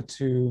refer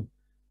to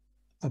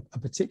a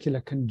particular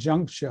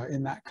conjuncture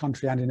in that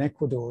country, and in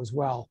Ecuador as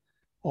well,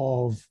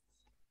 of,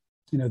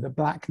 you know, that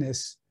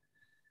blackness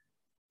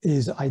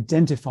is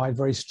identified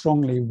very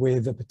strongly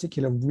with a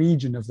particular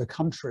region of the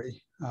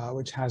country,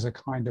 which has a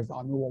kind of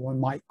what one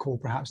might call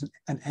perhaps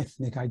an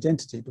ethnic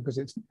identity, because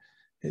it's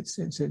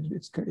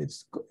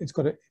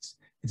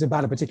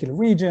about a particular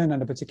region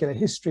and a particular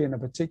history and a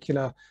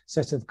particular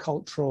set of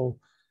cultural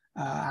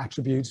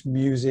attributes,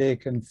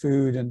 music and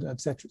food, and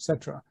et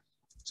cetera.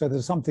 So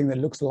there's something that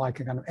looks like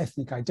a kind of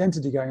ethnic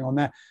identity going on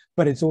there,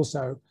 but it's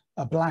also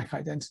a black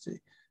identity.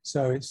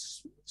 So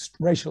it's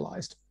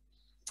racialized.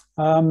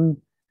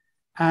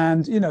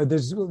 And, you know,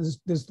 there's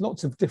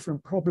lots of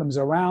different problems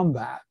around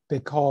that,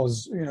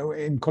 because, you know,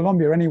 in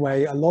Colombia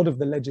anyway, a lot of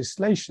the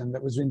legislation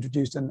that was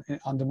introduced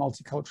under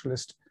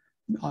multiculturalist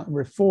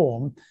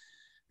reform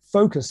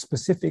focused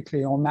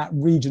specifically on that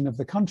region of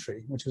the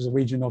country, which was a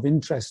region of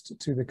interest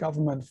to the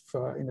government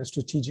for, you know,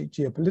 strategic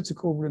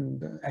geopolitical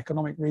and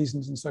economic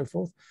reasons and so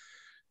forth.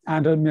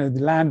 And you know,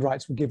 the land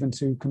rights were given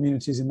to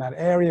communities in that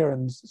area,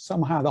 and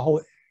somehow the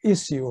whole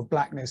issue of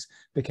blackness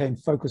became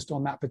focused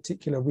on that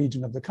particular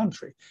region of the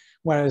country,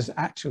 whereas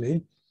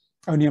actually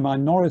only a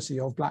minority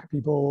of black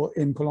people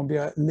in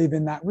Colombia live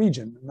in that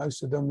region.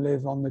 Most of them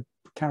live on the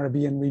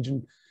Caribbean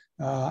region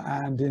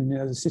and in, you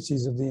know, the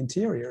cities of the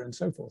interior and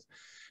so forth.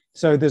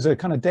 So there's a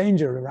kind of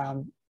danger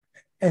around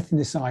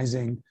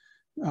ethnicizing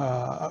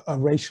a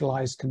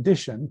racialized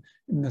condition,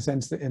 in the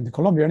sense that in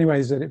Colombia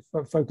anyways, that it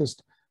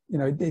focused, you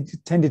know, it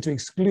tended to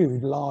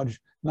exclude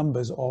large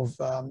numbers of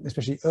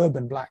especially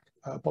urban black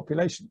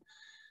population.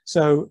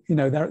 So, you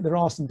know, there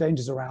are some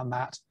dangers around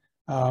that,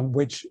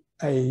 which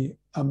a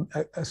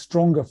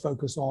stronger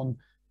focus on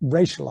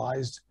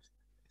racialized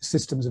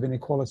systems of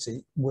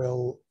inequality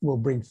will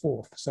bring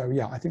forth. So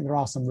yeah, I think there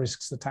are some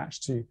risks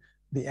attached to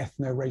the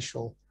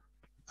ethno-racial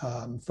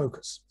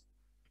focus.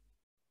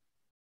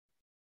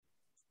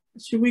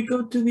 Should we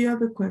go to the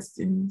other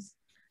questions?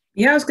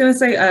 Yeah, I was going to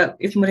say,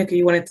 if Monica,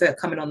 you wanted to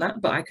comment on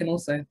that, but I can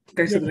also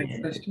go to the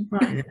next question.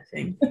 Right, I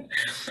think.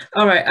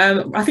 All right,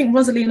 I think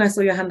Rosaline, I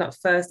saw your hand up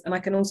first, and I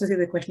can also see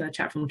the question in the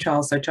chat from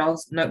Charles. So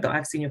Charles, note that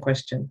I've seen your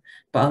question,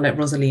 but I'll let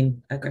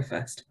Rosaline go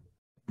first.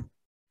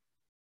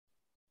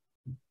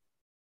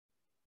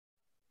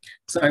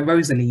 Sorry,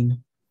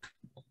 Rosaline.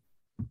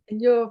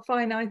 You're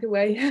fine either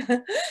way.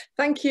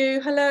 Thank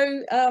you.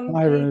 Hello.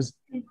 Hi, Rose.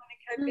 Monica,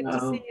 good to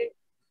see you.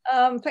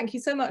 Thank you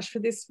so much for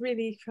this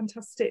really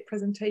fantastic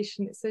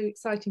presentation. It's so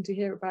exciting to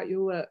hear about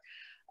your work.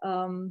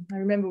 I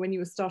remember when you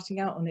were starting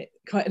out on it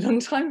quite a long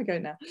time ago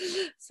now.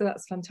 So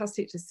that's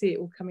fantastic to see it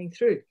all coming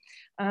through.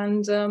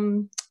 And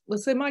well,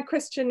 so my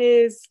question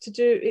is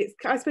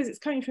I suppose it's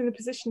coming from the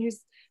position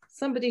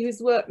somebody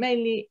who's worked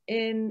mainly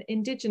in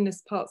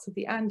indigenous parts of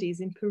the Andes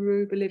in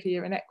Peru,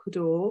 Bolivia and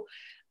Ecuador.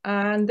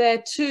 And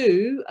there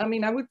too, I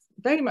mean, I would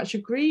very much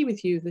agree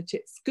with you that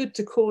it's good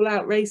to call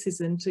out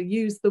racism, to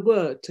use the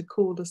word, to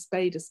call a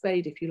spade,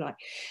 if you like.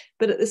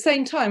 But at the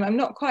same time, I'm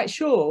not quite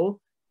sure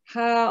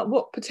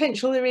what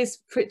potential there is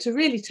for it to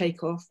really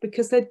take off,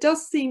 because there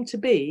does seem to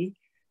be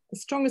a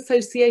strong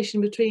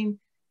association between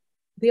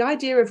the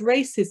idea of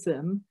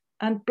racism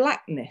and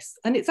blackness.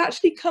 And it's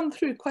actually come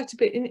through quite a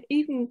bit in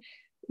even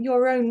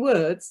your own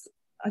words.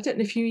 I don't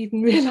know if you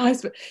even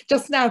realise, but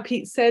just now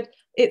Pete said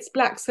it's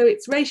black, so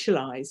it's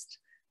racialized.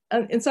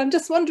 And so I'm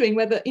just wondering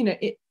whether, you know,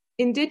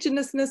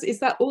 indigenousness, is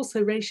that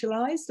also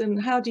racialized?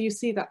 And how do you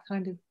see that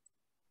kind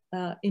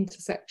of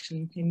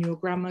intersection in your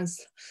grammars?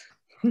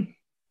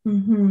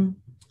 Mm-hmm.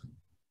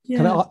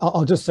 Yeah.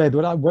 I'll just say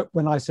that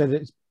when I said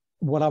it's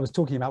what I was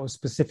talking about was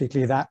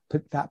specifically that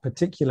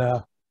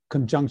particular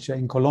conjuncture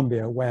in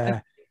Colombia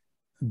where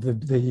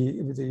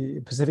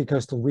the Pacific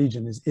coastal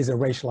region is a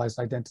racialized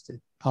identity.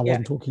 I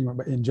wasn't talking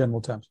about in general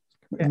terms.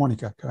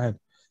 Monica, go ahead.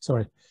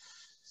 Sorry.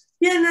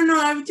 Yeah, no,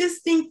 I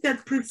just think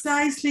that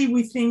precisely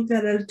we think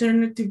that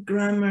alternative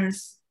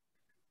grammars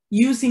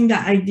using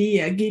that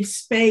idea gives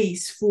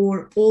space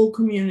for all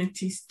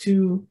communities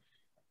to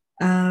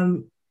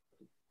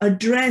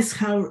address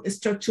how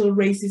structural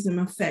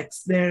racism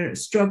affects their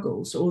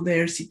struggles or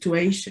their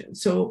situation.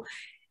 So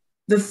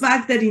the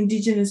fact that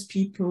indigenous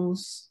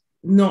peoples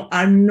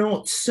are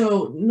not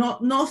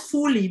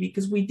fully,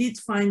 because we did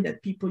find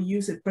that people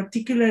use it,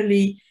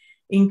 particularly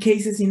in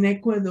cases in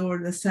Ecuador,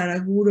 the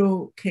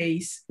Saraguro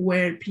case,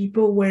 where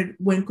people were,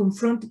 when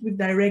confronted with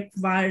direct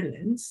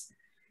violence,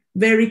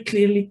 very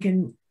clearly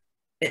can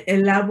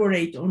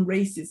elaborate on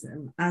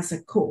racism as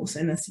a cause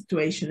and a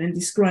situation and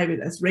describe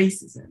it as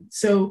racism.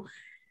 So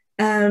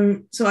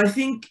I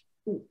think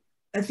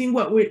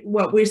what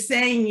we're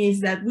saying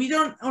is that we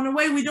don't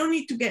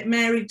need to get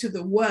married to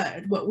the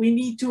word. What we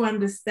need to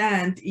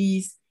understand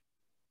is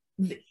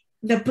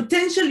the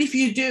potential if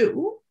you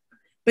do,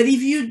 but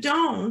if you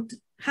don't,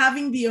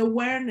 having the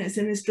awareness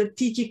and a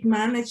strategic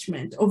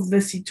management of the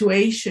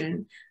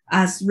situation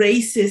as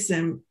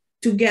racism,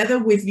 together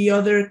with the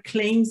other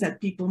claims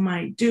that people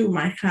might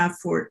have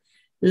for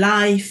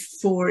life,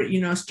 for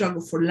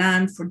struggle for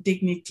land, for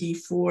dignity,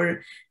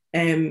 for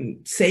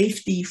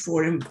safety,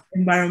 for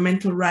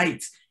environmental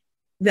rights,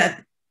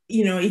 that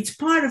it's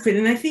part of it.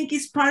 And I think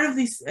it's part of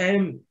this.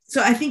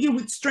 So I think it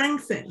would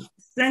strengthen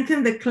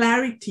the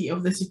clarity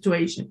of the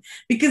situation,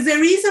 because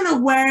there is an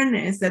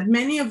awareness that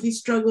many of these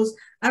struggles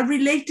are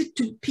related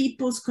to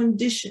people's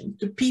condition,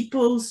 to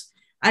people's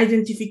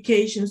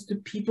identifications, to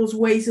people's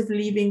ways of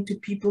living, to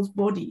people's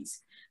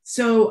bodies.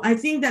 So I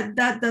think that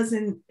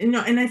doesn't, and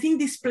I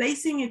think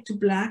displacing it to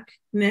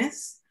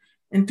Blackness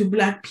and to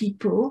Black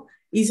people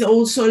is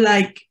also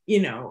like,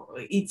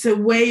 it's a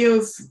way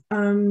of,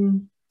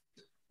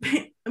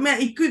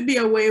 it could be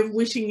a way of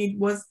wishing it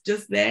was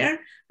just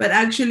there, but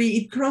actually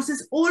it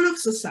crosses all of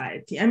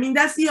society. I mean,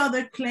 that's the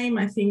other claim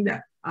I think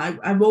that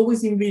I've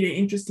always been really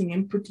interested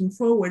in putting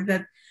forward,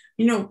 that,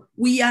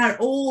 we are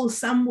all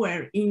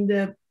somewhere in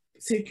the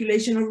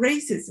circulation of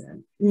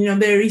racism.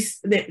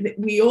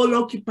 We all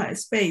occupy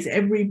space,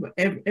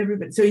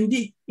 everybody. So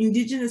indeed,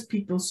 indigenous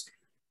peoples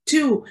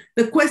too.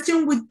 The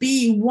question would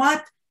be,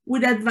 what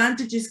would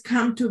advantages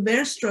come to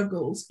their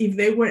struggles if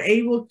they were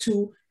able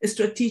to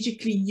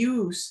strategically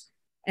use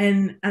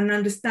an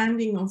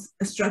understanding of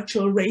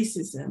structural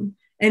racism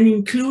and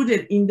include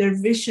it in their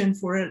vision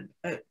for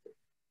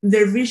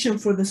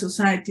the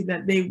society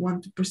that they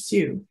want to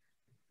pursue?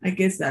 I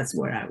guess that's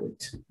where I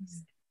would.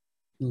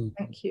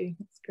 Thank you.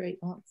 That's a great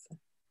answer.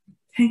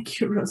 Thank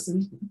you,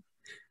 Rosalind.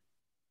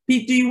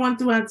 Pete, do you want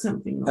to add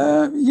something?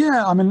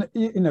 Yeah, I mean,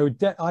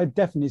 I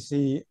definitely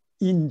see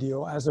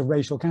Indio as a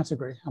racial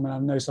category. I mean, I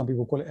know some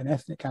people call it an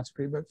ethnic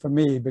category, but for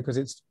me, because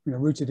it's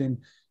rooted in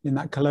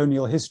that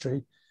colonial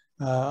history,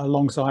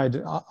 alongside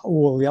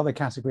all the other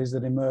categories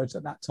that emerged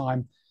at that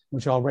time,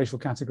 which are racial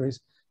categories,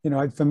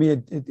 for me,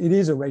 it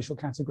is a racial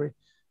category.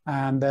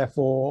 And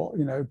therefore,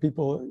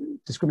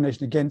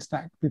 discrimination against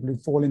people who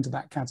fall into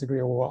that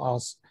category or are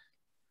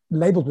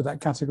labeled with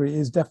that category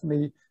is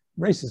definitely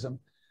racism.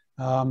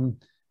 And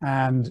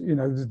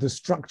the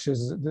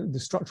structures, the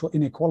structural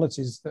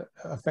inequalities that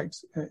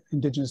affect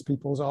indigenous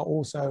peoples are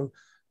also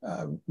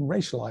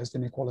racialized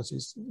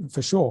inequalities,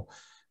 for sure.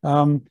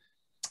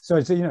 So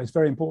it's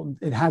very important.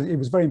 It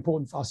was very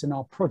important for us in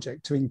our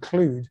project to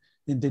include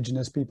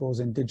indigenous peoples,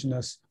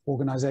 indigenous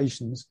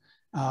organizations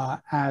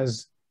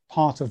as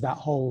part of that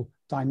whole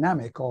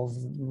dynamic of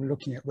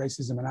looking at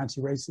racism and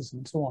anti-racism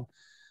and so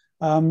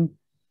on.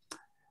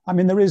 I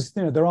mean,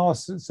 there are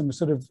some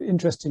sort of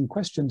interesting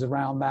questions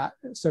around that.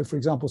 So, for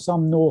example,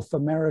 some North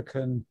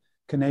American,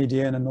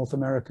 Canadian and North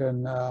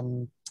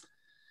American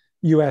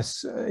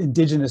US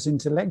indigenous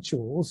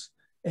intellectuals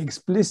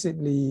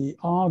explicitly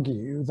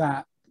argue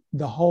that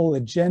the whole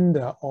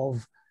agenda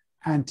of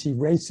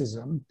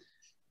anti-racism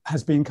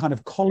has been kind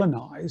of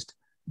colonized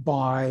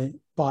by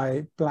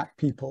Black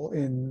people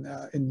in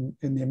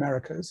the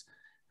Americas,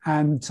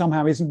 and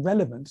somehow isn't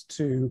relevant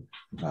to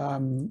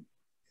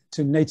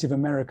Native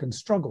American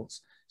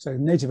struggles. So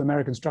Native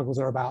American struggles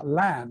are about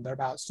land, they're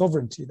about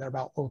sovereignty, they're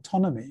about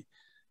autonomy,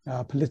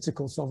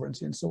 political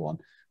sovereignty, and so on.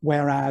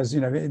 Whereas,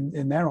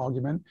 in their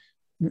argument,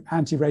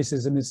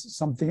 anti-racism is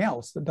something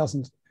else that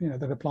doesn't,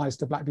 that applies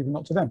to Black people,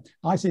 not to them.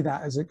 I see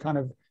that as a kind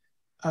of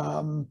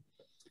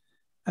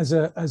as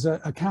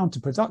a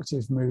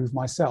counterproductive move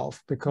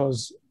myself,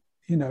 because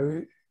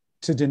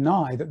to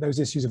deny that those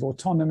issues of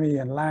autonomy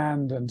and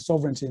land and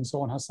sovereignty and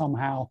so on are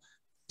somehow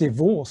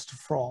divorced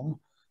from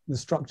the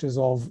structures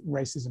of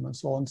racism and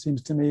so on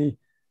seems to me,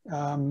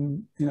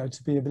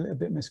 to be a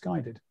bit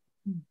misguided.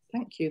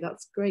 Thank you.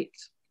 That's great.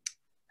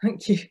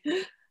 Thank you.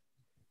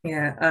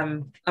 Yeah,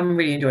 I'm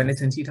really enjoying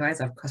listening to you guys.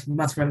 I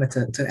must remember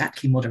to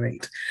actually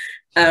moderate.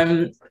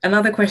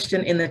 Another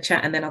question in the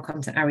chat, and then I'll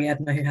come to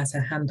Ariadna, who has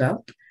her hand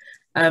up.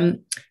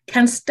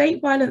 Can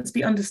state violence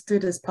be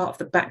understood as part of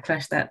the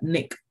backlash that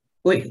Nick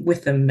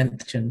Witham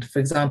mentioned, for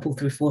example,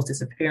 through forced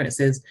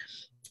disappearances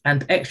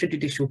and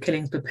extrajudicial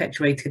killings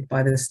perpetuated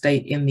by the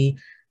state in the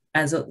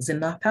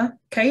Ayotzinapa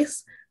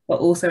case, but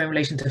also in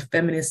relation to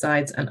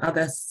feminicides and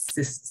other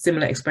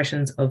similar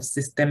expressions of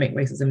systemic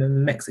racism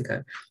in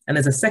Mexico? And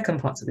there's a second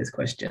part to this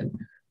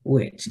question,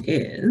 which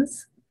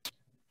is,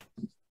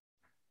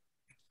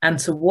 and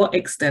to what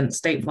extent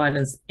state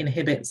violence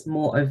inhibits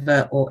more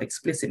overt or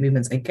explicit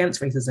movements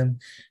against racism,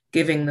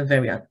 given the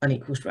very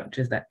unequal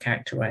structures that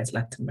characterize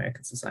Latin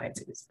American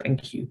societies?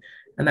 Thank you.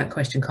 And that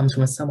question comes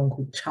from someone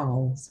called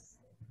Charles.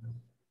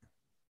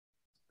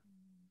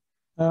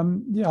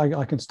 Yeah,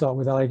 I can start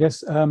with that, I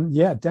guess.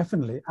 Yeah,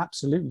 definitely,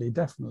 absolutely,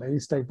 definitely.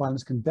 State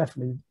violence can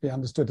definitely be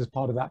understood as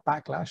part of that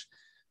backlash.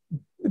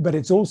 But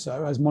it's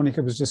also, as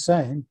Monica was just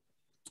saying,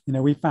 you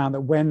know, we found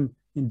that when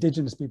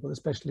Indigenous people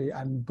especially,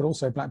 but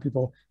also Black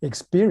people,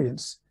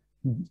 experience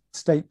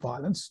state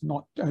violence,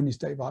 not only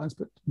state violence,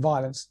 but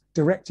violence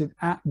directed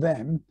at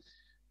them,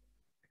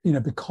 you know,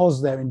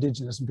 because they're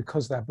Indigenous and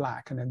because they're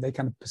Black, and then they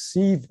kind of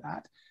perceive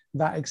that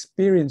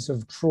experience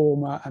of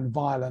trauma and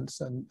violence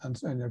and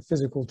you know,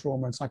 physical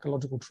trauma and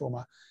psychological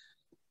trauma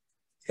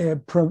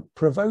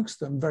provokes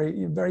them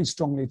very, very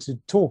strongly to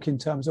talk in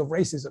terms of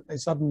racism. They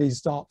suddenly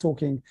start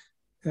talking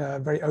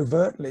very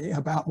overtly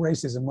about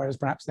racism, whereas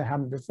perhaps they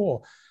hadn't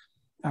before.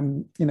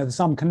 You know, there's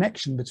some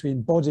connection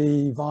between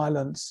body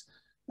violence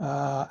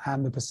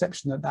and the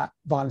perception that that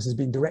violence is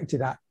being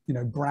directed at, you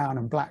know, brown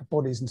and Black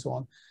bodies and so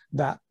on,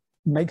 that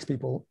makes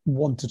people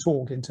want to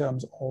talk in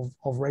terms of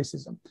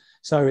racism.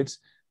 So it's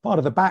part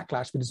of the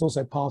backlash, but it's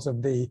also part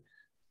of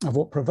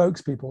what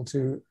provokes people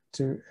to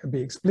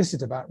be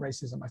explicit about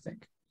racism, I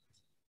think.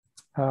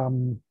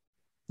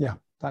 Yeah,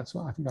 that's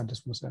what I think. I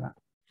just want to say that.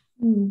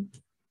 Mm.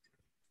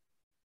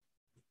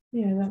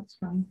 Yeah, that's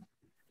fine.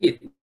 You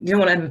don't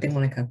want to add anything,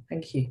 Monica?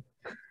 Thank you.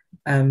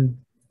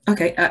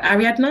 Okay,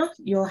 Ariadna,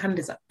 your hand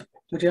is up.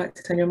 Would you like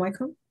to turn your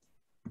mic on?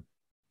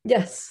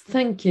 Yes,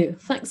 thank you.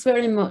 Thanks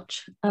very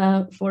much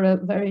for a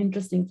very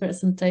interesting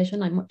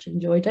presentation. I much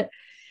enjoyed it.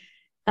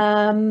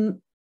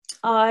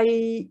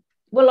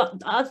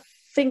 I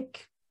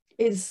think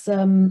is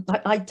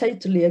I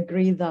totally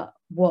agree that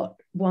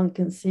what one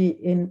can see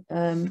in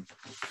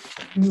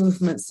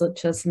movements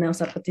such as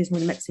Neo-Zapatismo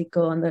in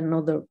Mexico and then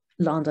other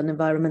land and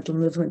environmental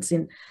movements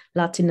in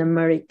Latin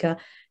America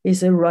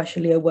is a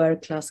racially aware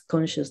class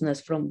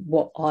consciousness from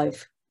what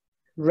I've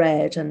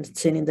read and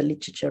seen in the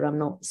literature. I'm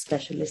not a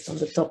specialist on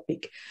the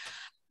topic.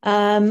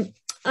 And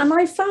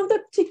I found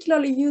that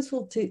particularly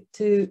useful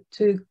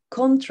to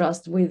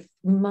contrast with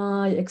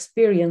my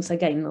experience,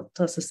 again, not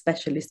as a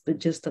specialist, but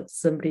just as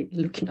somebody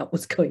looking at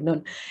what's going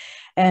on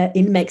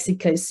in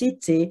Mexico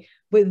City,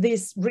 with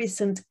this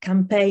recent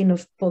campaign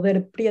of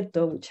Poder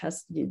Prieto, which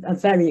has a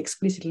very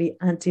explicitly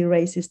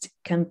anti-racist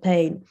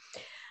campaign.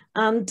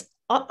 And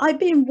I've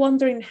been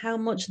wondering how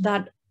much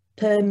that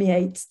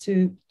permeates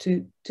to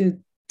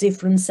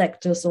different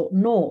sectors or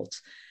not.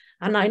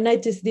 And I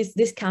noticed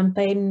this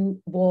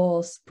campaign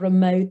was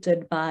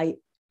promoted by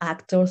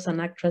actors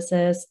and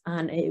actresses,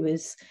 and it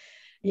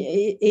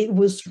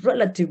was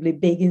relatively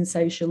big in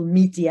social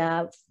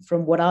media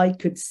from what I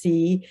could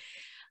see.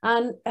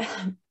 And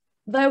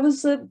there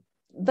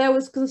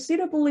was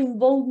considerable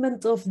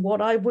involvement of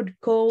what I would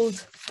call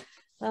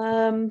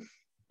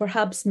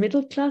perhaps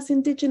middle-class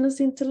Indigenous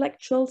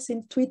intellectuals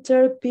in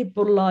Twitter,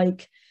 people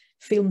like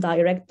film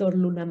director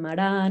Luna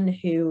Maran,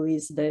 who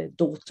is the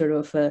daughter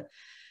of a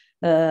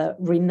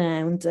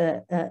renowned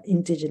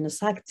Indigenous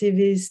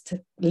activist,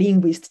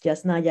 linguist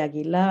Yasnaya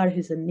Aguilar,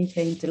 who's a Nije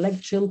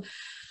intellectual.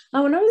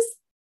 And when I was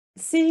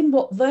seeing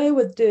what they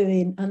were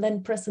doing and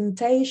then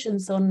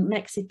presentations on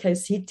Mexico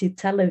City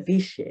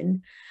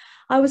television,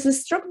 I was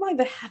struck by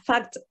the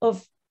fact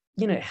of,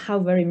 you know, how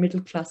very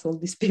middle class all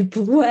these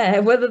people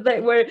were, whether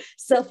they were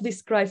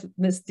self-described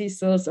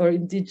mestizos or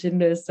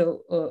Indigenous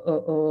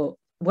or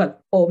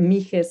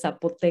Mije,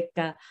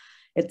 Zapoteca,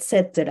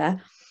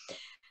 etc.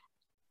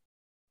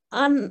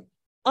 And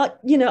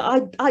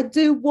I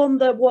do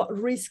wonder what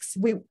risks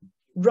we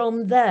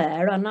run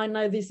there. And I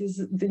know this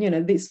is, you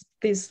know, this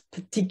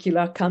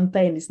particular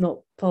campaign is not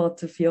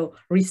part of your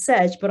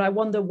research, but I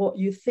wonder what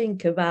you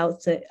think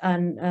about it.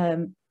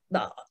 And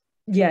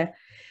yeah,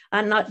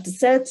 and I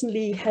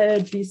certainly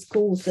heard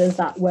discourses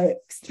that were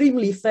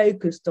extremely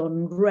focused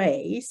on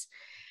race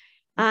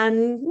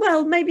and,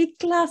 well, maybe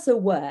class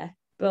aware,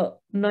 but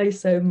no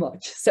so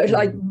much. So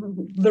like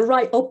the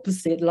right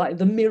opposite, like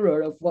the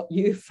mirror of what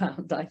you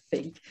found, I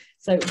think.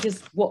 So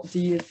just what do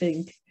you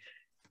think?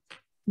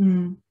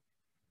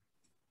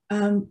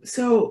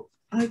 So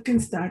I can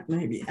start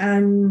maybe.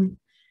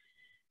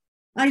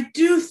 I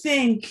do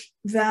think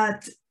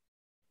that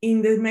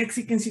in the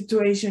Mexican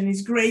situation,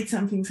 it's great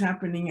something's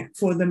happening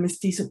for the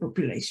mestizo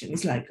population.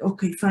 It's like,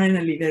 okay,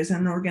 finally there's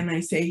an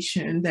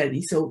organization that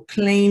is so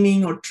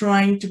claiming or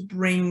trying to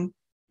bring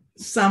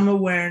some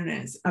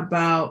awareness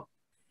about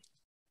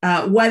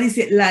what is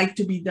it like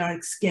to be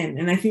dark skinned.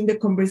 And I think the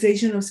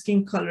conversation of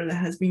skin color that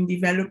has been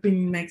developing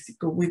in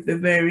Mexico with the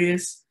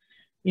various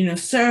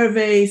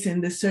surveys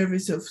and the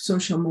service of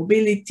social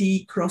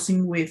mobility,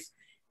 crossing with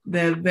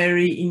the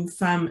very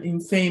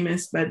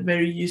infamous but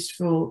very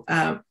useful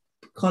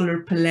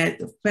color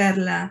palette of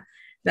Perla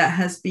that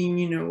has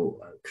been,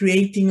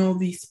 creating all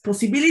these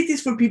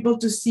possibilities for people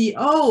to see,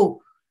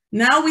 oh,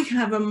 now we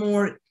have a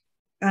more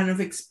kind of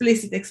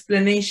explicit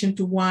explanation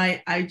to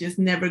why I just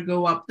never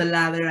go up the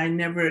ladder, I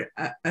never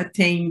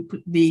attain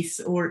this,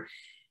 or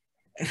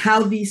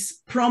how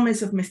this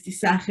promise of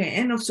mestizaje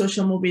and of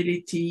social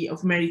mobility,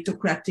 of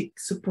meritocratic,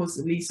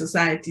 supposedly,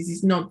 societies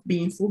is not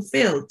being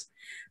fulfilled.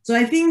 So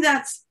I think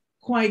that's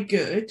quite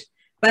good.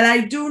 But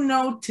I do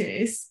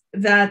notice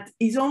that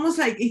it's almost,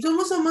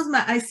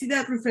 I see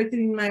that reflected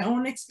in my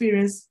own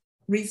experience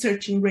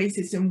researching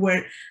racism,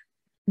 where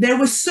there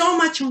was so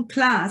much on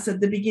class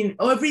at the beginning.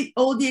 All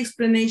the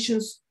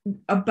explanations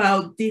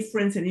about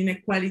difference and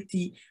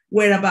inequality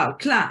were about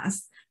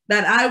class,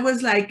 that I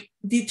was like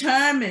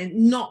determined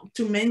not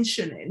to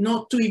mention it,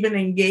 not to even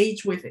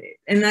engage with it.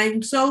 And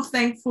I'm so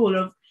thankful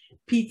of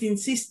Pete's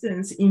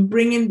insistence in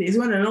bringing this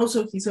one, and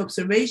also his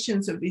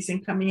observations of this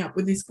and coming up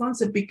with this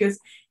concept, because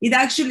it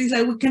actually is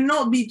like, we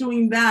cannot be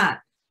doing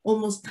that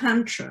almost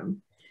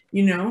tantrum,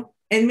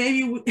 and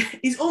maybe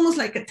it's almost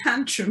like a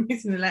tantrum,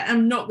 isn't it? Like,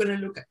 I'm not going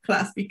to look at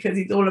class because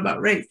it's all about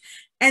race.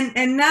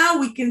 And now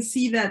we can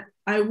see that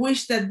I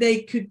wish that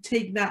they could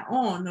take that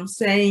on, of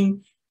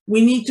saying,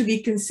 we need to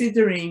be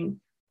considering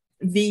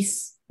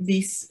this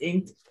as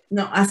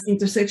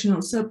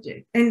intersectional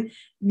subject. And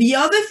the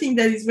other thing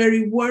that is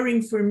very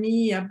worrying for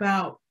me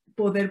about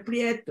Poder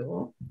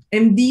Prieto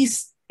and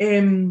these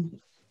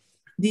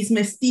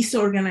mestizo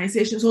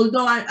organizations,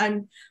 although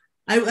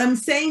I'm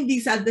saying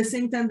this at the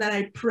same time that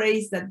I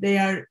praise that they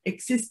are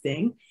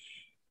existing,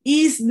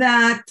 is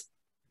that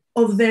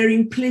of their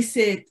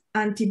implicit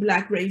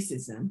anti-Black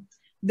racism.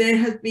 There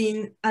has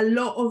been a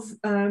lot of,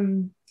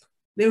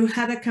 they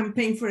had a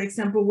campaign, for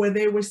example, where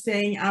they were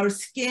saying our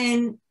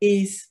skin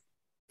is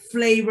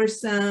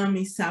flavorsome,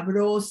 is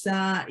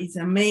sabrosa, is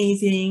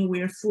amazing,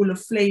 we're full of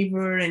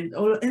flavor and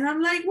all. And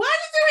I'm like, what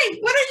are you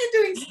doing? What are you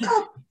doing?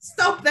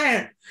 Stop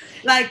there.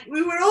 Like,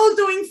 we were all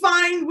doing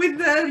fine with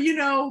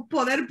the,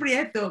 Poder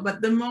Prieto,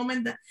 but the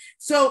moment that,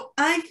 so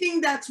I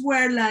think that's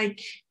where, like,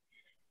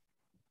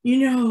 we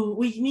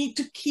need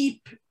to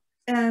keep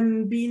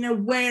being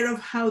aware of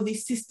how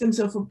these systems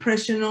of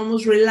oppression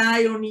almost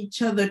rely on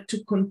each other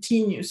to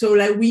continue. So,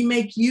 like, we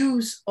make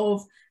use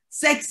of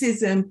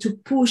sexism to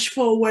push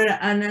forward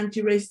an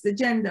anti-racist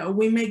agenda, or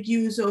we make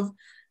use of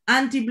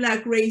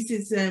anti-Black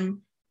racism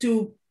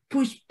to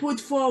put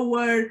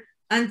forward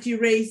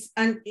anti-race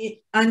and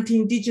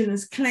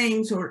anti-indigenous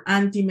claims, or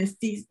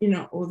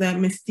anti-mestizo, or the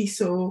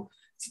mestizo.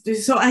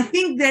 So I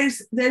think there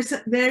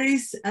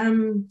is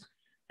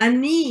a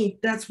need.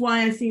 That's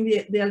why I think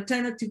the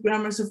alternative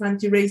grammars of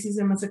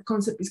anti-racism as a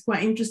concept is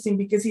quite interesting,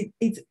 because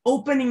it's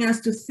opening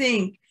us to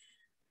think,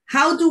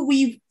 how do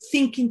we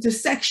think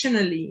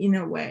intersectionally in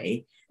a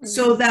way,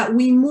 so that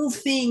we move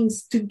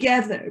things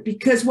together?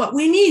 Because what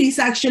we need is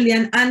actually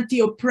an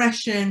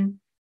anti-oppression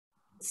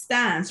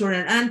stance, or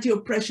an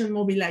anti-oppression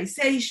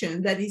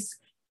mobilization that is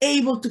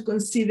able to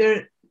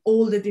consider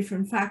all the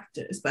different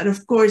factors. But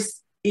of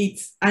course,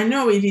 I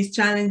know it is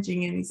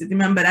challenging and it's a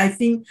demand, but I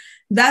think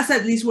that's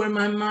at least where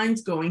my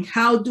mind's going.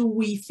 How do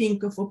we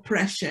think of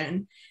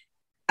oppression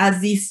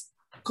as this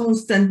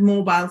constant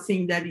mobile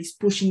thing that is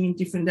pushing in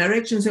different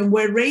directions, and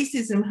where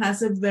racism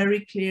has a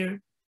very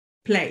clear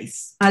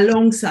place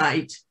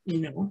alongside,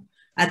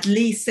 at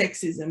least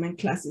sexism and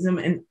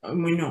classism and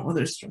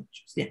other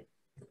structures. Yeah.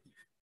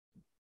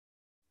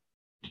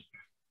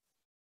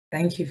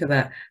 Thank you for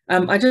that.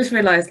 I just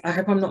realized, I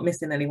hope I'm not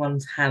missing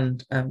anyone's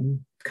hand,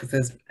 because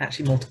there's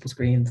actually multiple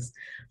screens,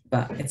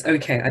 but it's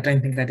okay. I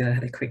don't think I did. I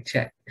had a quick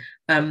check.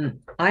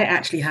 I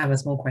actually have a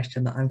small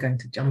question that I'm going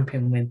to jump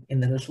in with in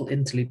the little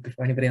interlude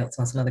before anybody else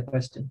asks another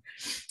question.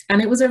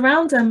 And it was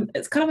around,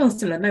 it's kind of on a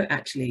similar note,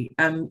 actually.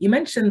 You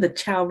mentioned the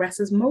Chao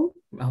Racismo.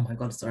 Oh my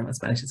God, sorry, my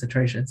Spanish is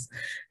atrocious.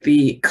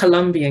 The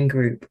Colombian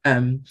group.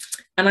 And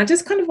I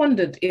just kind of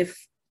wondered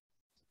if,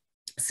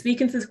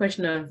 speaking to this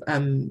question of,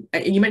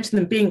 you mentioned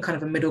them being kind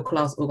of a middle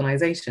class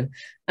organization,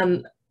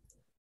 and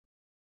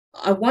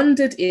I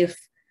wondered if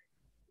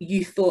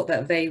you thought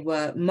that they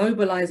were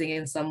mobilizing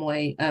in some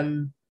way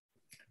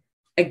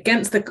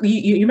against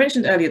you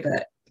mentioned earlier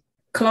that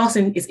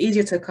classing is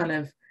easier to kind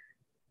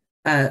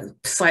of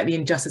cite the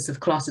injustice of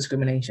class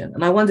discrimination.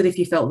 And I wondered if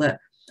you felt that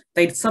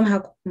they'd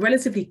somehow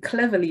relatively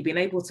cleverly been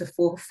able to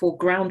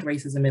foreground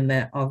racism in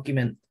their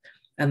argument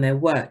and their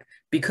work,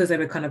 because they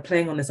were kind of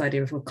playing on this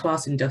idea of a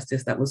class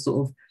injustice that was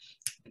sort of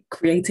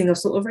creating a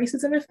sort of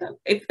racism.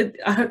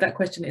 I hope that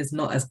question is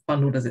not as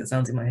bundled as it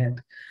sounds in my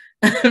head.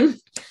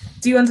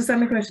 Do you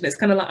understand the question? It's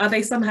kind of like, are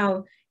they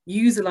somehow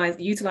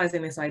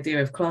utilizing this idea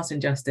of class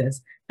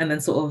injustice and then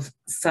sort of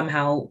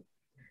somehow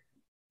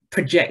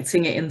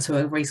projecting it into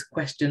a race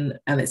question,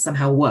 and it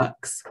somehow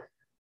works?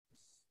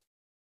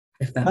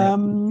 If that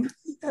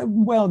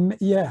well,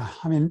 yeah,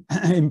 I mean,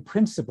 in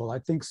principle, I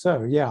think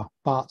so, yeah.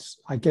 But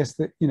I guess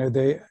that,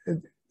 the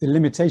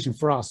limitation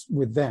for us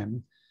with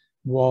them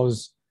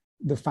was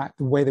the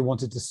way they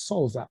wanted to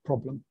solve that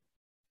problem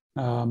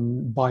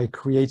by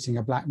creating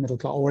a black middle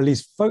class, or at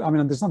least, I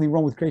mean, there's nothing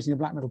wrong with creating a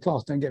black middle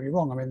class, don't get me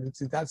wrong. I mean,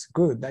 that's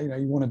good, you know,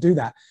 you want to do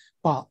that.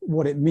 But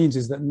what it means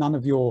is that none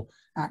of your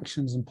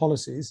actions and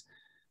policies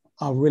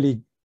are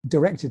really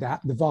directed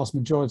at the vast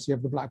majority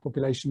of the black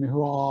population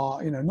who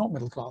are, you know, not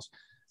middle class,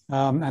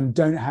 and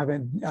don't have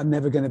it, are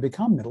never going to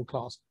become middle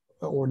class,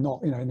 or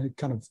not, you know, in a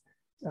kind of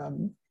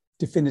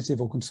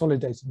definitive or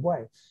consolidated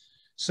way.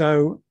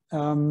 So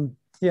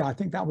yeah, I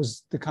think that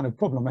was the kind of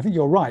problem. I think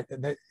you're right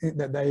that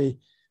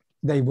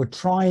they were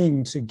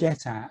trying to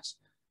get at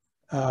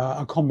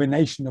a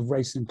combination of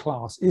race and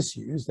class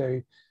issues.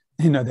 They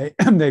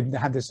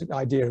had this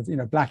idea of, you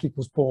know, black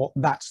equals poor,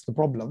 that's the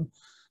problem.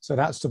 So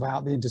that's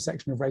about the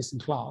intersection of race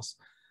and class.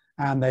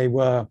 And they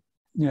were,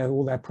 you know,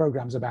 all their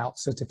programs about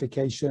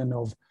certification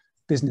of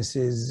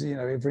businesses, you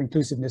know, for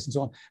inclusiveness and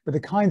so on. But the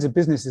kinds of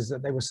businesses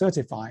that they were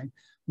certifying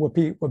were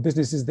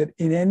businesses that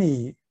in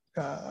any,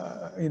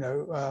 you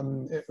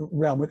know,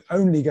 realm were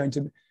only going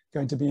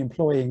to be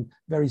employing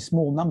very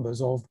small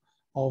numbers of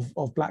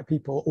black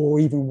people, or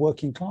even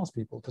working class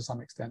people to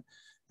some extent.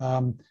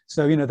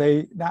 So, you know,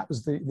 that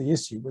was the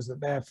issue, was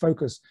that their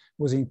focus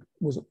was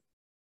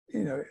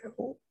you know,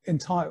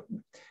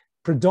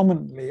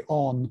 predominantly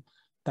on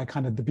that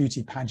kind of the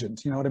beauty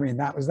pageant. You know what I mean?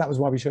 That was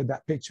why we showed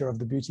that picture of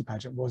the beauty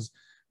pageant, was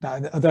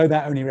that although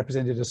that only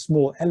represented a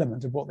small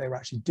element of what they were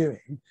actually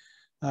doing,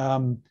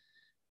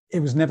 it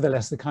was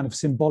nevertheless the kind of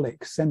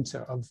symbolic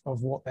center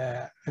of what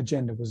their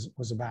agenda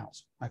was about,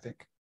 I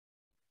think.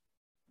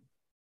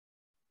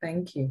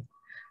 Thank you.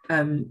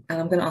 And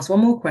I'm going to ask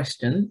one more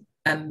question,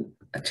 and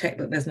I check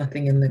that there's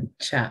nothing in the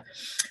chat.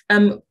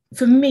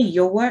 For me,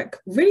 your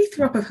work really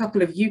threw up a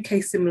couple of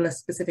UK similar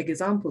specific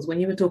examples. When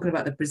you were talking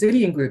about the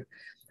Brazilian group,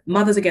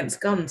 Mothers Against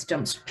Guns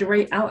jumped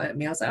straight out at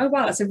me. I was like, oh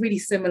wow, that's a really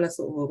similar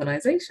sort of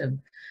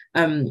organization.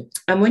 And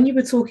when you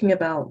were talking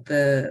about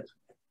the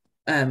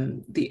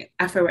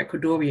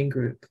Afro-Ecuadorian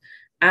group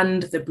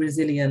and the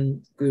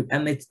Brazilian group,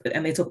 and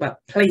they talk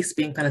about place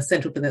being kind of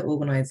central to their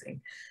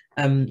organizing,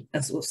 and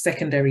sort of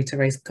secondary to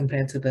race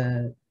compared to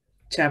the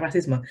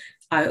antiracism,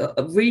 I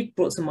really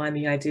brought to mind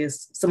the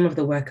ideas, some of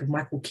the work of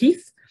Michael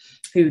Keith,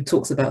 who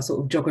talks about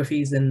sort of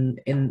geographies and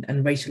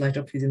racialized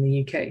geographies in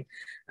the UK.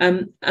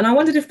 And I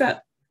wondered if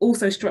that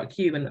also struck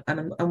you,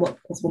 and what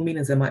possible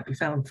meanings there might be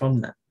found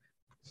from that,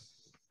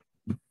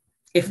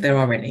 if there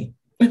are any.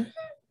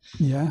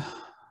 Yeah.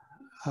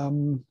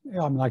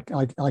 Yeah, I mean,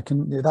 I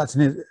can. That's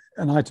an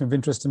item of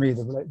interest to me.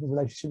 The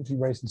relationship between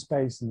race and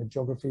space, and the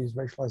geographies,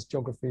 racialized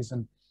geographies,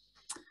 and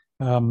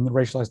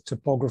racialized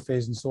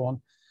topographies, and so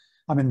on.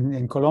 I mean,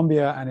 in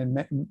Colombia and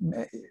in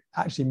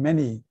actually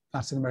many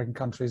Latin American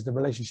countries, the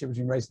relationship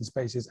between race and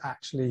space is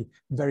actually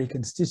very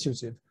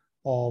constitutive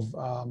of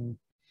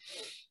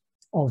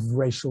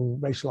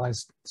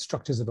racialized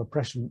structures of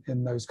oppression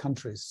in those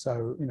countries.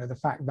 So, you know, the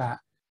fact that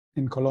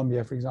in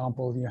Colombia, for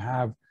example, you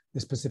have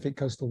this Pacific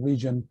coastal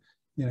region,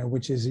 you know,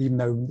 which is, even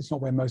though it's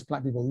not where most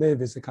black people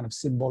live, is the kind of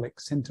symbolic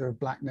center of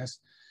blackness.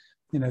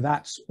 You know,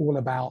 that's all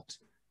about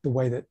the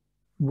way that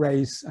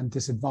race and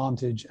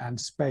disadvantage and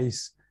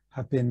space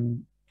have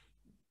been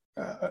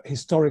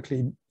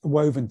historically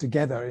woven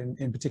together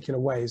in particular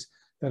ways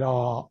that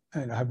are,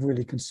 you know, have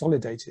really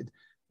consolidated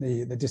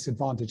the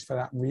disadvantage for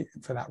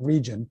that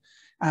region,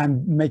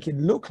 and make it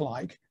look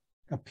like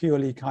a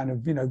purely kind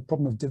of, you know,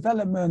 problem of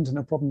development and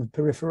a problem of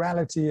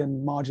peripherality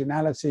and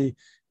marginality.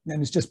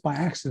 And it's just by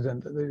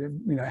accident that,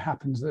 you know, it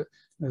happens that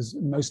there's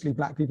mostly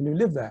black people who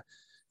live there.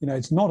 You know,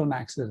 it's not an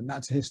accident.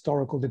 That's a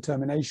historical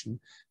determination,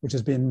 which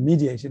has been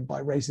mediated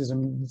by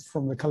racism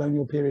from the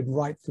colonial period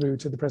right through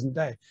to the present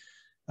day.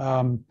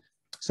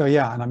 So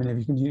yeah, and I mean,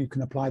 if you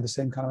can apply the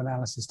same kind of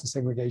analysis to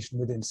segregation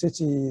within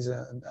cities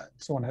and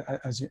so on,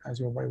 as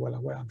you're very well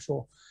aware, I'm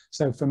sure.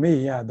 So for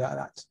me, yeah,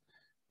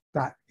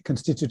 that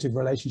constitutive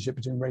relationship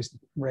between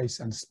race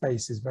and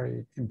space is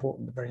very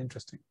important, very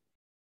interesting.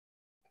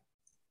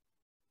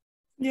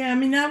 Yeah, I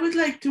mean, I would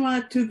like to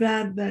add to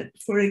that,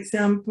 for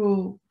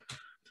example,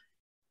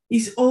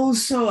 is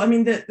also, I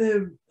mean,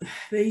 the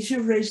issue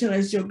of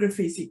racialized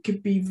geographies, it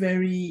could be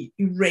very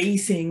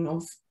erasing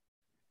of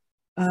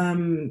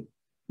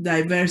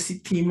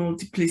diversity,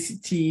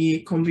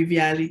 multiplicity,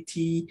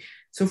 conviviality.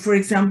 So for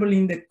example,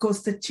 in the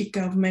Costa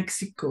Chica of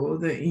Mexico,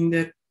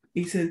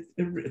 it's a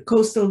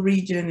coastal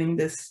region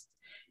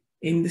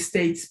in the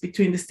states,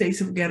 between the states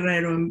of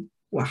Guerrero and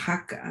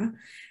Oaxaca.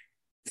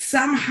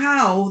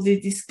 Somehow the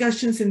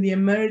discussions and the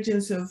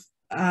emergence of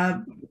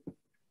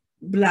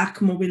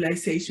Black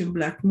mobilization,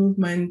 Black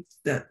movement,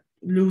 that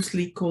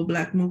loosely called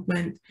Black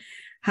movement,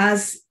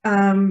 has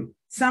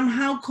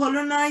somehow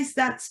colonized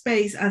that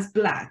space as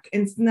Black.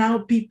 And now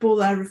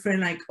people are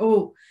referring like,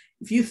 oh,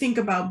 if you think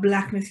about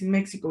Blackness in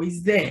Mexico,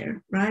 it's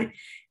there, right?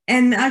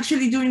 And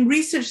actually doing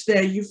research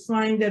there, you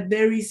find that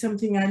there is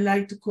something I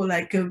like to call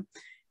like a,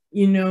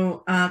 you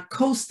know,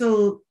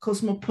 coastal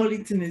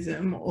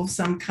cosmopolitanism of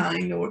some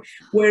kind, or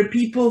where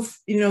people,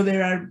 you know,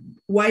 there are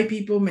white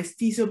people,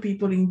 mestizo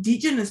people,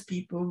 indigenous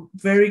people,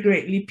 very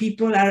greatly.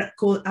 People are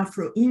called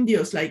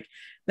Afro-Indios, like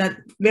that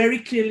very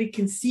clearly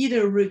can see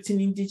their roots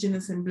in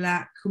indigenous and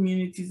Black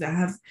communities that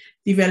have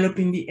developed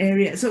in the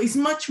area. So it's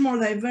much more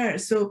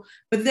diverse. So,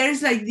 but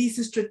there's like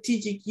these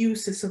strategic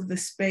uses of the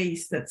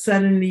space that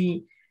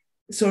suddenly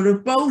sort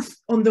of both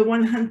on the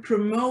one hand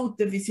promote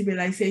the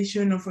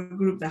visibilization of a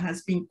group that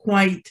has been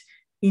quite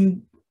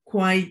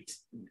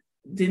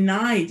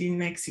denied in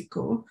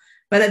Mexico,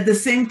 but at the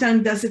same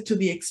time does it to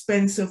the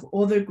expense of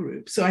other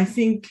groups. So I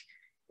think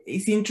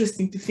it's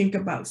interesting to think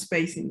about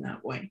space in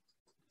that way.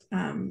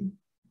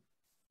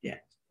 Yeah.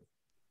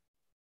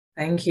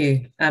 Thank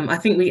you. I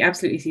think we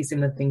absolutely see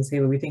similar things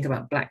here where we think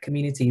about Black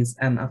communities,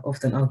 and I've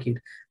often argued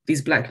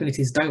these Black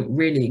communities don't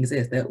really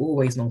exist. They're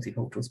always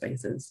multicultural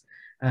spaces,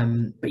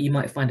 but you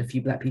might find a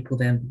few Black people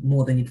there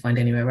more than you'd find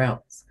anywhere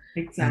else.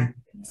 Exactly.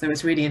 So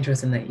it's really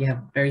interesting that you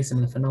have very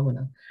similar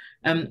phenomena.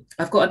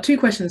 I've got 2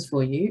 questions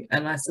for you,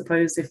 and I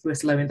suppose if we're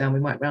slowing down, we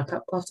might wrap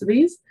up after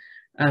these.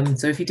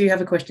 So if you do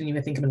have a question you've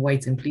been thinking of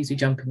waiting, please do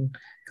jump in,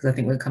 because I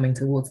think we're coming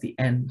towards the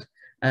end.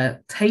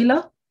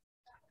 Taylor,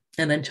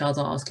 and then Charles,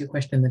 I'll ask you a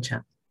question in the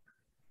chat.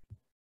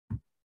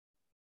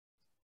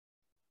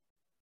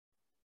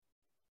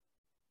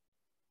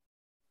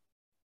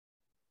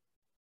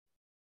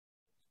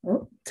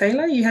 Oh,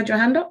 Taylor, you had your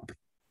hand up?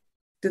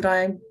 Did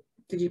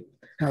you?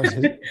 That was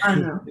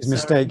his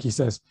mistake, he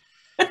says.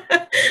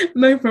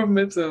 No problem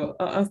at all.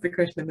 I'll ask the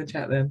question in the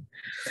chat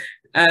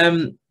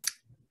then.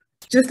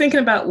 Just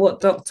thinking about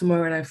what Dr.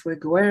 Moreno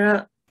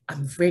Figueroa,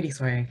 I'm really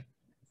sorry.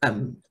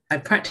 I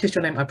practiced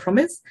your name, I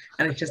promise,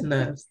 and it's just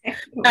nerves.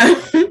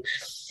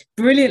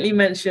 Brilliantly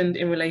mentioned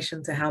in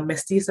relation to how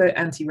mestizo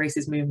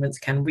anti-racist movements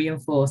can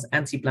reinforce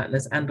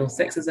anti-Blackness and/or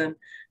sexism.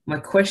 My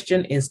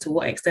question is, to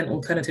what extent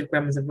alternative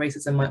grammars of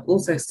racism might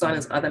also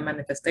silence other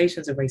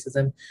manifestations of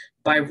racism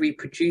by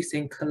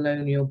reproducing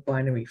colonial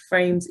binary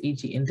frames,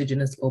 e.g.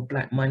 indigenous or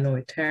Black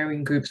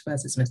minoritarian groups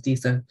versus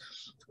mestizo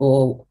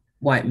or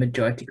white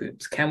majority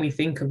groups? Can we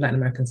think of Latin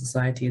American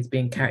society as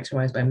being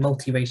characterized by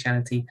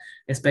multiraciality,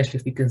 especially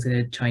if we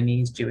consider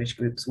Chinese, Jewish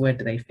groups? Where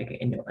do they figure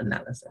in your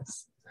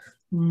analysis?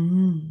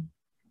 Well,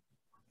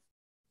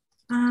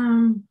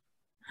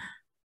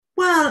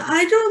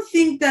 I don't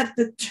think that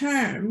the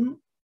term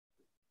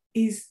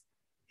is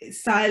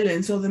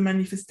silence or the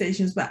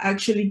manifestations, but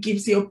actually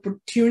gives the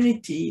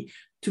opportunity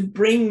to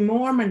bring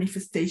more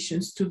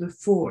manifestations to the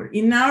fore.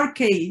 In our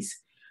case,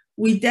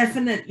 we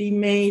definitely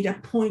made a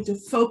point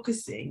of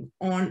focusing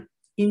on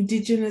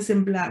indigenous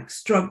and Black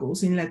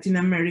struggles in Latin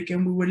America,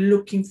 and we were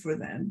looking for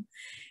them.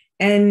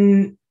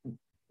 And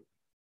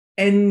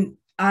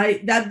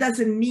that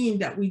doesn't mean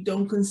that we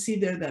don't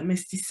consider that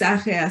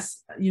mestizaje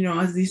as, you know,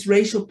 as this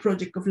racial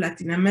project of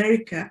Latin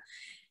America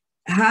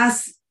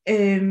has,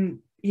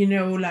 you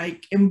know,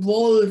 like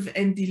involved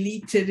and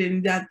deleted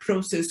in that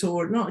process,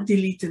 or not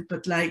deleted,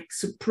 but like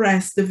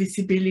suppressed the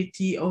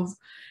visibility of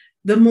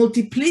the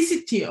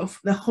multiplicity of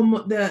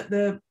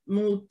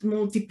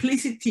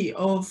multiplicity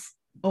of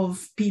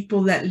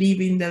people that live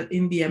in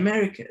the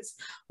Americas.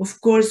 Of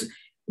course,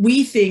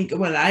 we think,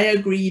 well, I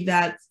agree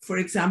that, for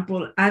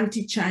example,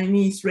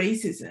 anti-Chinese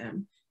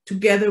racism,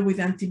 together with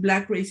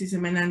anti-Black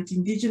racism and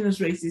anti-Indigenous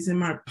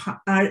racism,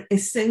 are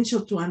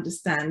essential to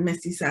understand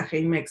mestizaje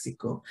in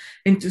Mexico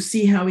and to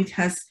see how it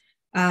has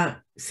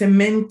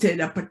cemented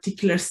a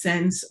particular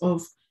sense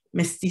of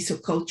mestizo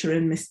culture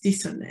and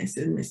mestizo-ness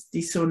and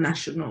mestizo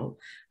national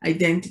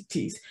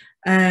identities.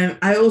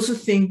 I also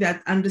think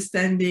that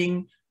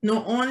understanding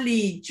not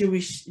only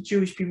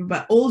Jewish people,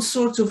 but all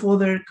sorts of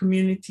other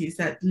communities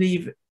that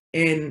live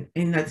in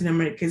Latin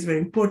America is very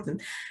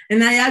important.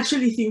 And I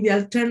actually think the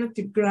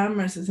alternative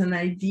grammars as an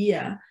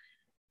idea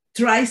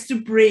tries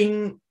to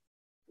bring,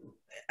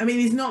 I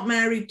mean, it's not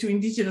married to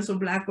indigenous or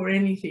Black or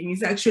anything.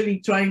 It's actually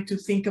trying to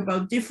think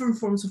about different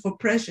forms of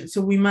oppression. So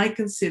we might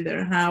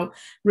consider how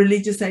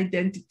religious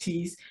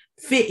identities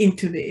fit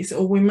into this,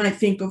 or we might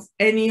think of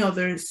any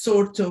other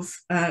sort of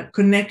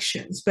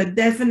connections, but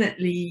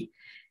definitely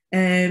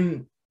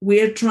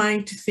we're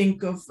trying to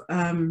think of,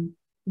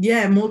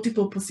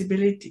 multiple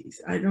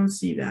possibilities. I don't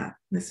see that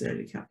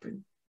necessarily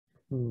happen.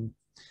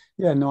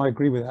 Yeah, no, I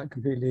agree with that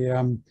completely.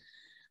 I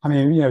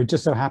mean, you know, it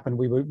just so happened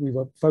we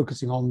were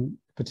focusing on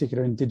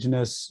particular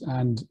indigenous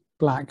and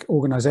Black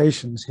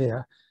organizations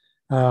here.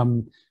 But,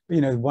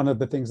 you know, one of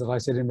the things that I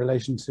said in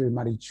relation to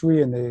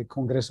Marichui and the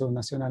Congreso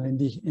Nacional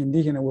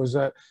Indígena was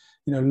that,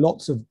 you know,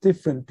 lots of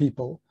different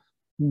people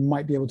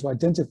might be able to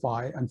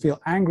identify and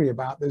feel angry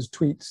about those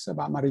tweets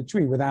about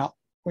Marichui without,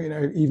 you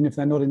know, even if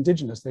they're not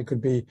indigenous. They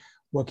could be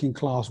working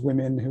class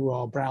women who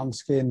are brown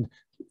skinned,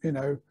 you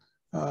know,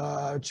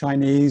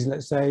 Chinese,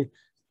 let's say,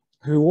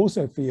 who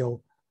also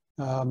feel,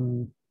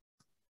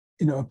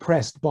 you know,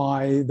 oppressed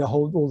by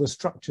all the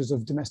structures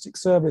of domestic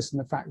service and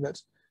the fact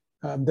that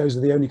those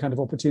are the only kind of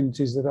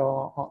opportunities that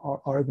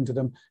are open to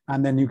them.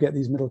 And then you get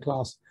these middle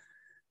class,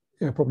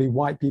 you know, probably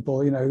white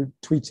people, you know,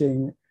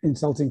 tweeting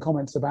insulting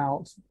comments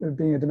about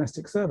being a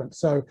domestic servant.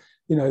 So,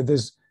 you know,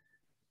 there's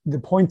the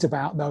point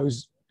about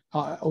those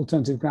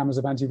alternative grammars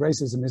of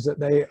anti-racism is that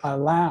they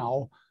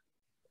allow,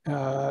 you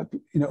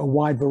know, a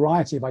wide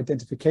variety of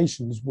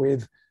identifications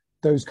with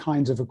those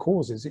kinds of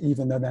causes,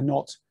 even though they're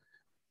not,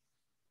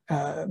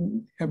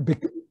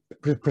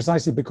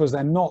 precisely because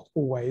they're not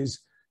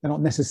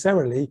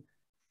necessarily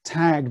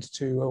tagged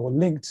to or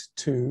linked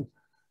to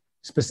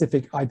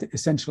specific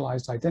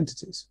essentialized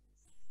identities.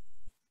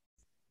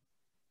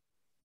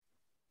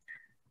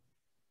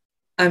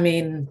 I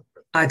mean,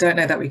 I don't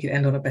know that we could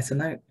end on a better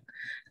note.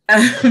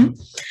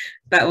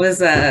 That was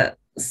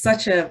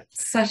such a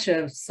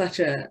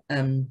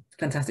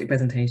fantastic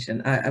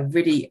presentation. A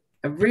really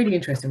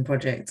interesting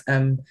project.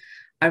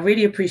 I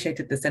really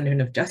appreciated the centering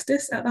of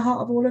justice at the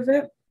heart of all of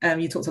it.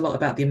 You talked a lot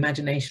about the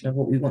imagination of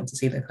what we want to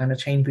see, the kind of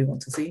change we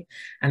want to see,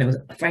 and it was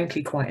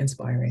frankly quite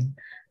inspiring.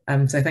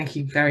 So thank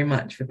you very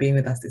much for being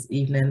with us this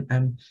evening.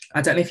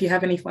 I don't know if you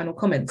have any final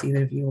comments,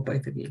 either of you or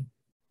both of you.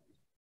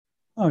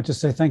 I would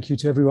just say thank you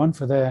to everyone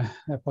for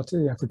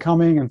for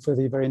coming and for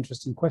the very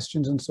interesting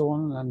questions and so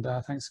on. And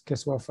thanks,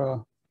 Kesewa,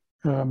 for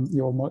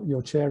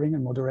your chairing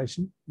and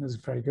moderation. It was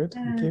very good.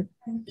 Thank you.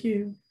 Thank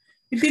you.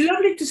 It'd be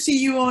lovely to see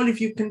you all if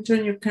you can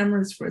turn your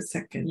cameras for a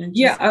second. And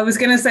yeah, I was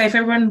going to say, if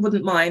everyone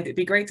wouldn't mind, it'd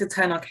be great to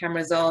turn our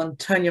cameras on,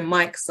 turn your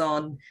mics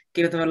on,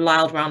 give them a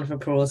loud round of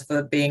applause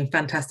for being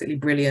fantastically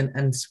brilliant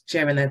and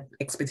sharing their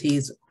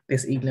expertise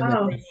this evening.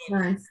 Oh,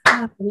 nice.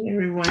 Hi,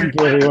 everyone. Thank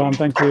you, everyone.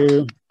 Thank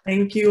you.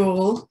 Thank you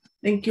all.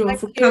 Thank you all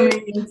for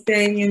coming and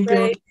staying and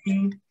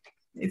joining.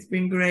 It's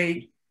been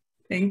great.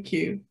 Thank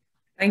you.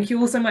 Thank you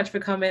all so much for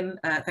coming.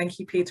 Thank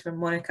you, Peter and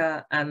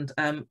Monica. And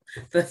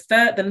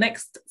the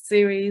next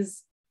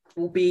series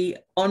will be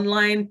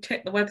online.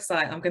 Check the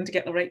website. I'm going to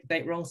get the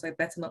date wrong, so I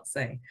better not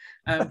say.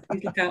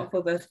 Please look out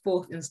for the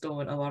 4th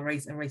installment of our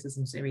Race and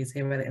Racism series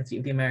here at the Institute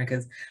of the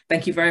Americas.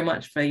 Thank you very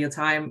much for your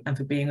time and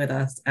for being with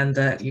us and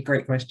your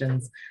great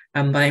questions.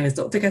 My name is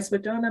Dr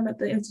Kesewa John. I'm at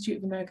the Institute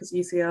of the Americas,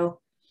 UCL.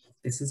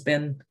 This has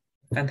been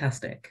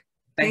fantastic.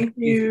 Thank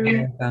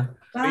you.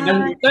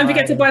 Bye. Don't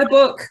forget to buy the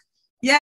book.